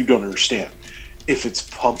 no, you don't understand. If it's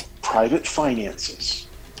private finances,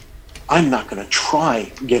 I'm not going to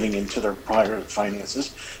try getting into their private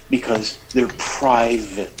finances because they're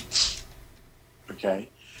private. Okay?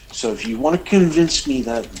 So if you want to convince me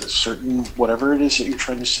that the certain, whatever it is that you're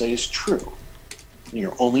trying to say is true, and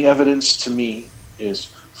your only evidence to me is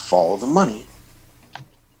follow the money,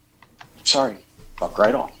 sorry, fuck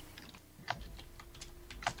right off.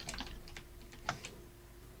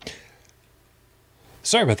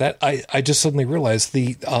 Sorry about that. I just suddenly realized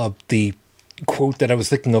the quote that I was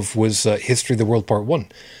thinking of was History of the World Part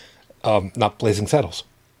 1, not Blazing Saddles.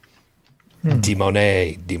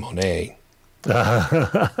 Demonet.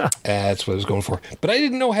 That's what I was going for. But I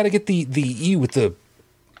didn't know how to get the E with the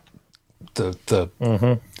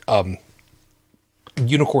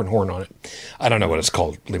unicorn horn on it. I don't know what it's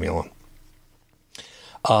called. Leave me alone.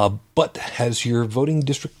 But has your voting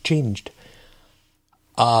district changed?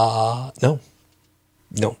 No.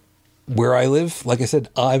 Where I live, like I said,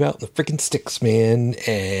 I'm out in the freaking sticks, man,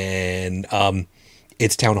 and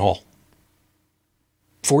it's town hall.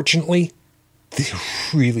 Fortunately, there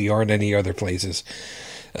really aren't any other places,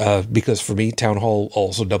 because for me, town hall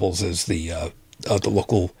also doubles as the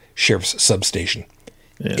local sheriff's substation.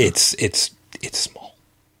 Yeah. It's small.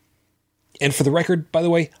 And for the record, by the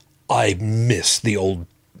way, I miss the old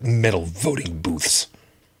metal voting booths.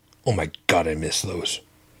 Oh my God, I miss those.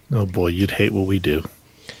 Oh boy, you'd hate what we do.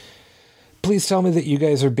 Please tell me that you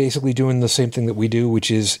guys are basically doing the same thing that we do, which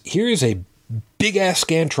is here's a big-ass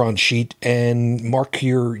Scantron sheet and mark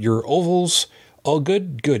your ovals. All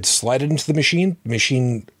good? Good. Slide it into the machine. The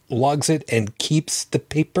machine logs it and keeps the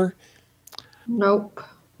paper. Nope.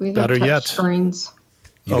 We have Better touch yet. screens.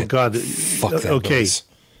 Oh, God. Fuck that okay. noise.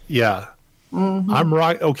 Yeah. Mm-hmm.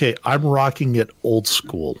 I'm rocking it old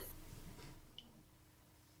school.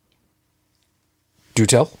 Do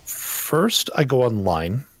tell. First, I go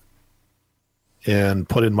online and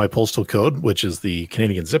put in my postal code, which is the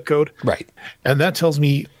Canadian zip code. Right. And that tells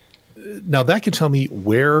me, now that can tell me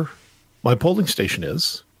where my polling station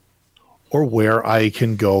is or where I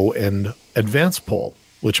can go and advance poll,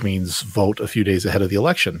 which means vote a few days ahead of the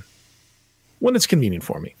election when it's convenient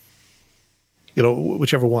for me. You know,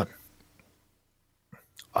 whichever one.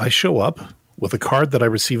 I show up with a card that I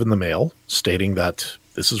receive in the mail stating that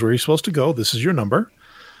this is where you're supposed to go. This is your number.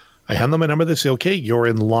 I hand them my number. They say, okay, you're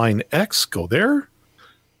in line X. Go there.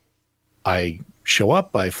 I show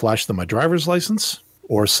up. I flash them my driver's license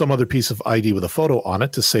or some other piece of ID with a photo on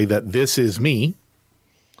it to say that this is me.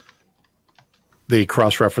 They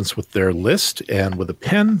cross-reference with their list, and with a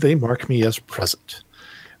pen, they mark me as present.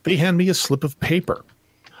 They hand me a slip of paper.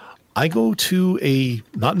 I go to a,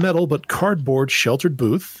 not metal, but cardboard sheltered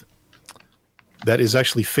booth that is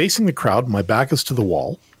actually facing the crowd. My back is to the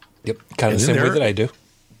wall. Yep, kind of And the same in way there- that I do.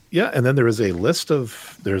 Yeah, and then there's a list of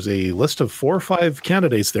 4 or 5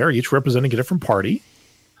 candidates there, each representing a different party.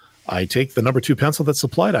 I take the number 2 pencil that's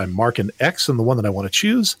supplied. I mark an X in the one that I want to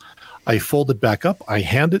choose. I fold it back up. I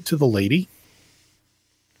hand it to the lady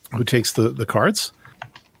who takes the cards.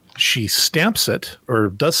 She stamps it or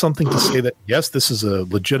does something to say that, yes, this is a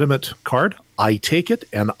legitimate card. I take it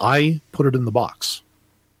and I put it in the box.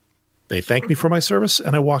 They thank me for my service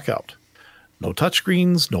and I walk out. No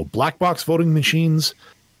touchscreens, no black box voting machines,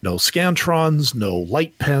 no Scantrons, no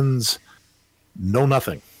light pens, no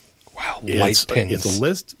nothing. Wow, light pens. It's a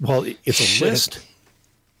list. Well, it's a Shit. list.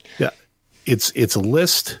 Yeah, it's a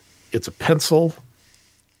list. It's a pencil,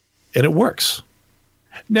 and it works.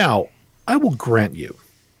 Now, I will grant you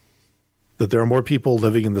that there are more people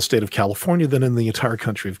living in the state of California than in the entire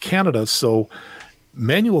country of Canada. So,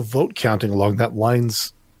 manual vote counting along that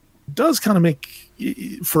lines does kind of make,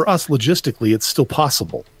 for us logistically, it's still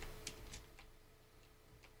possible.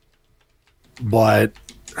 But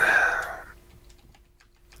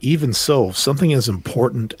even so, something as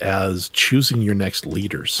important as choosing your next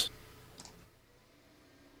leaders,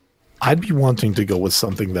 I'd be wanting to go with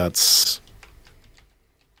something that's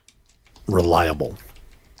reliable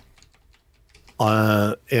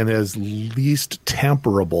and as least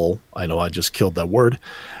tamperable, I know I just killed that word,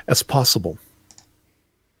 as possible.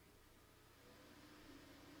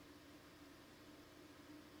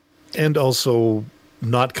 And also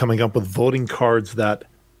not coming up with voting cards that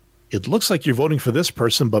it looks like you're voting for this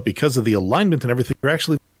person, but because of the alignment and everything, you're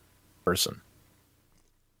actually the person.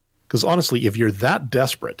 Because honestly, if you're that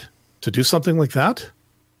desperate to do something like that,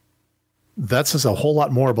 that says a whole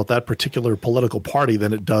lot more about that particular political party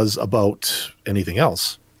than it does about anything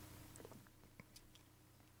else.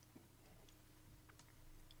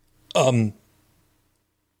 Dallin,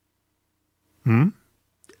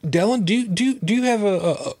 do you have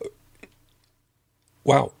a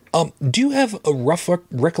wow? Do you have a rough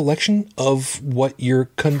recollection of what your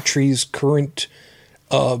country's current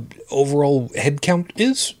overall head count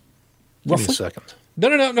is? Give me Roughly? a second.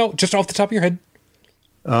 No. Just off the top of your head.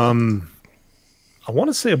 I want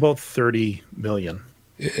to say about 30 million.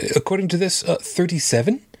 According to this,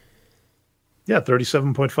 37. Yeah,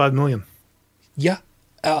 37.5 million. Yeah,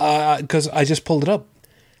 because I just pulled it up.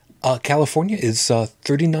 California is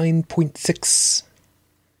 39.6.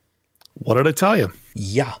 What did I tell you?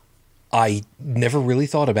 Yeah, I never really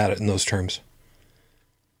thought about it in those terms.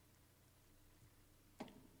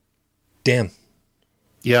 Damn.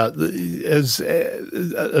 Yeah, as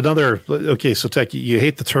another, okay, so Tech, you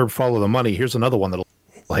hate the term follow the money. Here's another one that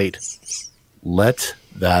I'll hate. Let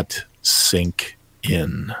that sink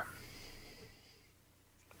in.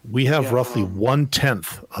 We have roughly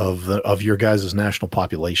 1/10 of your guys' national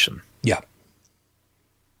population. Yeah.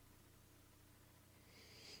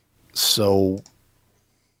 So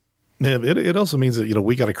it also means that,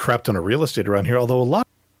 we got a crap ton of real estate around here, although a lot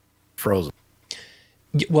frozen.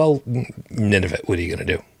 Well, none of it. What are you going to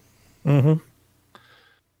do?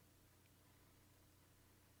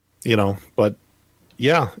 But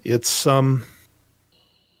yeah, it's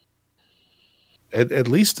at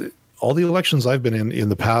least all the elections I've been in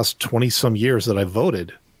the past 20 some years that I've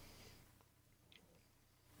voted,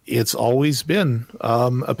 it's always been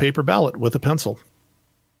a paper ballot with a pencil.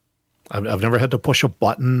 I've never had to push a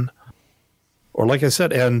button, or like I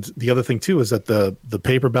said, and the other thing too is that the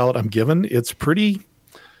paper ballot I'm given, it's pretty.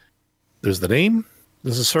 There's the name,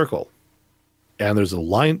 there's a circle, and there's a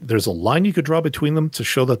line. There's a line you could draw between them to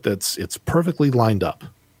show that it's perfectly lined up.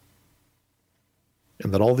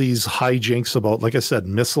 And that all these hijinks about, like I said,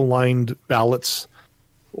 misaligned ballots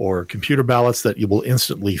or computer ballots that you will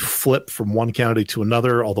instantly flip from one candidate to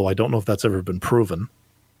another, although I don't know if that's ever been proven.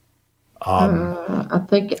 I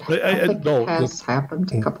think it no, has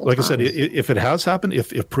happened a couple Like times. I said, if it has happened,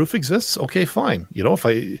 if proof exists, okay, fine.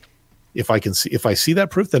 If I see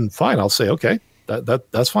that proof, then fine. I'll say, okay,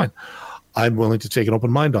 that's fine. I'm willing to take an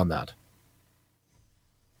open mind on that.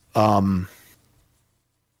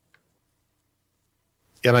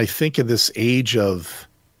 And I think in this age of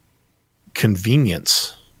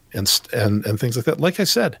convenience and things like that, like I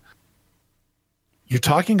said, you're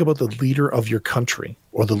talking about the leader of your country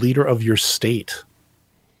or the leader of your state.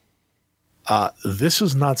 This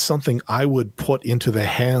is not something I would put into the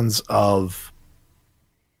hands of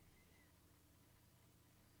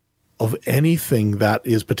anything that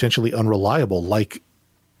is potentially unreliable, like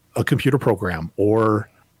a computer program or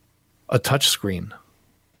a touch screen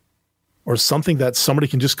or something that somebody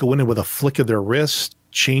can just go in and with a flick of their wrist,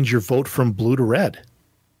 change your vote from blue to red.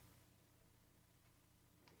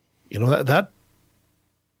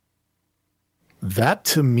 That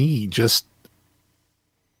to me just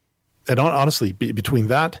And honestly, between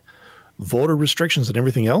that, voter restrictions and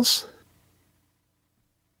everything else,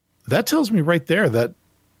 that tells me right there that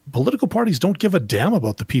political parties don't give a damn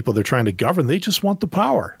about the people they're trying to govern. They just want the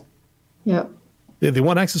power. Yep. They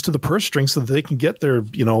want access to the purse strings so that they can get their,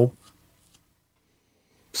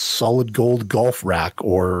 solid gold golf rack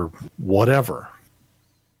or whatever.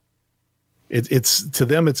 It's to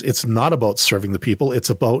them, it's not about serving the people. It's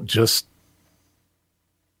about just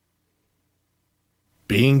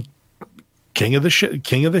being king of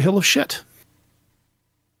the hill of shit.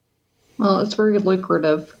 Well, it's very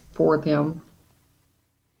lucrative for them.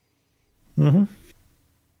 Mm-hmm.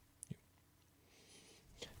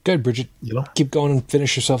 Good, Bridget. Keep going and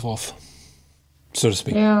finish yourself off, so to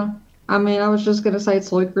speak. Yeah. I mean, I was just going to say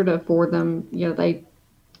it's lucrative for them. They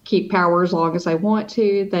keep power as long as they want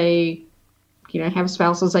to. They, have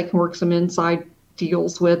spouses they can work some inside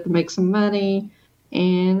deals with to make some money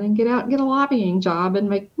and then get out and get a lobbying job and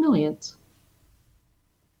make millions.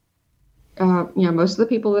 Most of the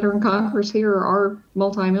people that are in Congress here are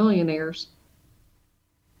multimillionaires.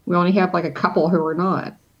 We only have like a couple who are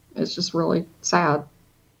not. It's just really sad.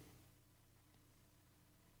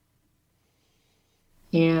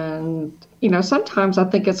 And, sometimes I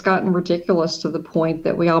think it's gotten ridiculous to the point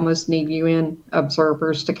that we almost need UN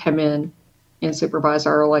observers to come in and supervise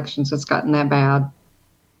our elections. It's gotten that bad.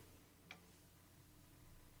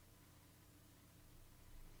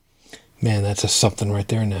 Man, that's something right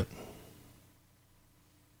there, Nat.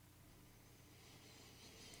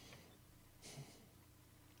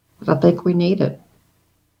 But I think we need it.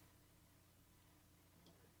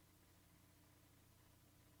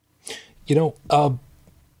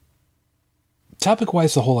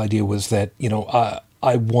 Topic-wise, the whole idea was that,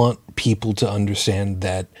 I want people to understand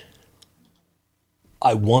that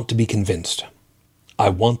I want to be convinced. I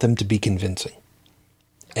want them to be convincing.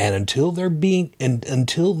 And until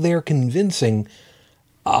they're convincing,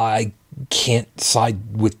 I can't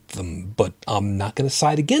side with them, but I'm not going to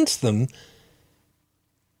side against them.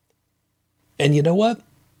 And you know what?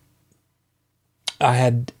 I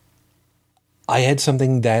had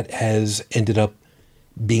something that has ended up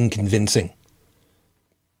being convincing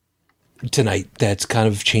tonight that's kind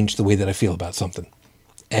of changed the way that I feel about something.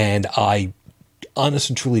 And I honest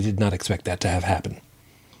and truly did not expect that to have happened.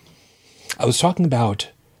 I was talking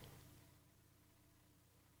about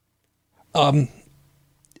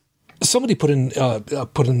somebody put in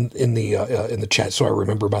the chat, so I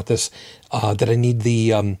remember about this, that I need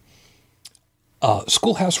the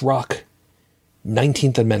Schoolhouse Rock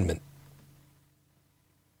 19th Amendment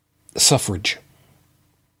suffrage.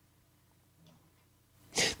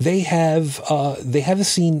 They have a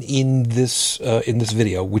scene in this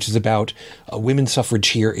video which is about women's suffrage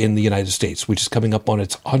here in the United States, which is coming up on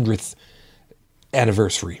its 100th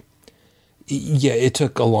anniversary. Yeah, it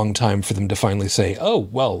took a long time for them to finally say, "Oh,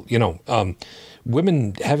 well,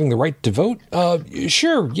 women having the right to vote.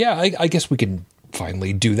 Sure, yeah, I guess we can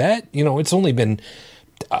finally do that." It's only been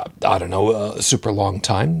I don't know a super long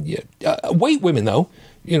time. Yeah, white women though,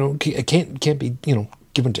 can't be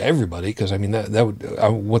given to everybody, because I mean that would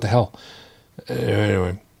what the hell.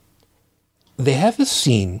 Anyway, they have a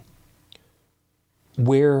scene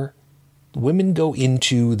where women go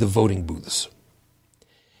into the voting booths,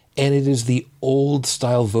 and it is the old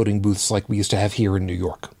style voting booths like we used to have here in New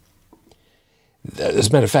York. As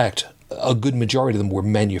a matter of fact, a good majority of them were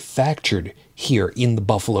manufactured here in the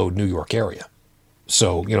Buffalo, New York area.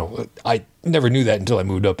 So, I never knew that until I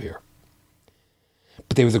moved up here.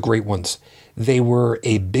 But they were the great ones. They were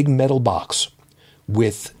a big metal box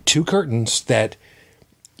with two curtains that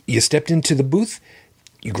you stepped into the booth,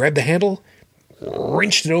 you grabbed the handle,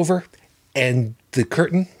 wrenched it over, and the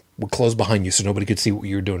curtain would close behind you so nobody could see what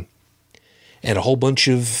you were doing. And a whole bunch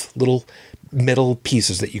of little metal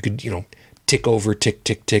pieces that you could, tick over, tick,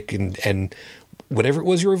 tick, tick, and whatever it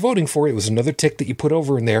was you were voting for, it was another tick that you put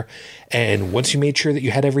over in there. And once you made sure that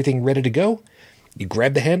you had everything ready to go, you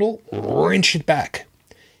grab the handle, wrench it back.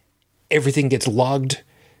 Everything gets logged.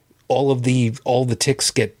 All the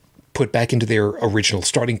ticks get put back into their original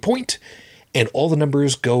starting point, and all the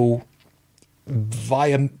numbers go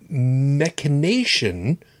via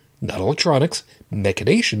machination, not electronics,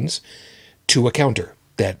 machinations, to a counter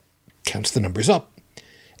that counts the numbers up,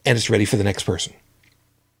 and it's ready for the next person.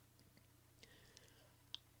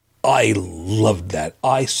 I loved that.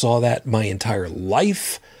 I saw that my entire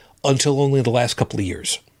life until only the last couple of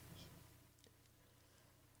years.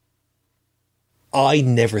 I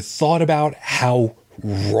never thought about how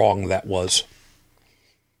wrong that was.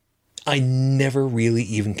 I never really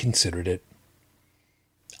even considered it.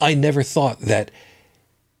 I never thought that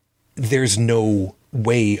there's no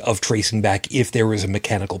way of tracing back if there was a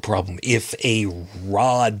mechanical problem, if a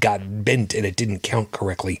rod got bent and it didn't count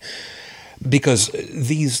correctly. Because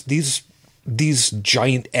these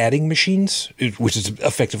giant adding machines, which is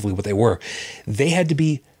effectively what they were, they had to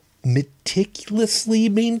be meticulously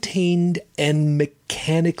maintained and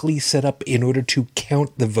mechanically set up in order to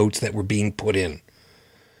count the votes that were being put in.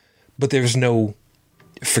 But there's no,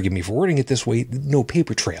 forgive me for wording it this way, no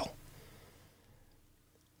paper trail.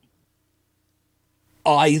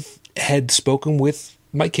 I had spoken with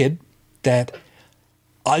my kid that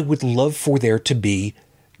I would love for there to be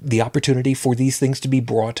the opportunity for these things to be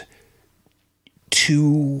brought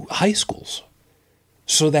to high schools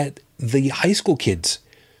so that the high school kids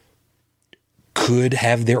could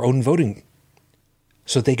have their own voting,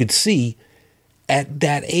 so they could see at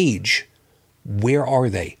that age, where are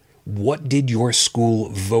they? What did your school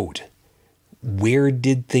vote? Where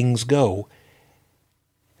did things go?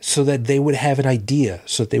 So that they would have an idea,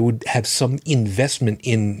 so that they would have some investment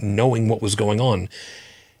in knowing what was going on,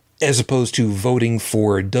 as opposed to voting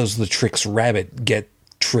for, does the Trix rabbit get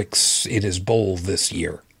Trix in his bowl this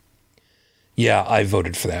year? Yeah, I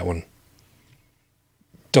voted for that one.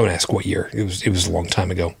 Don't ask what year. It was a long time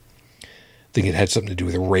ago. I think it had something to do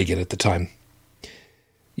with Reagan at the time.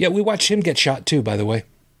 Yeah, we watched him get shot too, by the way.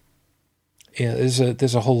 Yeah,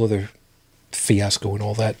 there's a whole other fiasco and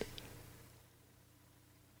all that.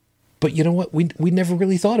 But you know what? We never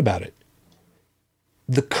really thought about it.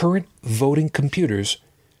 The current voting computers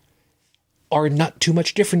are not too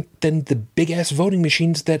much different than the big-ass voting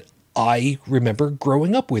machines that I remember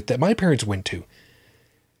growing up with, that my parents went to.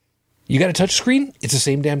 You got a touch screen? It's the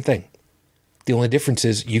same damn thing. The only difference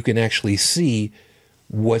is you can actually see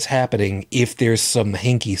what's happening if there's some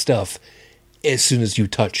hanky stuff as soon as you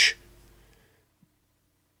touch.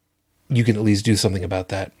 You can at least do something about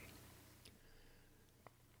that.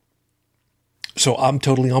 So I'm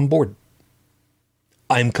totally on board.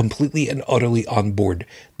 I'm completely and utterly on board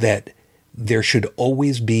that there should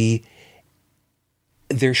always be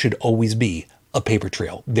a paper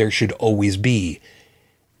trail. There should always be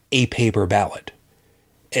a paper ballot.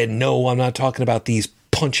 And no, I'm not talking about these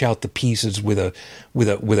punch out the pieces with a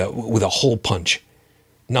hole punch.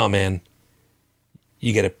 Nah, man.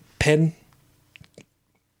 You get a pen,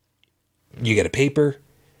 you get a paper,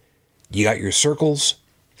 you got your circles,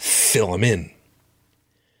 fill them in.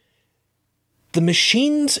 The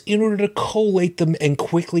machines, in order to collate them and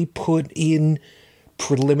quickly put in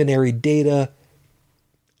preliminary data,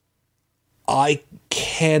 I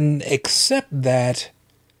can accept that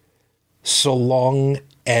so long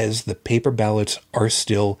as the paper ballots are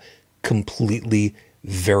still completely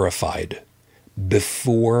verified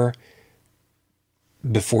before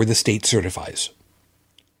the state certifies,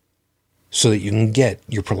 so that you can get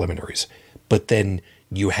your preliminaries. But then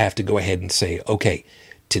you have to go ahead and say, okay,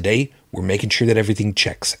 today we're making sure that everything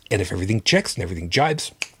checks. And if everything checks and everything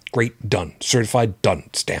jibes, great, done. Certified, done,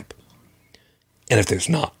 stamp. And if there's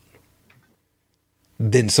not,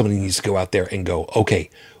 then somebody needs to go out there and go, okay,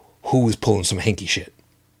 who is pulling some hanky shit?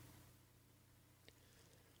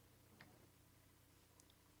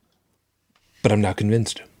 But I'm not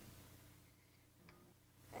convinced.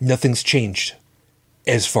 Nothing's changed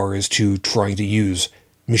as far as to trying to use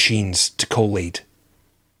machines to collate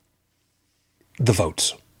the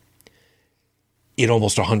votes in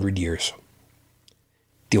almost 100 years.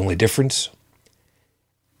 The only difference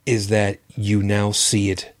is that you now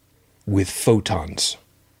see it with photons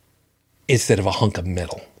instead of a hunk of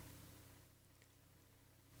metal.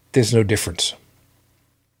 There's no difference.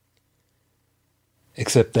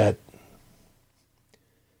 Except that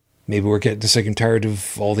maybe we're getting sick and tired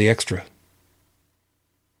of all the extra.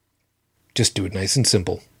 Just do it nice and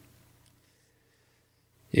simple.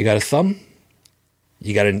 You got a thumb?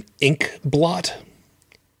 You got an ink blot?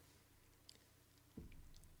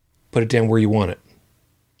 Put it down where you want it.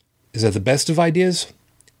 Is that the best of ideas?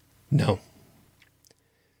 No.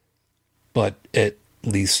 But at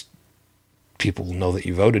least people will know that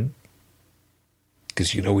you voted,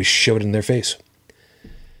 because you can always show it in their face.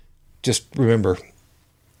 Just remember,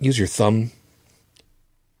 use your thumb.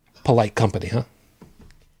 Polite company, huh?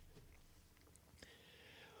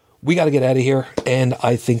 We got to get out of here, and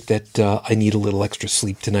I think that I need a little extra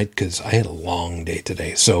sleep tonight because I had a long day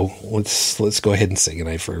today. So let's go ahead and say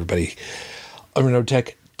goodnight for everybody. I'm Renaud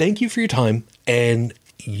Tech. Thank you for your time, and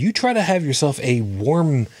you try to have yourself a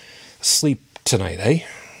warm sleep tonight, eh?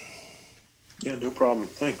 Yeah, no problem.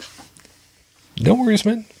 Thanks. No worries,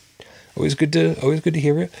 man. Always good to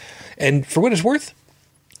hear you. And for what it's worth,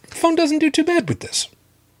 the phone doesn't do too bad with this.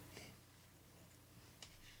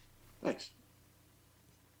 Thanks.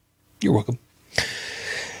 You're welcome.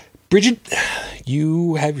 Bridget,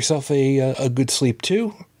 you have yourself a good sleep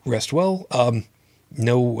too. Rest well.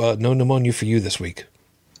 No pneumonia for you this week,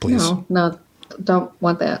 please. No, don't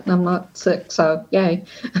want that. I'm not sick, so yay.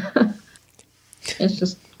 It's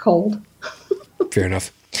just cold. Fair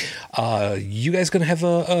enough. You guys gonna have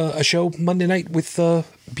a show Monday night with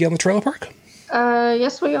Beyond the Trailer Park?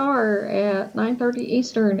 Yes, we are at 9:30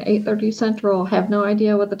 Eastern, 8:30 Central. Have no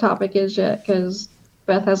idea what the topic is yet because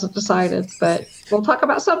Beth hasn't decided, but we'll talk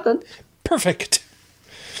about something. Perfect.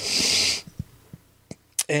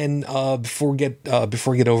 And before we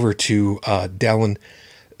get over to Dallin,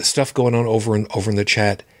 stuff going on over in the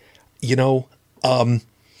chat. You know, I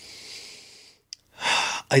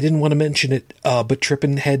didn't want to mention it, but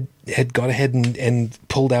Trippin had gone ahead and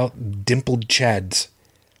pulled out Dimpled Chads.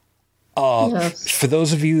 Yes. For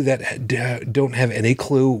those of you that don't have any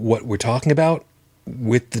clue what we're talking about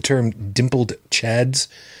with the term Dimpled Chads,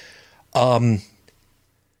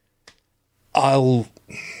 I'll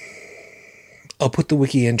put the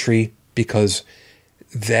wiki entry because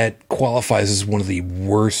that qualifies as one of the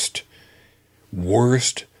worst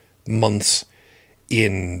months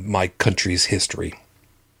in my country's history.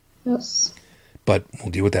 Yes. But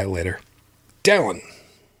we'll deal with that later. Dallin,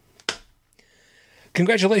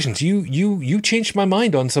 congratulations. You changed my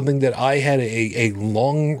mind on something that I had a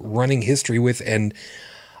long running history with, and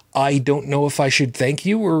I don't know if I should thank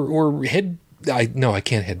you or I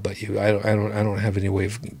can't headbutt you. I don't have any way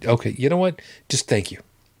of. Okay, you know what? Just thank you.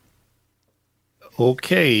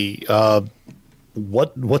 Okay.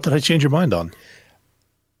 What did I change your mind on?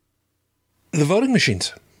 The voting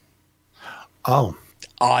machines. Oh.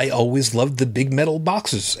 I always loved the big metal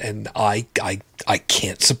boxes, and I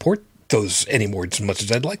can't support those anymore as much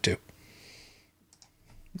as I'd like to.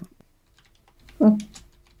 Well,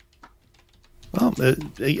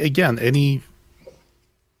 again,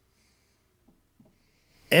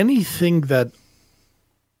 anything that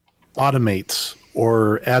automates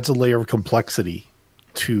or adds a layer of complexity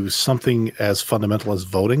to something as fundamental as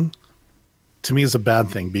voting, to me is a bad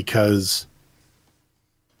thing, because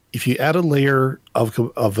if you add a layer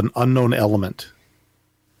of an unknown element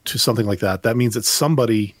to something like that, that means that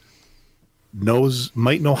somebody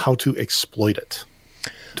might know how to exploit it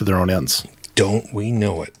to their own ends. Don't we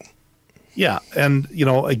know it? Yeah. And,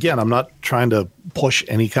 again, I'm not trying to push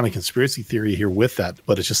any kind of conspiracy theory here with that,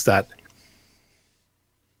 but it's just that,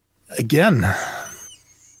 again,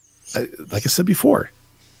 like I said before,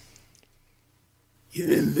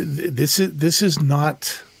 this is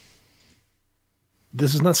not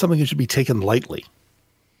something that should be taken lightly.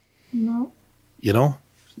 No.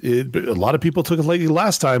 A lot of people took it lightly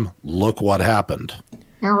last time. Look what happened.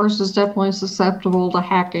 Ours is definitely susceptible to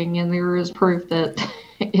hacking, and there is proof that,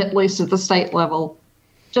 at least at the state level,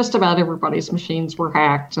 just about everybody's machines were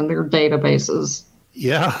hacked and their databases.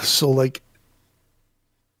 Yeah. So,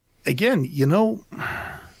 again, do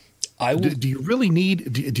you really need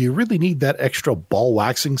that extra ball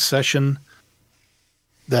waxing session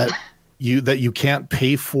that you can't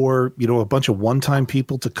pay for, a bunch of one-time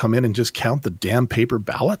people to come in and just count the damn paper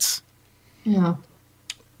ballots? Yeah.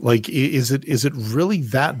 Is it really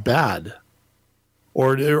that bad?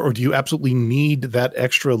 Or do you absolutely need that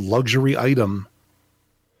extra luxury item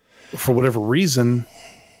for whatever reason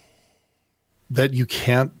that you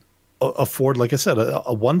can't afford, like I said,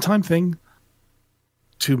 a one-time thing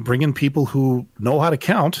to bring in people who know how to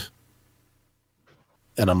count?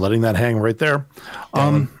 And I'm letting that hang right there.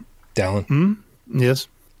 Dallin. Yes.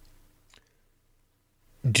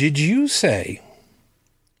 Did you say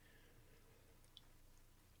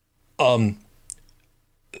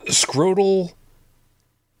scrotal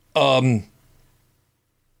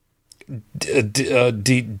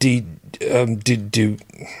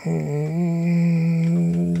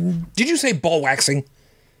did you say ball waxing?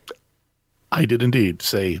 I did indeed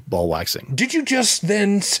say ball waxing. Did you just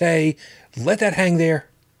then say, let that hang there?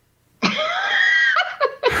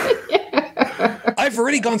 I've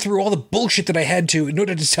already gone through all the bullshit that I had to in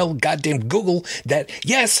order to tell goddamn Google that,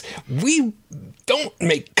 yes, we don't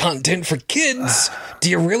make content for kids.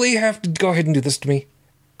 Do you really have to go ahead and do this to me?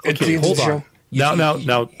 Okay, hold on.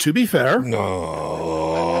 Now, to be fair.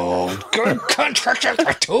 No. Good contraction,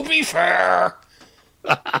 to be fair.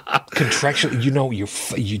 Contraction, you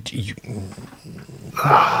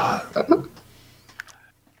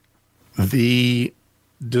the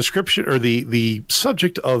description or the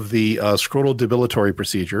subject of the scrotal debilitatory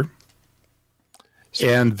procedure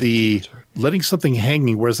and the letting something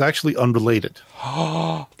hanging where it's actually unrelated.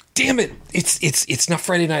 Oh, damn it. It's not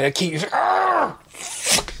Friday night. I can't use it. I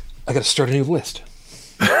got to start a new list.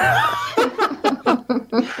 I'll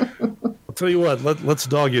Tell you what, let's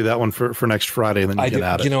dog you that one for next Friday, and then you get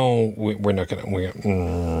at it. You know, we're not going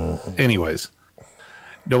to. Anyways,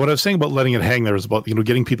 no, what I was saying about letting it hang there is about,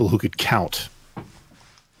 getting people who could count.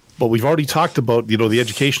 But we've already talked about, the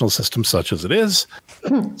educational system such as it is.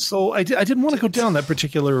 So I didn't want to go down that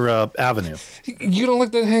particular avenue. You don't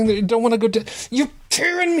like that hang there. You don't want to go down. You're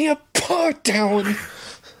tearing me apart, Dallin.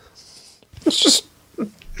 It's just...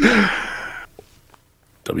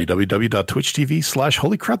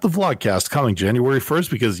 www.twitch.tv/Holy Crap the Vlogcast coming January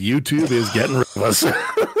 1st because YouTube is getting rid of us.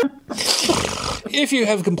 If you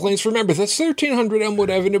have complaints, remember that's 1300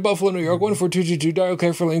 Elmwood Avenue, Buffalo, New York, 14222. Dial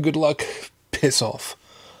carefully and good luck. Piss off.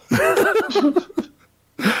 I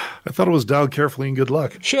thought it was dialed carefully and good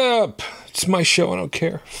luck. Shut up. It's my show. I don't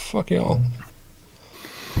care. Fuck y'all.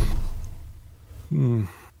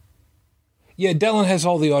 Yeah, Dallin has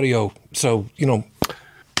all the audio, so,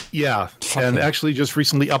 Yeah, and actually just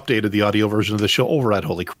recently updated the audio version of the show over at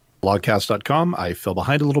holyblogcast.com. I fell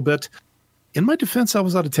behind a little bit. In my defense, I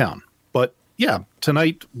was out of town. But yeah,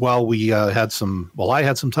 tonight, while I had some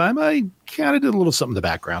time, I kind of did a little something in the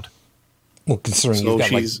background. Well, considering you've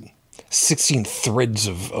got 16 threads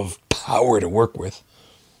of power to work with.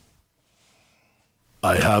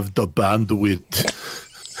 I have the bandwidth.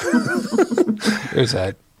 There's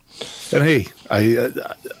that. And hey,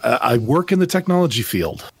 I work in the technology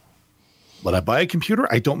field. When I buy a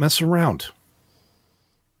computer, I don't mess around.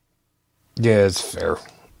 Yeah, it's fair.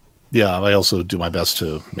 Yeah, I also do my best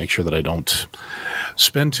to make sure that I don't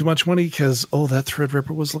spend too much money because, that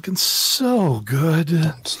Threadripper was looking so good.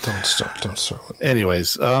 Don't start.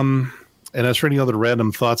 Anyways, and as for any other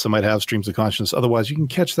random thoughts I might have, streams of conscience, otherwise you can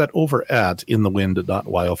catch that over at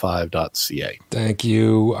inthewind.yo5.ca. Thank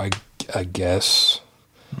you, I guess.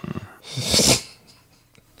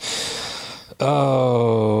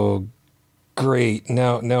 Oh, great.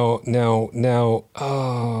 Now,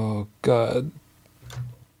 oh, God.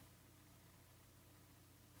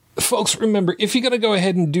 Folks, remember, if you're going to go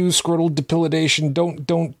ahead and do scrotal depilation, don't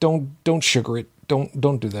sugar it.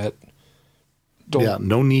 Don't do that.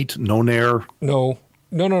 No neat, no nair. No,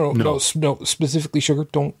 specifically sugar.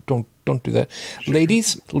 Don't do that. Sugar.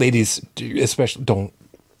 Ladies, especially, don't.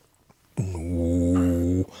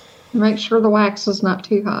 No. Make sure the wax is not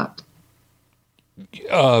too hot.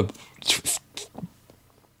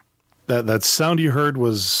 That sound you heard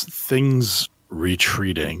was things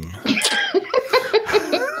retreating.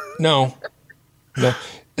 No.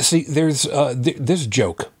 See, there's a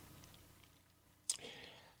joke.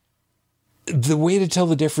 The way to tell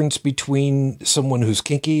the difference between someone who's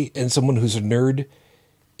kinky and someone who's a nerd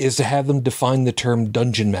is to have them define the term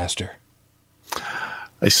dungeon master.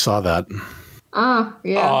 I saw that.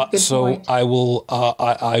 Yeah. Good so point. I will.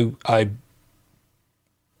 I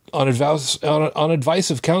on advice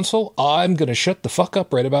of counsel, I'm going to shut the fuck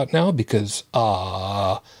up right about now because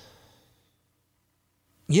yeah.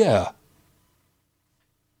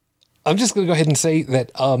 I'm just going to go ahead and say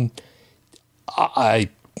that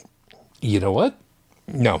you know what?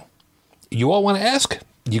 No. You all want to ask?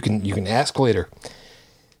 You can ask later.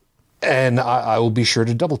 And I will be sure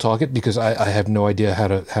to double talk it because I have no idea how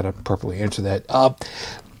to properly answer that.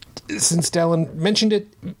 Since Dallin mentioned it,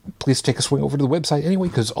 please take a swing over to the website anyway,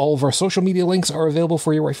 because all of our social media links are available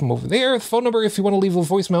for you right from over there. The phone number, if you want to leave a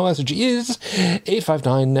voicemail message, is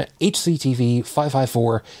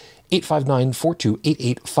 859-HCTV-554,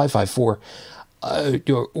 859-4288-554.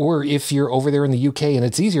 Or if you're over there in the UK and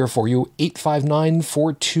it's easier for you,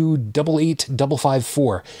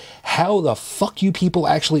 859-4288-554. How the fuck you people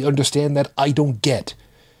actually understand that, I don't get.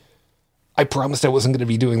 I promised I wasn't going to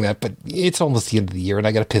be doing that, but it's almost the end of the year and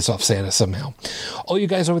I got to piss off Santa somehow. All you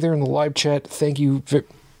guys over there in the live chat, thank you.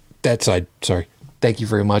 That side, sorry. Thank you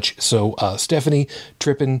very much. So, Stephanie,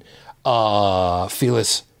 Trippin,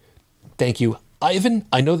 Felis, thank you. Ivan,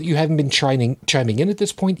 I know that you haven't been chiming in at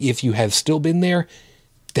this point. If you have still been there,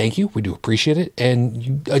 thank you. We do appreciate it. And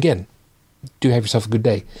you, again, do have yourself a good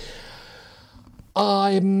day.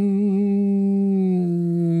 I'm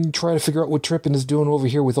trying to figure out what Trippin is doing over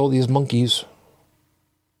here with all these monkeys.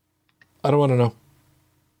 I don't want to know.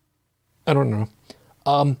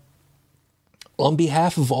 On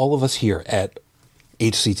behalf of all of us here at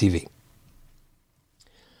HCTV,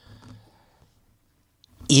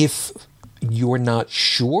 if you're not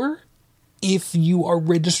sure if you are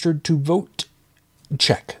registered to vote,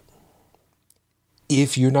 check.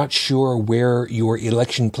 If you're not sure where your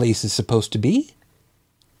election place is supposed to be,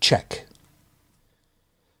 check.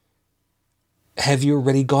 Have you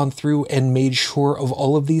already gone through and made sure of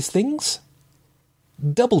all of these things?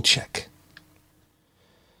 Double check.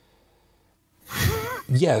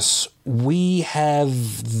 Yes, we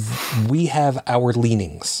have our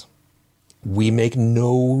leanings. We make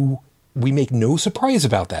no surprise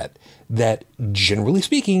about that. That, generally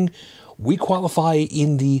speaking, we qualify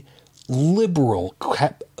in the liberal,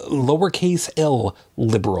 lowercase l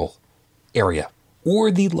liberal area,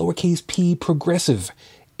 or the lowercase p progressive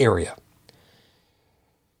area.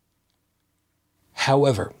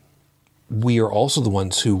 However, we are also the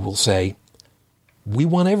ones who will say, we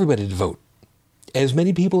want everybody to vote. As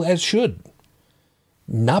many people as should.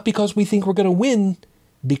 Not because we think we're going to win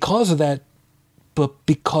because of that, but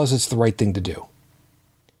because it's the right thing to do.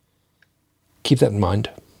 Keep that in mind.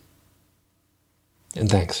 And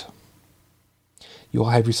thanks. You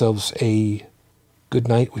all have yourselves a good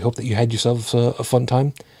night. We hope that you had yourselves a fun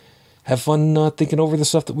time. Have fun thinking over the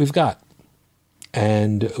stuff that we've got.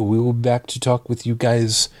 And we will be back to talk with you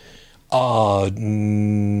guys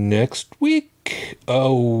next week.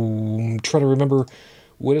 Oh, I'm trying to remember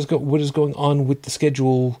what is going on with the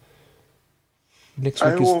schedule. Next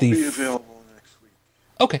week I won't be available next week.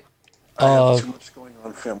 Okay. I have too much going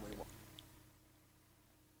on family-wise.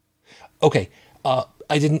 Okay.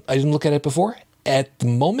 I didn't look at it before. At the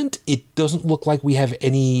moment, it doesn't look like we have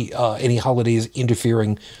any holidays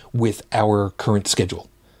interfering with our current schedule.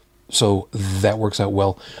 So that works out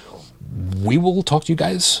well. We will talk to you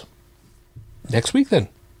guys next week then.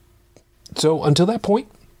 So until that point,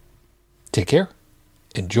 take care,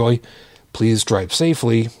 enjoy, please drive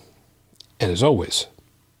safely, and as always,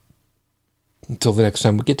 until the next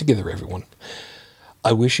time we get together, everyone,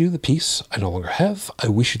 I wish you the peace I no longer have. I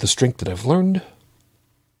wish you the strength that I've learned.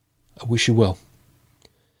 I wish you well.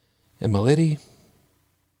 And my lady,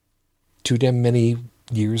 too damn many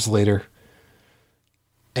years later,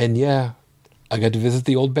 and yeah, I got to visit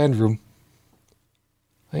the old band room.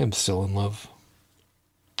 I am still in love.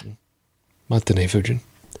 Matane Fujin.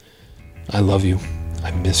 I love you.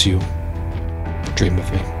 I miss you. Dream of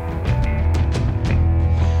me.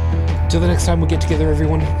 Till the next time we get together,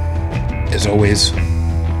 everyone, as always,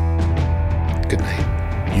 good night.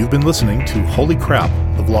 You've been listening to Holy Crap,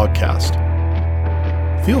 the Vlogcast.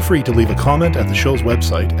 Feel free to leave a comment at the show's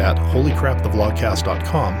website at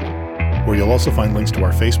holycrapthevlogcast.com, where you'll also find links to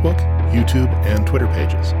our Facebook, YouTube, and Twitter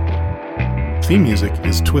pages. Theme music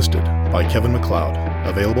is Twisted by Kevin MacLeod,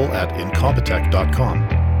 available at incompetech.com.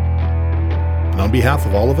 And on behalf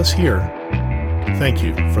of all of us here, thank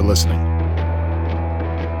you for listening.